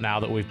shot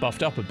now that we've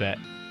buffed up a bit.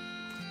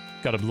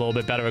 Got a little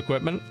bit better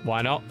equipment,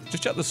 why not?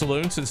 Just check the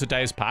saloon since the day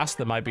has passed,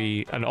 there might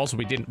be... And also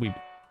we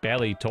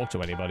barely talked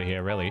to anybody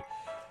here, really.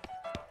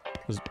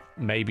 There's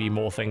maybe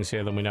more things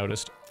here than we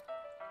noticed.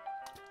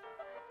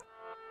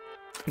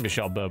 Give me a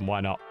shot burn,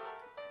 why not?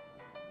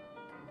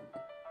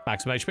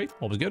 Maximum HP,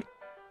 always good.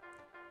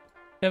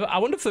 Yeah, I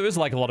wonder if there is,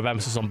 like, a lot of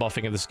emphasis on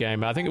buffing in this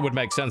game. I think it would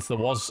make sense there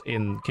was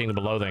in Kingdom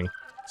of Loathing.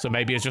 So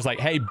maybe it's just like,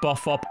 hey,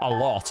 buff up a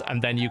lot,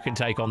 and then you can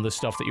take on this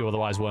stuff that you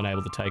otherwise weren't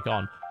able to take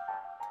on.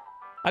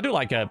 I do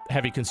like a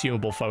heavy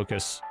consumable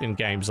focus in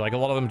games. Like, a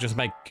lot of them just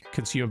make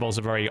consumables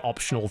a very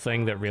optional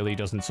thing that really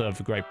doesn't serve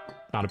a great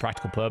amount of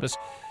practical purpose.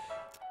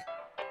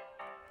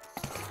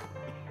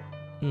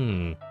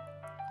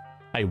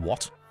 Hey,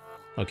 what?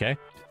 Okay.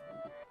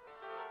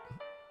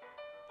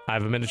 I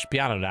have a miniature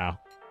piano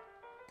now.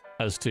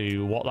 As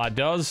to what that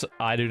does,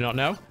 I do not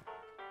know.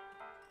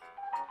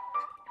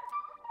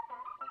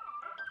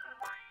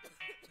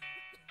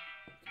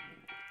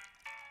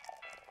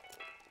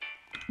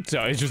 So,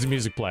 it's just a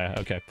music player.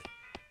 Okay.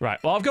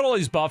 Right. Well, I've got all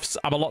these buffs.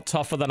 I'm a lot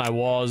tougher than I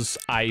was.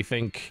 I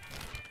think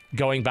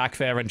going back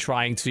there and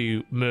trying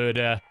to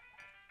murder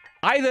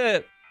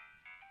either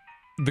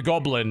the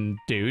goblin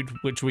dude,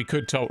 which we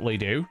could totally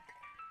do.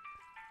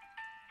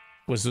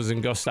 Was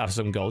in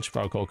Gustafsson Gulch, if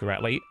I recall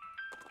correctly.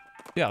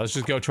 Yeah, let's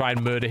just go try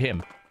and murder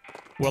him.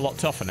 We're a lot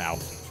tougher now.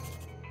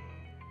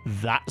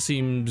 That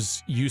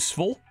seems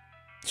useful.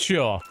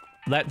 Sure,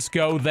 let's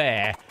go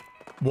there.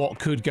 What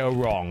could go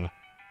wrong?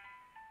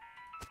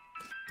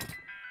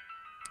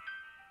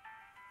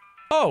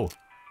 Oh,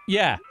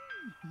 yeah.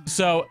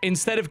 So,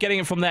 instead of getting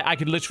it from there, I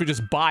could literally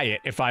just buy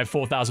it if I have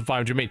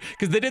 4,500 meat.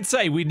 Because they did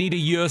say we need a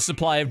year's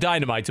supply of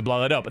dynamite to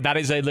blow that up. That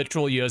is a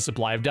literal year's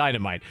supply of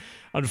dynamite.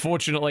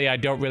 Unfortunately, I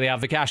don't really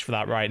have the cash for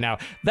that right now.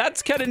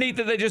 That's kind of neat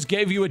that they just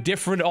gave you a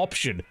different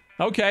option.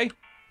 Okay.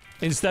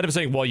 Instead of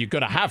saying, well, you're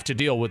going to have to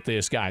deal with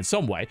this guy in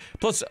some way.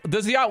 Plus,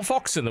 there's the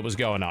outfoxing that was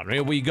going on.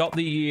 We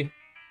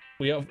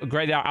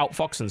upgraded our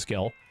outfoxing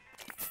skill.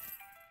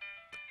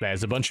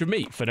 There's a bunch of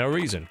meat for no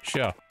reason.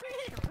 Sure.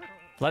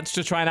 Let's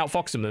just try and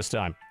outfox him this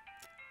time.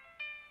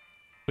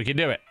 We can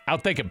do it.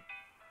 Outthink him.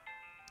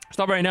 It's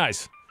not very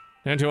nice.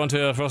 Don't you want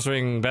to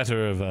fostering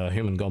better of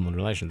human-goblin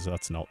relations?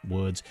 That's not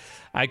words.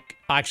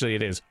 Actually,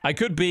 it is. I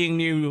could being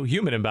new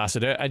human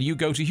ambassador, and you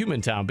go to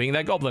Human Town, being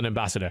their goblin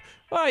ambassador.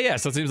 Oh,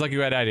 yes, that seems like a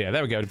great idea.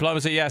 There we go.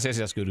 Diplomacy, yes,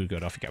 good.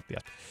 Off you go. Yeah.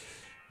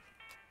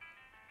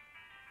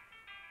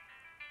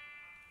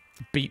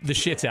 Beat the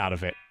shit out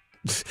of it.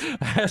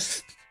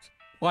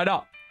 Why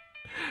not?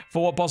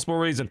 For what possible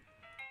reason?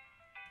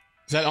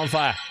 Set it on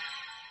fire.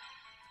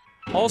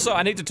 Also,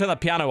 I need to turn that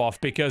piano off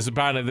because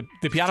apparently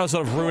the piano's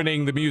sort of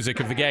ruining the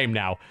music of the game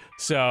now.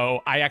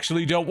 So, I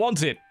actually don't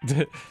want it.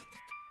 Hit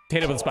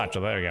it with a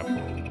spatula. There we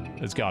go.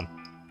 It's gone.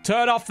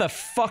 Turn off the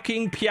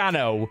fucking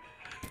piano.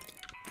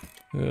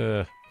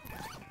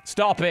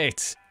 Stop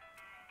it.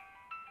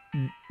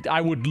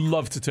 I would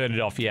love to turn it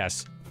off,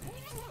 yes.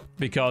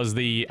 Because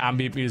the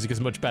ambient music is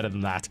much better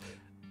than that.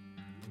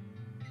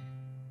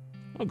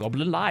 Oh,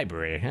 Goblin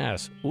Library,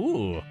 yes.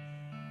 Ooh.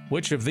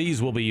 Which of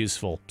these will be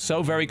useful?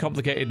 So very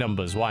complicated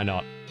numbers, why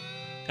not?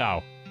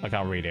 Oh, I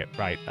can't read it.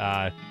 Right,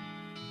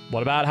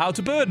 what about how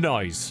to bird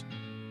noise?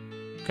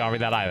 Can't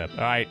read that either.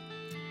 Alright.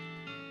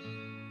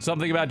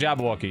 Something about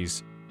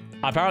Jabberwockies.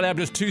 Apparently I'm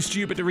just too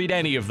stupid to read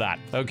any of that.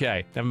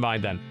 Okay, never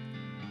mind then.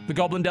 The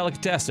Goblin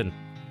Delicatessen.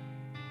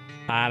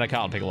 And I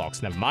can't pick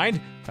locks, never mind.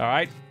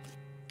 Alright.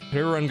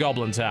 Here in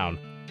Goblin Town.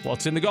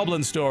 What's in the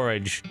Goblin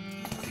storage?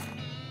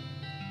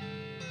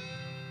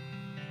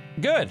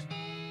 Good.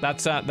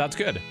 That's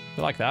good.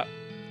 I like that.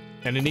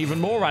 And an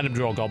even more random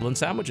draw goblin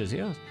sandwiches,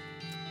 yes.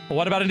 Well,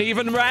 what about an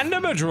even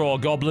randomer draw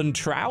goblin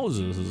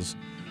trousers?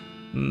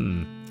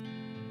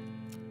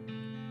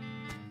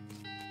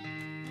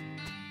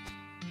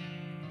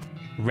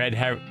 Red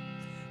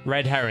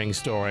herring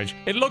storage.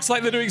 It looks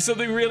like they're doing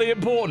something really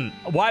important.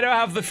 Why do I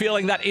have the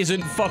feeling that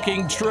isn't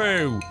fucking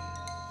true?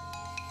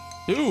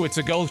 Ooh, it's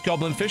a gold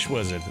goblin fish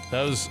wizard.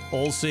 Those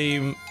all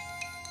seem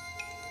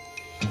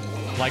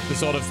like the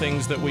sort of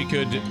things that we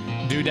could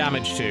do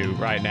damage to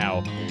right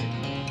now.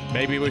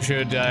 Maybe we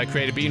should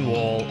create a bean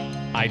wall.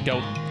 I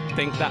don't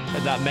think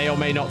that may or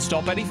may not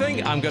stop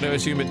anything. I'm going to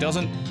assume it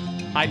doesn't.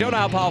 I don't know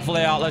how powerful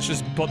they are. Let's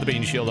just put the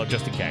bean shield up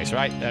just in case,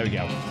 right? There we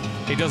go.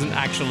 It doesn't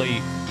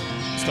actually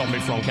stop me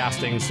from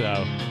casting,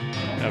 so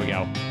there we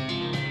go.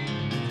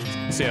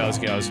 Let's see how this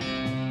goes.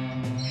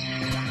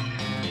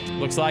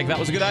 Looks like that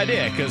was a good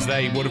idea, because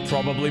they would have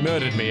probably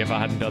murdered me if I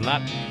hadn't done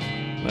that.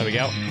 There we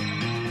go.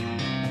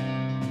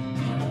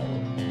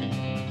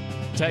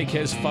 Take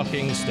his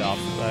fucking stuff.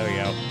 There we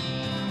go.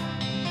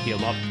 Heal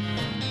him up.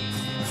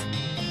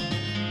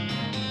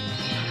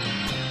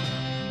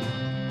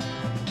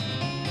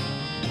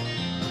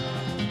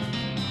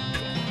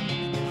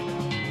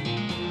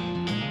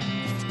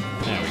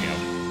 There we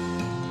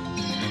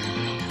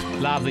go.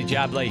 Lovely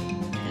jabbly.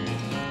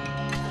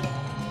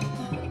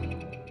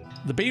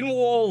 The bean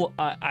wall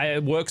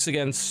works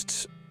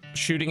against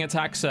shooting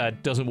attacks,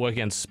 doesn't work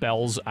against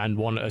spells, and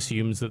one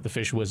assumes that the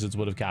fish wizards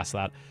would have cast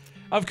that.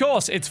 Of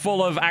course, it's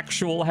full of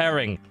actual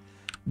herring.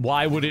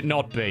 Why would it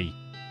not be?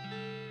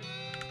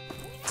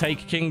 Take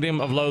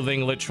Kingdom of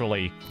Loathing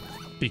literally,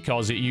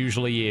 because it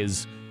usually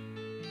is.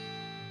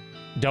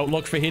 Don't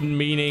look for hidden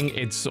meaning,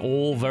 it's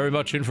all very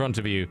much in front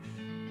of you.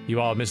 You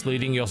are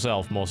misleading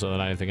yourself more so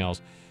than anything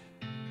else.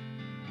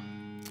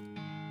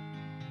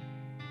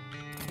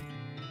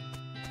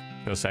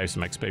 Gonna save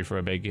some XP for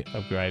a big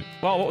upgrade.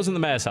 Well, what was in the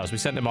mayor's house? We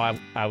sent him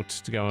out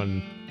to go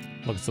and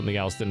look at something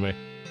else, didn't we?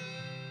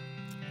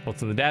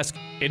 What's on the desk?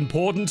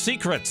 Important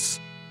secrets!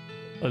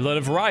 A lot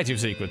of variety of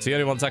secrets. The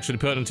only ones actually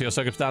pertinent to your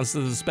circumstances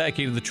is the spare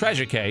key to the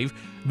treasure cave.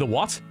 The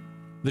what?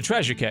 The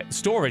treasure cave.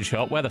 Storage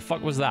hut? Where the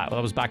fuck was that? Well,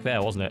 that was back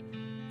there, wasn't it?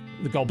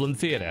 The Goblin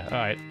Theatre.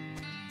 Alright.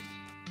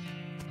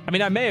 I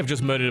mean, I may have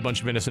just murdered a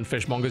bunch of innocent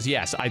fishmongers.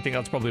 Yes, I think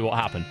that's probably what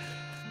happened.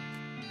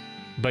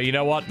 But you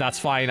know what? That's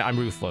fine. I'm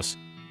ruthless.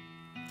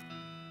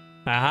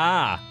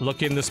 Aha!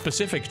 Look in the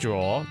specific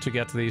drawer to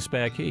get the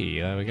spare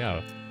key. There we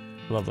go.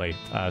 Lovely.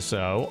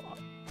 So,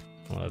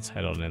 let's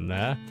head on in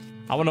there.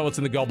 I want to know what's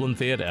in the Goblin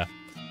Theatre.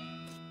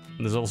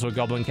 There's also a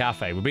Goblin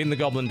Cafe. We've been in the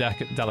Goblin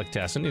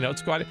Delicatessen. You know,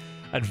 it's quite an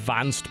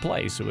advanced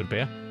place, it would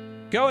be.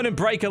 Go in and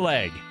break a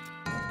leg.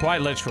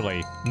 Quite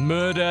literally.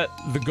 Murder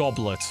the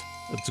goblet.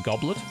 It's a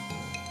goblet?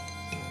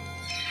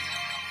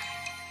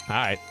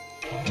 Alright.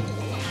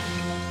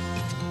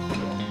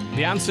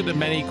 The answer to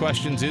many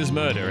questions is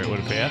murder, it would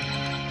appear.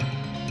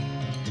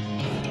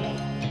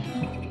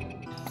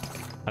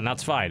 And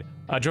that's fine.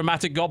 A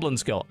dramatic goblin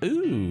skull.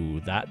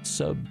 Ooh, that's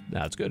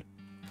good.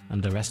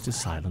 And the rest is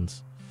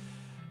silence.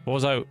 What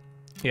was I...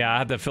 Yeah, I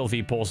had the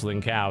filthy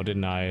porcelain cow,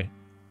 didn't I?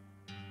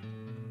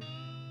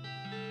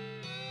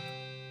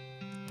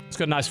 It's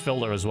got a nice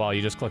filter as well.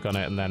 You just click on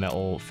it and then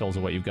it'll filter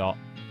what you've got.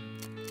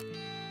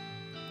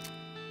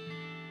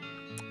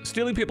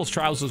 Stealing people's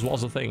trousers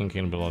was a thing in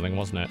Kingdom of Loathing,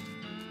 wasn't it?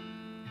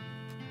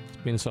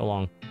 It's been so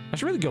long. I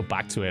should really go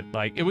back to it.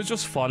 Like, it was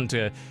just fun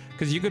to...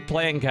 Because you could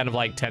play in kind of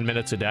like 10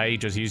 minutes a day,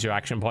 just use your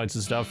action points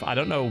and stuff. I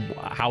don't know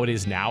how it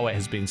is now, it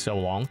has been so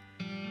long.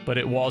 But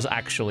it was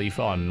actually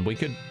fun. We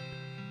could...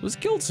 It was a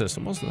guild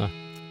system, wasn't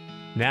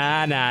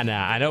there? Nah.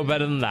 I know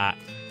better than that.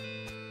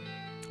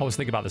 I always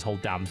think about this whole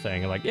damn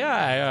thing. I'm like,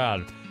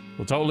 yeah.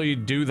 We'll totally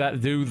do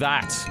that.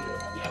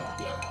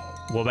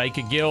 We'll make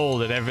a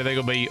guild and everything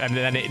will be... And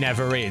then it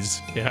never is.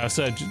 You know,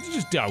 so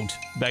just don't,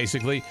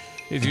 basically.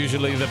 Is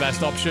usually the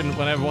best option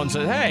when everyone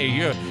says, hey,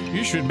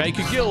 you should make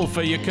a guild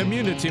for your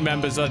community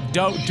members.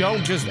 Don't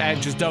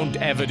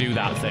ever do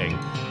that thing.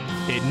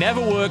 It never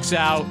works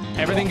out.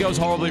 Everything goes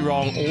horribly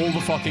wrong all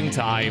the fucking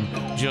time.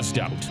 Just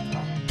don't.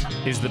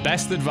 Is the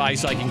best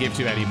advice I can give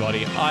to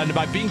anybody. And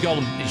my bean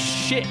golem is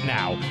shit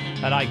now.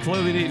 And I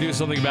clearly need to do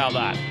something about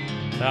that.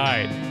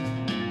 Alright.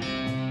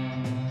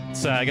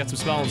 Let's get some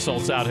smelling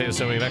salts out here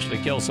so we can actually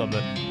kill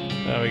something.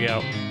 There we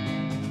go.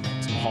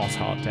 Some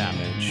hot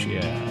damage. Yeah,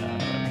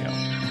 there we go.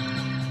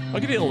 I'll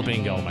give you a little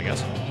bean golem, I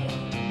guess.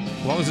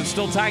 As long as it's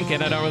still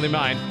tanking, I don't really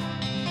mind.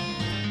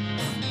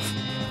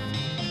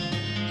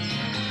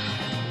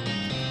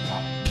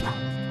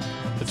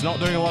 It's not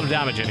doing a lot of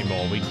damage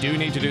anymore. We do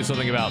need to do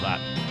something about that.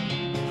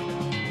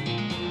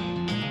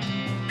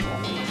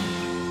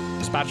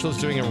 Spatula's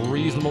doing a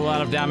reasonable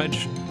amount of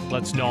damage.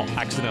 Let's not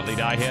accidentally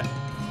die here.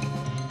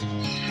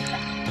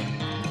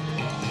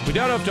 We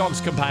don't have dogs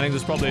companion.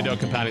 There's probably a dog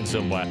companion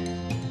somewhere.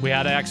 We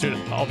had an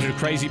accident option of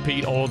Crazy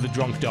Pete or the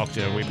Drunk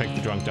Doctor. We picked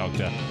the Drunk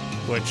Doctor,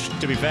 which,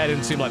 to be fair,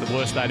 didn't seem like the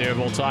worst idea of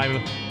all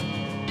time.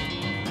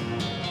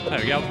 There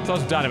we go. Throw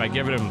some dynamite.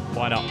 Give it him.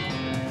 Why not?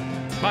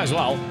 Might as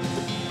well.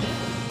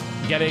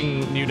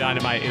 Getting new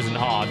dynamite isn't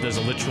hard. There's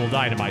a literal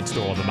dynamite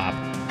store on the map.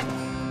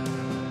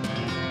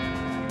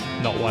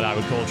 Not what I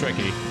would call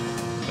tricky.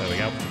 There we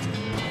go.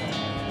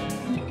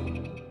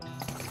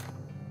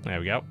 There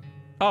we go.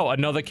 Oh,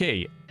 another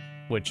key.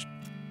 Which...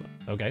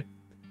 Okay.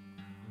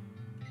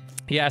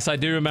 Yes, I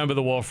do remember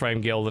the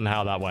Warframe Guild and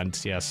how that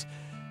went, yes.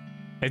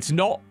 It's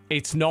not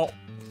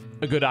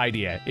a good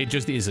idea. It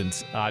just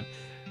isn't.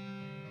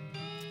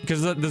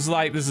 Because there's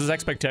this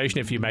expectation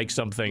if you make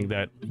something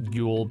that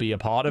you'll be a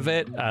part of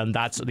it, and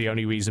that's the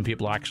only reason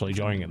people are actually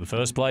joining it in the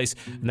first place.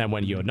 And then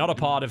when you're not a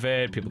part of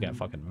it, people get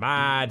fucking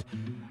mad.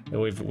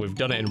 We've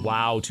done it in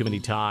WoW too many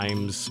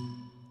times.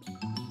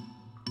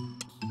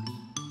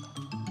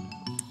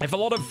 If a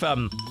lot of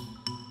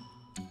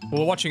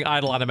we're watching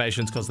idle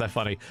animations because they're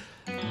funny.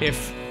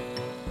 If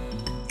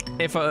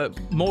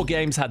more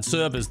games had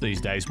servers these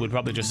days, we'd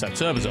probably just set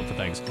servers up for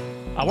things.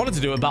 I wanted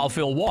to do a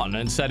Battlefield 1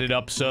 and set it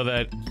up so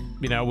that,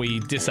 you know, we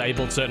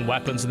disabled certain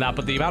weapons and that,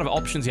 but the amount of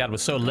options you had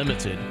was so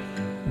limited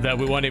that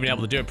we weren't even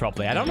able to do it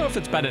properly. I don't know if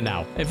it's better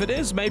now. If it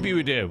is, maybe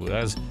we do.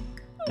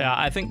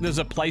 I think there's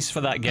a place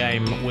for that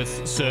game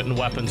with certain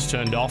weapons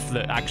turned off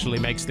that actually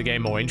makes the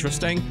game more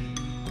interesting.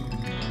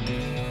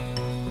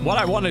 What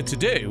I wanted to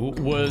do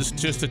was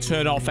just to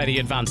turn off any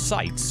advanced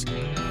sights.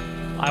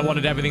 I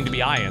wanted everything to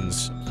be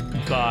irons,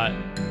 but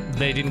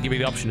they didn't give me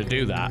the option to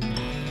do that.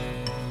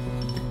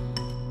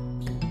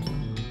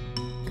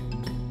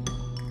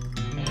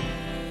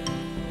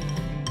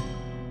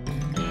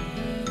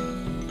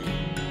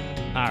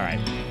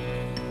 Alright.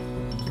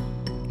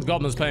 The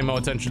goblin's paying more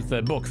attention to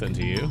their book than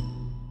to you.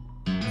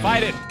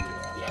 Fight it!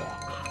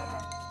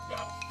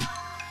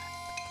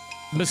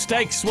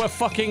 Mistakes were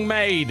fucking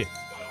made!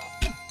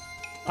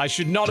 I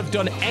should not have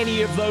done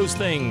any of those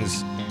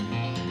things.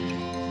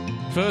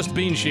 First,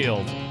 Bean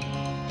Shield.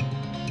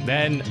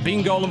 Then,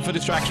 Bean Golem for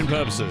distraction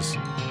purposes.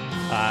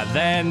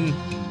 Then,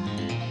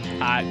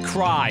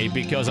 Cry,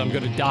 because I'm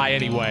gonna die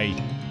anyway.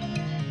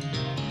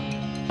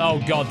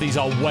 Oh god, these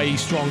are way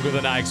stronger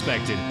than I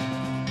expected.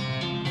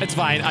 It's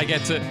fine, I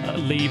get to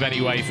leave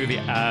anyway through the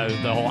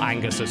whole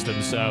anger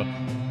system, so...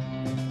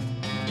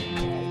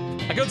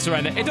 I could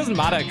surrender. It doesn't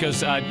matter,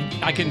 because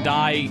I can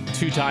die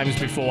 2 times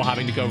before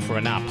having to go for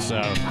a nap,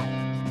 so...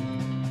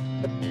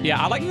 Yeah,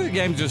 I like that the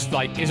game just,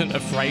 like, isn't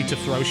afraid to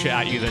throw shit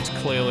at you that's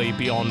clearly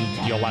beyond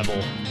your level.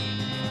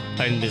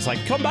 And it's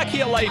like, come back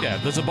here later,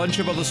 there's a bunch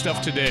of other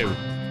stuff to do.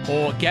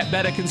 Or get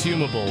better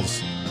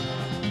consumables.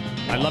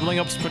 And leveling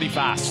up's pretty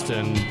fast,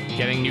 and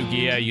getting new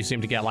gear you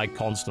seem to get, like,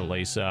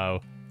 constantly, so...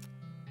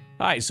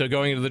 Alright, so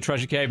going into the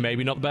treasure cave,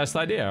 maybe not the best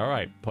idea.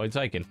 Alright, point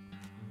taken.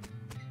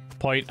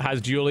 Point has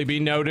duly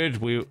been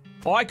noted.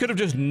 Oh, I could have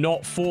just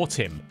not fought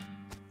him.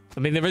 I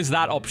mean, there is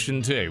that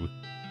option too.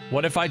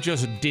 What if I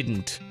just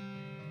didn't?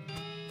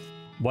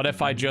 What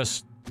if I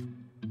just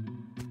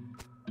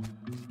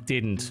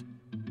didn't?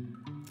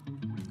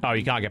 Oh,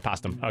 you can't get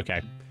past them.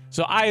 Okay.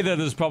 So either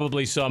there's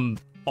probably some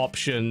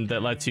option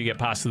that lets you get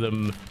past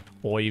them,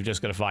 or you've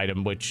just got to fight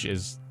them, which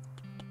is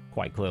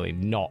quite clearly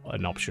not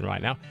an option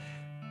right now.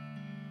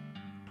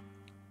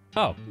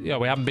 Oh, yeah,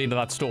 we haven't been to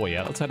that store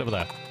yet. Let's head over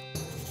there.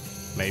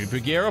 Maybe we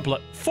gear up.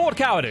 Fort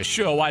Cowardice,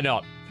 sure, why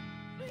not?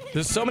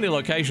 There's so many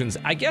locations.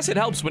 I guess it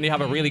helps when you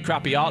have a really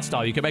crappy art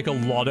style. You can make a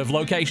lot of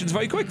locations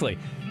very quickly.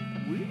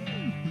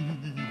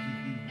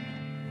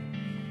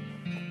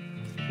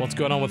 What's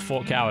going on with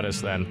Fort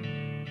Cowardice, then?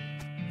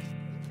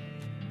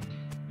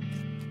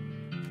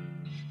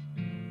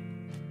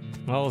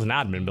 Well, there's an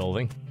admin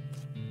building.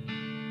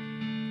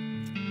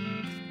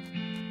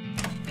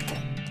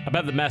 I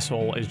bet the mess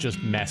hall is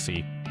just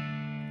messy.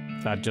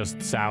 That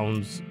just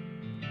sounds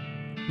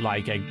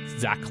like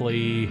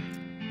exactly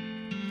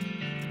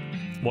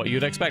what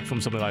you'd expect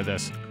from something like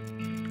this.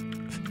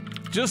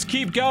 Just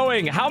keep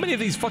going! How many of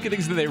these fucking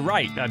things do they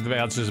write?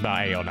 That's just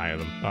about 8 or 9 of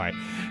them. Alright.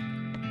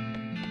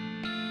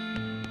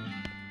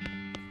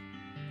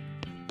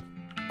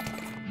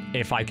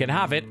 If I can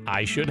have it,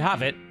 I should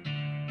have it.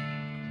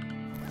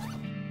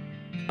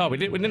 Oh, we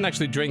didn't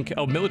actually drink...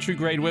 Oh, military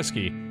grade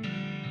whiskey.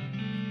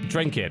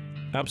 Drink it.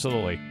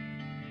 Absolutely.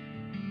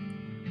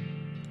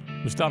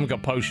 We still haven't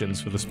got potions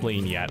for the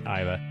spleen yet,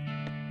 either.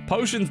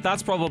 Potions,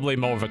 that's probably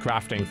more of a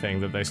crafting thing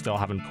that they still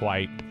haven't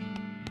quite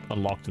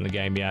unlocked in the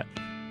game yet.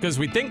 Because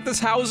we think there's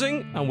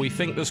housing, and we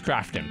think there's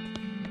crafting.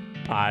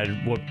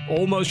 We're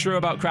almost sure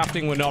about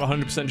crafting, we're not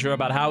 100% sure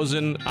about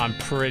housing. I'm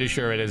pretty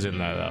sure it is in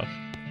there, though.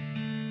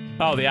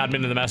 Oh, the admin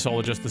and the mess hall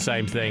are just the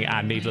same thing,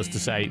 and needless to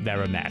say,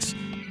 they're a mess.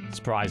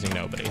 Surprising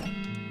nobody.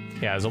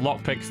 Yeah, there's a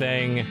lockpick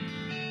thing.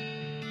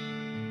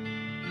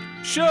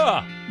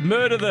 Sure!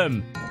 Murder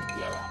them!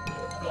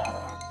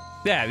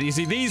 Yeah, you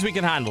see, these we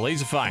can handle.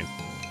 These are fine.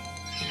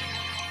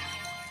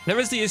 There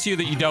is the issue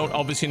that you don't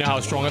obviously know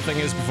how strong a thing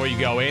is before you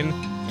go in,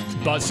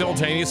 but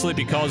simultaneously,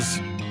 because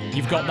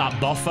you've got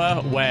that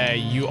buffer where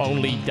you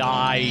only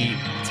die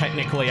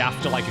technically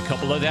after like a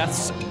couple of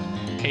deaths,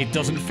 it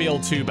doesn't feel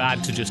too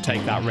bad to just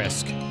take that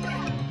risk.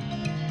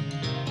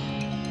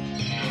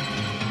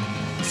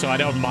 So I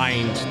don't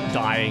mind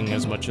dying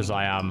as much as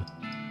I am.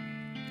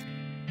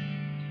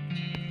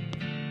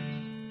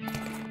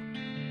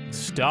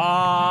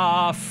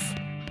 Stuff!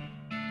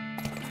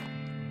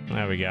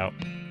 There we go.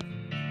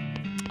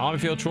 Army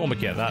Field Trauma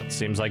Kit, that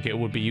seems like it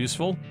would be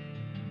useful.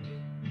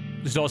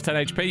 Restores 10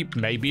 HP,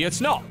 maybe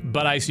it's not,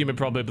 but I assume it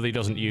probably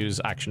doesn't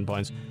use action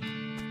points.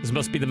 This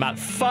must be the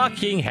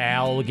fucking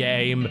hell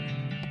game.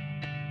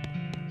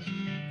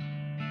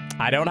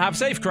 I don't have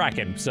safe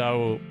cracking,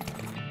 so...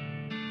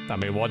 I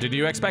mean, what did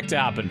you expect to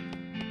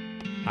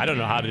happen? I don't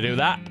know how to do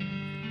that.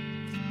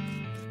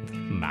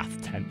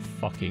 Math tent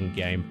fucking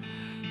game.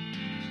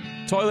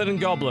 Toilet and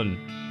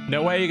Goblin.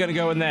 No way you're gonna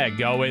go in there.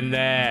 Go in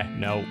there.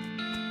 No.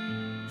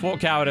 Fort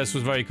Cowardice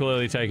was very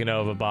clearly taken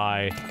over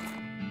by...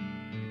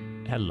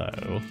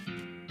 Hello.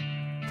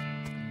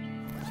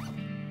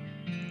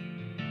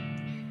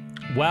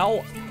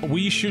 Well,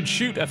 we should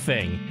shoot a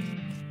thing.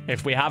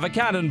 If we have a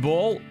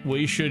cannonball,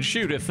 we should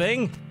shoot a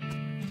thing.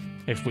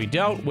 If we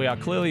don't, we are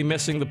clearly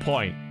missing the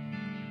point.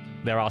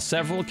 There are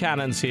several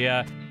cannons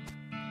here.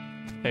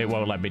 It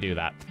won't let me do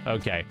that.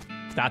 Okay.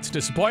 That's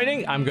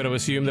disappointing. I'm going to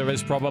assume there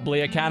is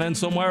probably a cannon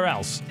somewhere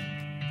else.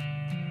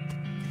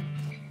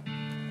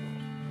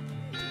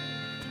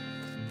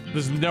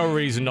 There's no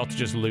reason not to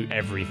just loot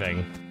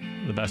everything,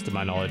 to the best of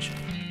my knowledge.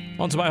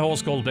 Onto my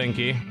horse called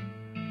Binky.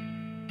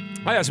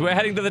 Oh yes, we're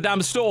heading to the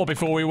damn store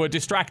before we were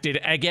distracted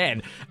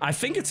again. I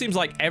think it seems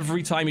like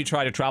every time you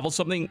try to travel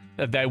something,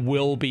 there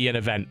will be an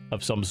event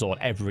of some sort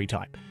every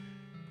time.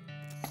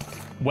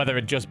 Whether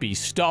it just be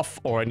stuff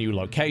or a new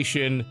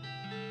location.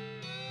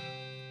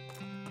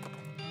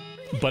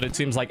 But it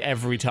seems like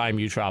every time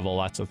you travel,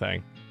 that's a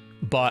thing.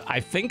 But I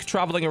think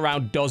traveling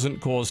around doesn't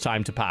cause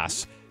time to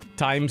pass.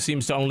 Time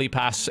seems to only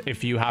pass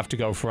if you have to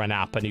go for a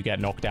nap and you get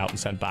knocked out and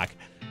sent back.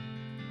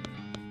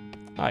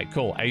 Alright,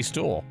 cool. A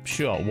store.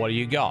 Sure, what do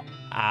you got?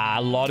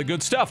 A lot of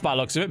good stuff by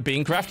the looks of it.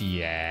 Beancraft,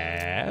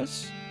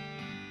 yes.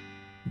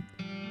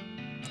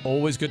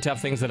 Always good to have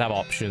things that have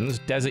options.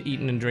 Desert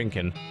eating and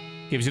drinking.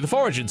 Gives you the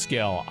foraging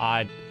skill.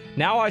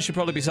 Now I should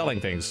probably be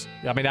selling things.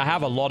 I mean, I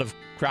have a lot of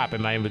crap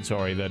in my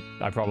inventory that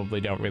I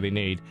probably don't really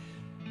need.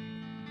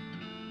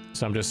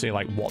 So I'm just seeing,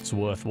 like, what's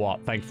worth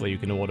what. Thankfully, you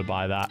can order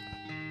by that.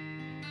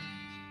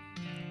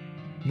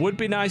 Would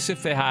be nice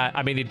if they had...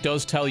 I mean, it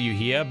does tell you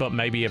here, but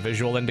maybe a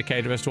visual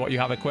indicator as to what you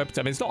have equipped.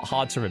 I mean, it's not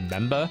hard to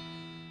remember,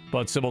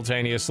 but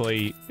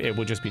simultaneously, it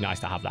would just be nice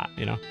to have that,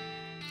 you know?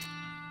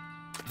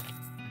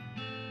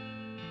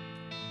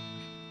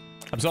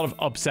 I'm sort of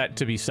upset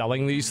to be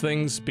selling these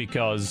things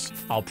because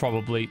I'll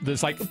probably...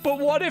 There's like, but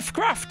what if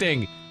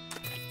crafting?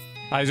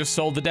 I just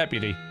sold the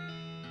deputy.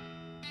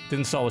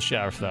 Didn't sell the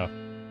sheriff, though.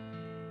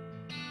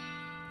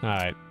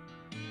 Alright.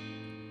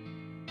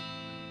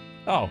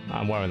 Oh,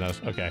 I'm wearing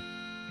those. Okay.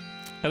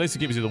 At least it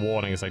gives you the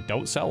warning. It's like,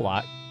 don't sell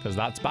that, because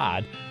that's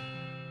bad.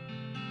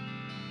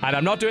 And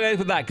I'm not doing anything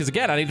with that, because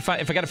again, I need to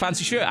if I get a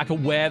fancy shirt, I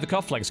can wear the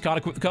cufflinks. Can't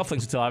equip the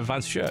cufflinks until I have a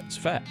fancy shirt. It's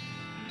fair.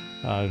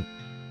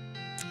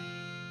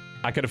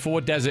 I could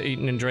afford desert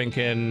eating and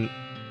drinking.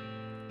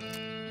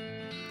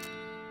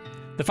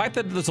 The fact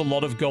that there's a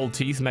lot of gold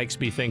teeth makes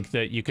me think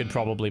that you could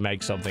probably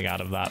make something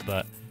out of that,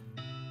 but...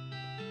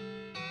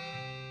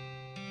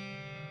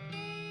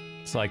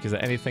 It's like, is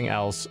there anything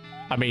else?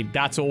 I mean,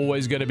 that's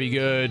always going to be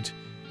good.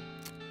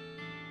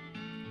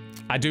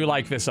 I do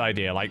like this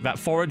idea. Like, that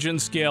foraging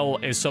skill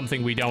is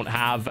something we don't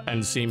have,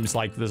 and seems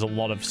like there's a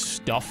lot of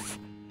stuff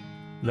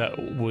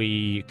that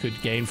we could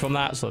gain from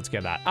that, so let's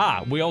get that.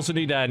 Ah, we also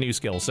need a new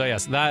skill. So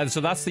yes, so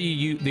that's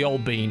the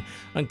old bean.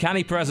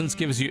 Uncanny Presence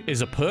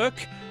is a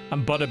perk,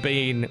 and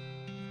Butterbean,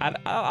 and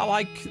I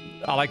like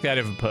the idea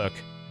of a perk.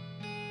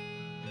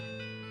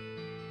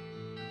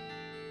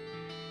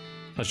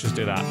 Let's just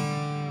do that.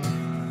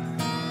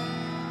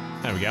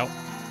 There we go.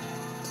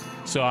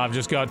 So I've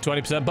just got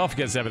 20% buff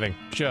against everything.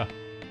 Sure.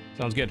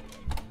 Sounds good.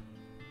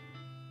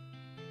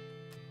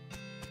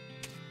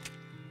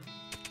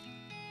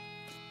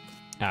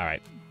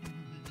 Alright.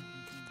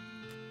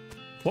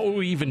 What were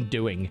we even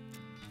doing?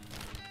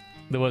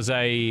 There's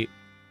a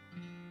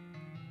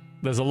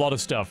lot of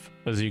stuff,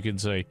 as you can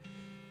see.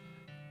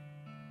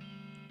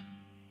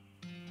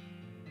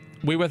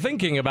 We were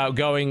thinking about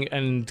going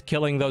and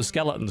killing those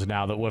skeletons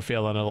now that we're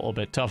feeling a little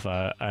bit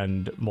tougher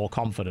and more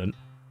confident.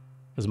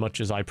 As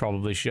much as I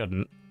probably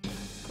shouldn't.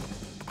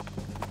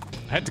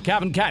 Head to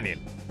Cavern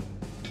Canyon.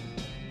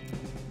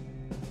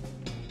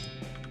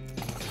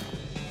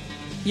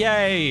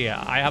 Yay!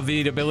 I have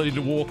the ability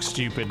to walk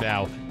stupid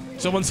now.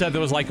 Someone said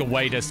there was like a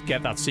way to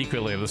get that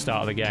secretly at the start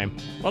of the game.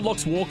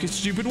 Unlocks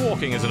stupid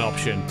walking as an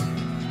option.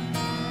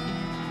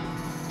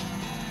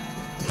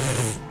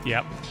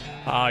 Yep.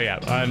 Oh yeah,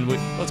 and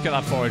let's get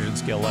that foraging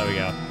skill, there we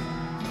go.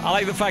 I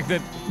like the fact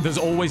that there's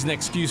always an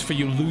excuse for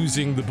you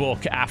losing the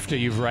book after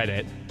you've read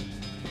it.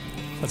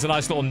 That's a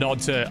nice little nod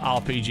to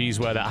RPGs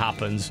where that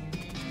happens.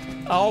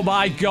 Oh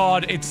my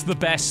god, it's the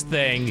best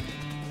thing.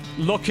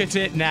 Look at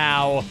it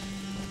now.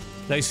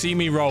 They see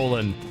me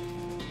rolling.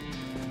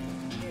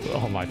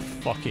 Oh my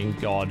fucking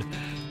god.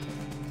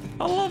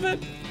 I love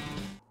it.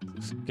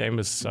 This game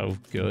is so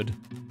good.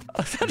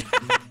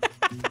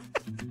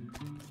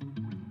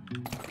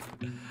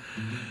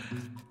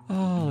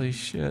 Holy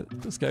shit.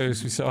 This guy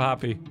makes me so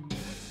happy.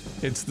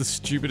 It's the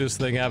stupidest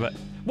thing ever.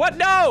 What?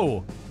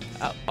 No!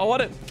 I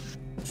want it.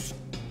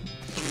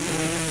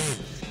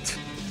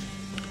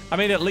 I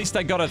mean, at least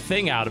I got a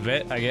thing out of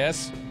it, I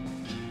guess.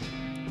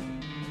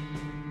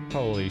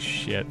 Holy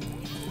shit.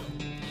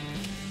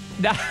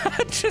 Nah,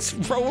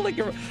 just rolling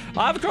around.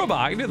 I have a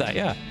crowbar, I can do that,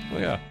 yeah. Oh,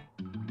 yeah.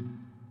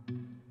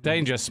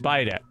 Danger,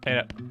 spider.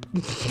 Yeah.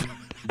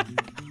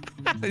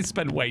 They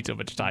spend way too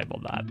much time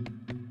on that.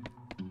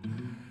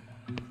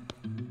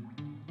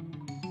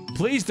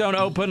 Please don't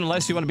open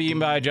unless you want to be eaten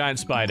by a giant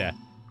spider.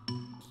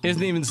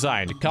 Isn't even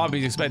signed. Can't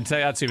be expected to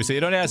take that seriously.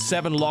 It only has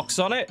 7 locks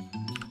on it.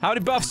 How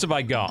many buffs have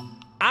I got?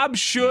 I'm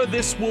sure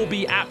this will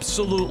be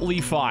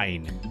absolutely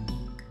fine.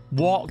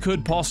 What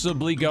could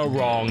possibly go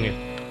wrong,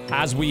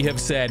 as we have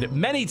said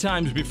many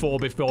times before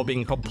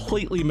being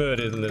completely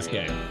murdered in this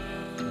game?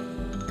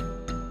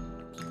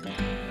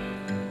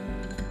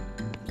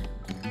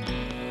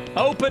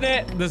 Open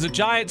it! There's a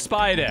giant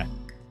spider.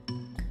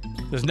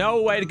 There's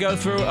no way to go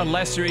through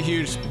unless you're a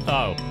huge...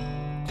 Oh.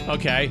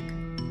 Okay.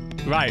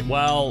 Right,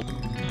 well,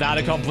 that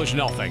accomplished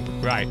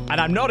nothing. Right,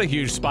 and I'm not a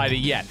huge spider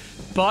yet,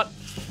 but...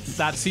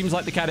 that seems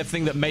like the kind of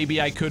thing that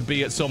maybe I could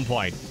be at some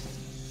point.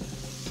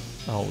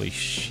 Holy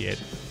shit.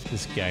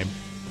 This game.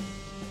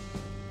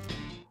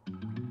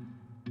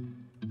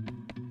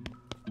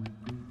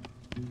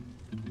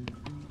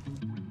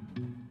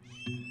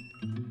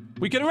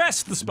 We can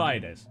arrest the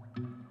spiders.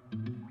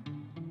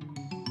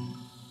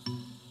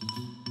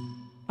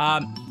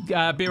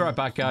 Be right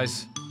back,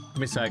 guys. Give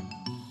me a sec.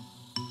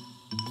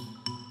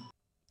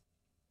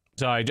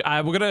 Sorry,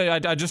 we're gonna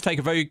I just take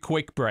a very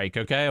quick break,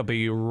 okay? I'll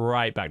be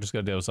right back. Just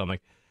gonna deal with something.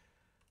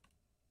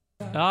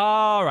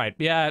 All right,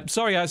 yeah.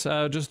 Sorry, guys.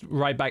 Just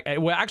right back.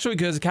 We're actually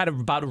kind of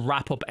about to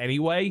wrap up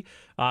anyway.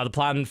 The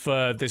plan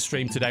for this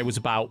stream today was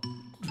about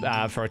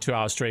for a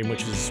 2-hour stream,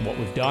 which is what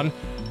we've done,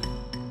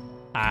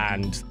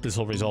 and this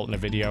will result in a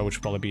video, which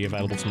will probably be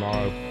available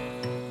tomorrow.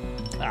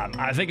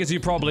 I think, as you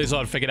probably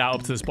sort of figured out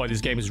up to this point,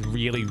 this game is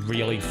really,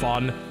 really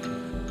fun.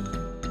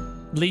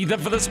 Lead them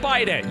for the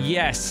spider.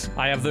 Yes,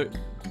 I have the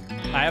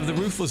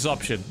ruthless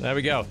option. There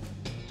we go.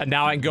 And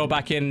now I can go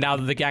back in now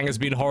that the gang has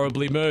been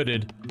horribly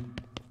murdered.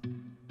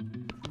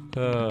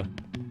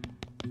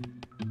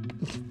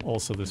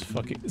 Also this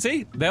fucking...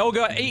 See? They all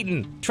got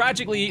eaten.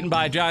 Tragically eaten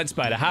by a giant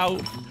spider. How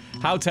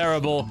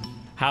terrible.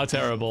 How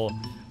terrible.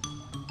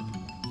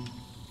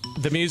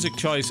 The music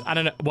choice, I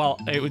don't know, well,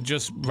 it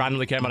just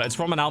randomly came on. It's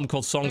from an album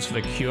called Songs for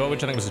the Cure,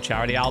 which I think was a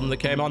charity album that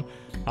came on.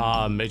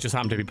 It just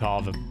happened to be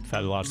part of a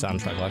fairly large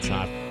soundtrack collection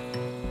I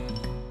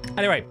have.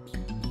 Anyway.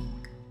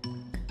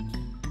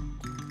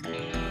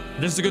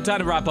 this is a good time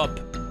to wrap up.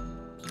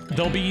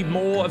 There'll be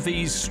more of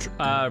these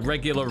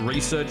regular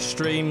research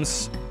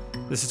streams.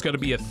 This is going to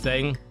be a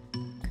thing.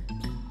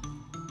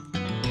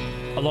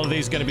 A lot of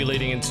these are going to be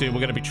leading into, we're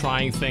going to be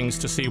trying things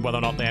to see whether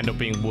or not they end up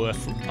being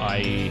worth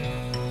a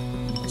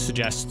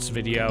suggests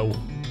video.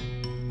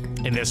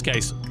 In this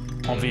case,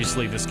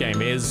 obviously this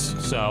game is,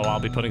 so I'll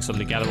be putting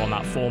something together on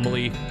that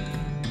formally.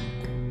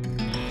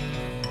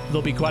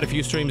 There'll be quite a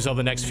few streams over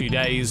the next few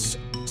days.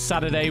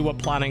 Saturday, we're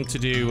planning to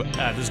do,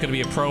 there's going to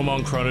be a promo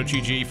on Chrono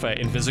GG for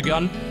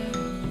Invisigun.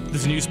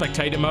 There's a new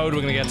spectator mode.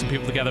 We're going to get some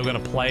people together. We're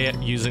going to play it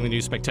using the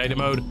new spectator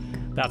mode.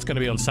 That's going to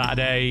be on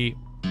Saturday,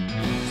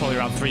 probably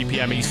around 3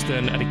 p.m.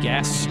 Eastern at a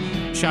guess.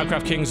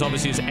 Shoutcraft Kings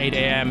obviously is 8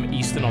 a.m.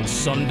 Eastern on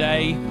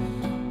Sunday.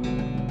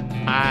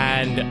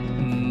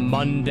 And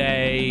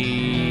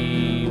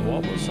Monday...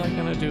 What was I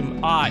going to do?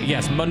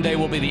 Yes, Monday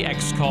will be the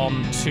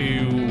XCOM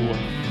 2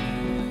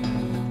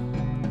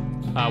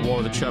 War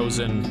of the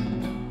Chosen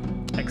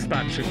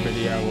expansion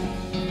video.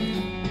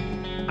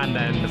 And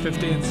then the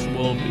 15th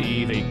will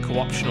be the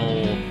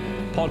co-optional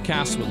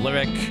podcast with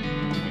Lyric.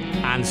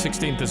 And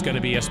 16th is going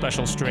to be a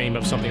special stream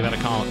of something that I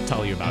can't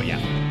tell you about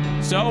yet.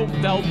 So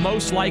there'll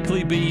most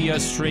likely be a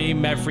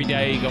stream every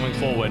day going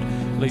forward,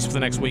 at least for the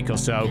next week or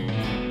so.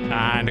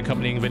 And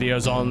accompanying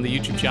videos on the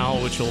YouTube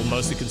channel, which will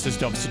mostly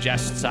consist of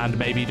suggests and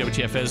maybe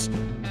WTFs.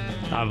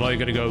 I'm probably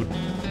going to go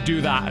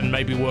do that and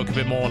maybe work a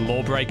bit more on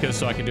Lawbreakers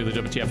so I can do the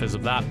WTFs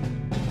of that.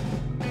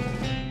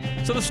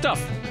 So there's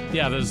stuff.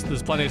 Yeah,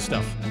 there's plenty of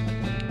stuff.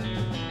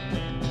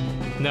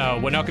 No,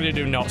 we're not going to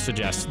do not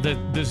suggest.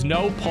 There's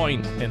no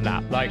point in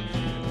that. Like,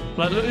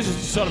 let's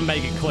just sort of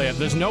make it clear.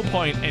 There's no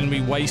point in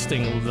me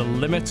wasting the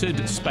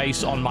limited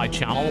space on my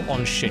channel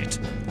on shit.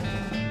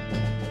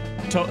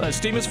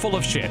 Steam is full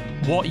of shit.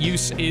 What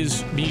use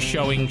is me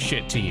showing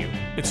shit to you?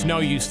 It's no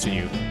use to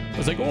you. I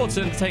was like, oh, it's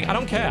entertaining. I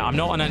don't care. I'm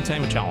not an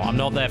entertainment channel. I'm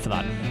not there for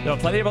that. There are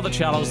plenty of other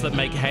channels that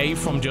make hay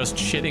from just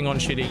shitting on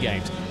shitty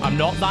games. I'm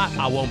not that.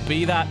 I won't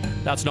be that.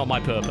 That's not my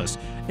purpose.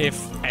 If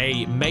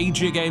a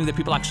major game that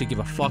people actually give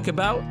a fuck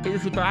about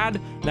is bad,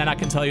 then I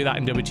can tell you that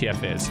in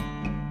WTF is.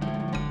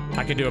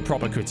 I can do a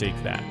proper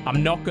critique there.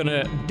 I'm not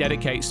gonna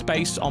dedicate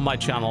space on my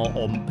channel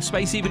or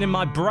space even in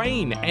my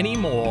brain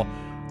anymore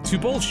to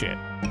bullshit.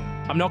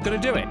 I'm not gonna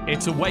do it.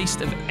 It's a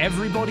waste of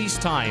everybody's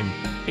time.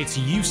 It's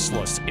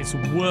useless. It's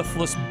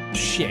worthless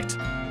shit.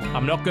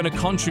 I'm not gonna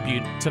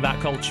contribute to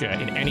that culture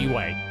in any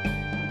way.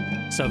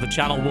 So the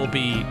channel will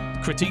be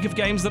critique of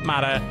games that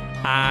matter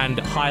and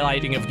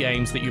highlighting of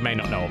games that you may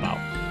not know about.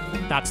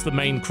 That's the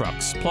main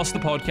crux. Plus the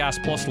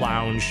podcast, plus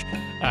lounge,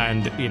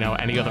 and, you know,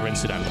 any other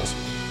incidentals.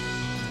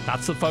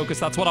 That's the focus.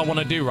 That's what I want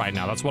to do right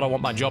now. That's what I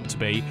want my job to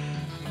be.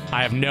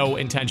 I have no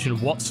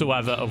intention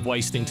whatsoever of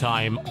wasting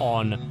time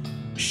on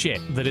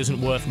shit that isn't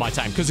worth my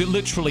time. Because it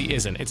literally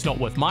isn't. It's not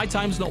worth my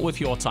time. It's not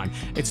worth your time.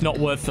 It's not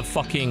worth the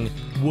fucking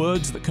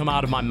words that come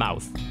out of my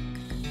mouth.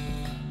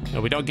 No,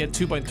 we don't get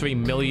 2.3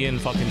 million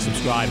fucking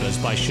subscribers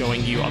by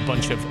showing you a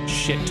bunch of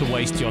shit to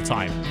waste your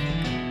time.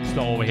 It's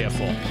not what we're here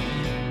for.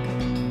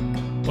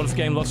 What if the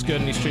game looks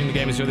good and you stream the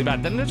game is really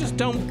bad? Then they just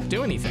don't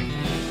do anything.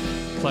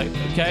 It's like,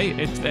 okay,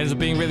 it ends up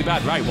being really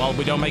bad. Right, well,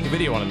 we don't make a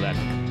video on it then.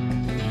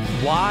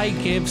 Why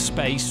give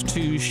space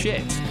to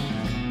shit?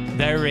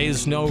 There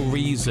is no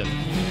reason.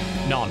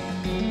 None.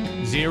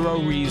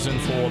 Zero reason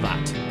for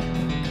that.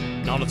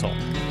 None at all.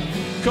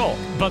 Cool,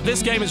 but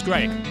this game is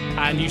great,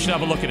 and you should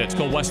have a look at it. It's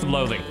called West of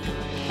Loathing,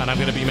 and I'm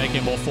going to be making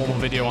a more formal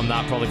video on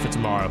that probably for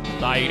tomorrow.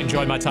 I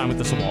enjoyed my time with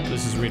this a lot.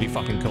 This is really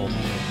fucking cool.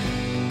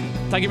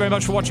 Thank you very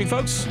much for watching,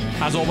 folks,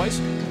 as always,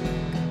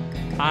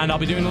 and I'll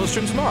be doing another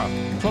stream tomorrow,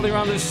 probably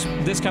around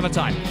this kind of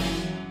time.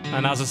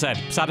 And as I said,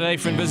 Saturday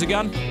for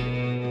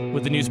Invisigun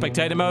with the new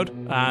spectator mode,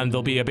 and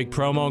there'll be a big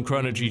promo on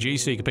Chrono GG,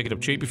 so you can pick it up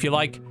cheap if you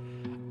like,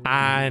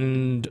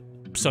 and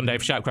Sunday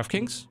for Shoutcraft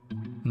Kings,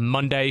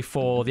 Monday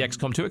for the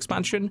XCOM 2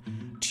 expansion,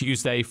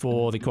 Tuesday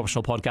for the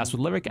co-optional podcast with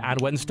Lyric,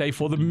 and Wednesday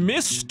for the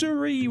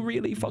mystery,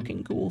 really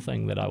fucking cool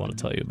thing that I want to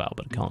tell you about,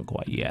 but I can't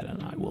quite yet,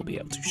 and I will be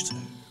able to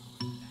soon.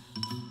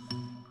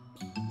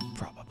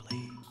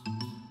 Probably.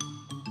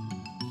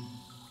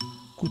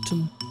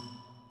 Guten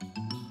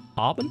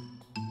Abend?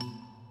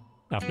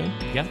 Afternoon?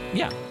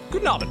 Yeah.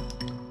 Guten Abend.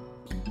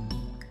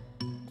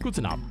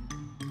 Guten Abend.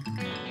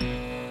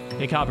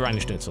 Ich habe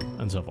eine Schnitzel,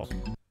 and so forth.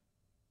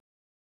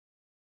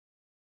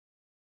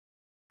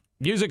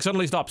 Music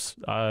suddenly stops.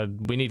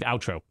 We need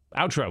outro.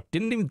 Outro.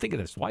 Didn't even think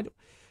of this. Why?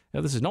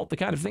 No, this is not the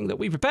kind of thing that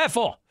we prepare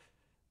for.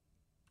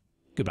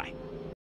 Goodbye.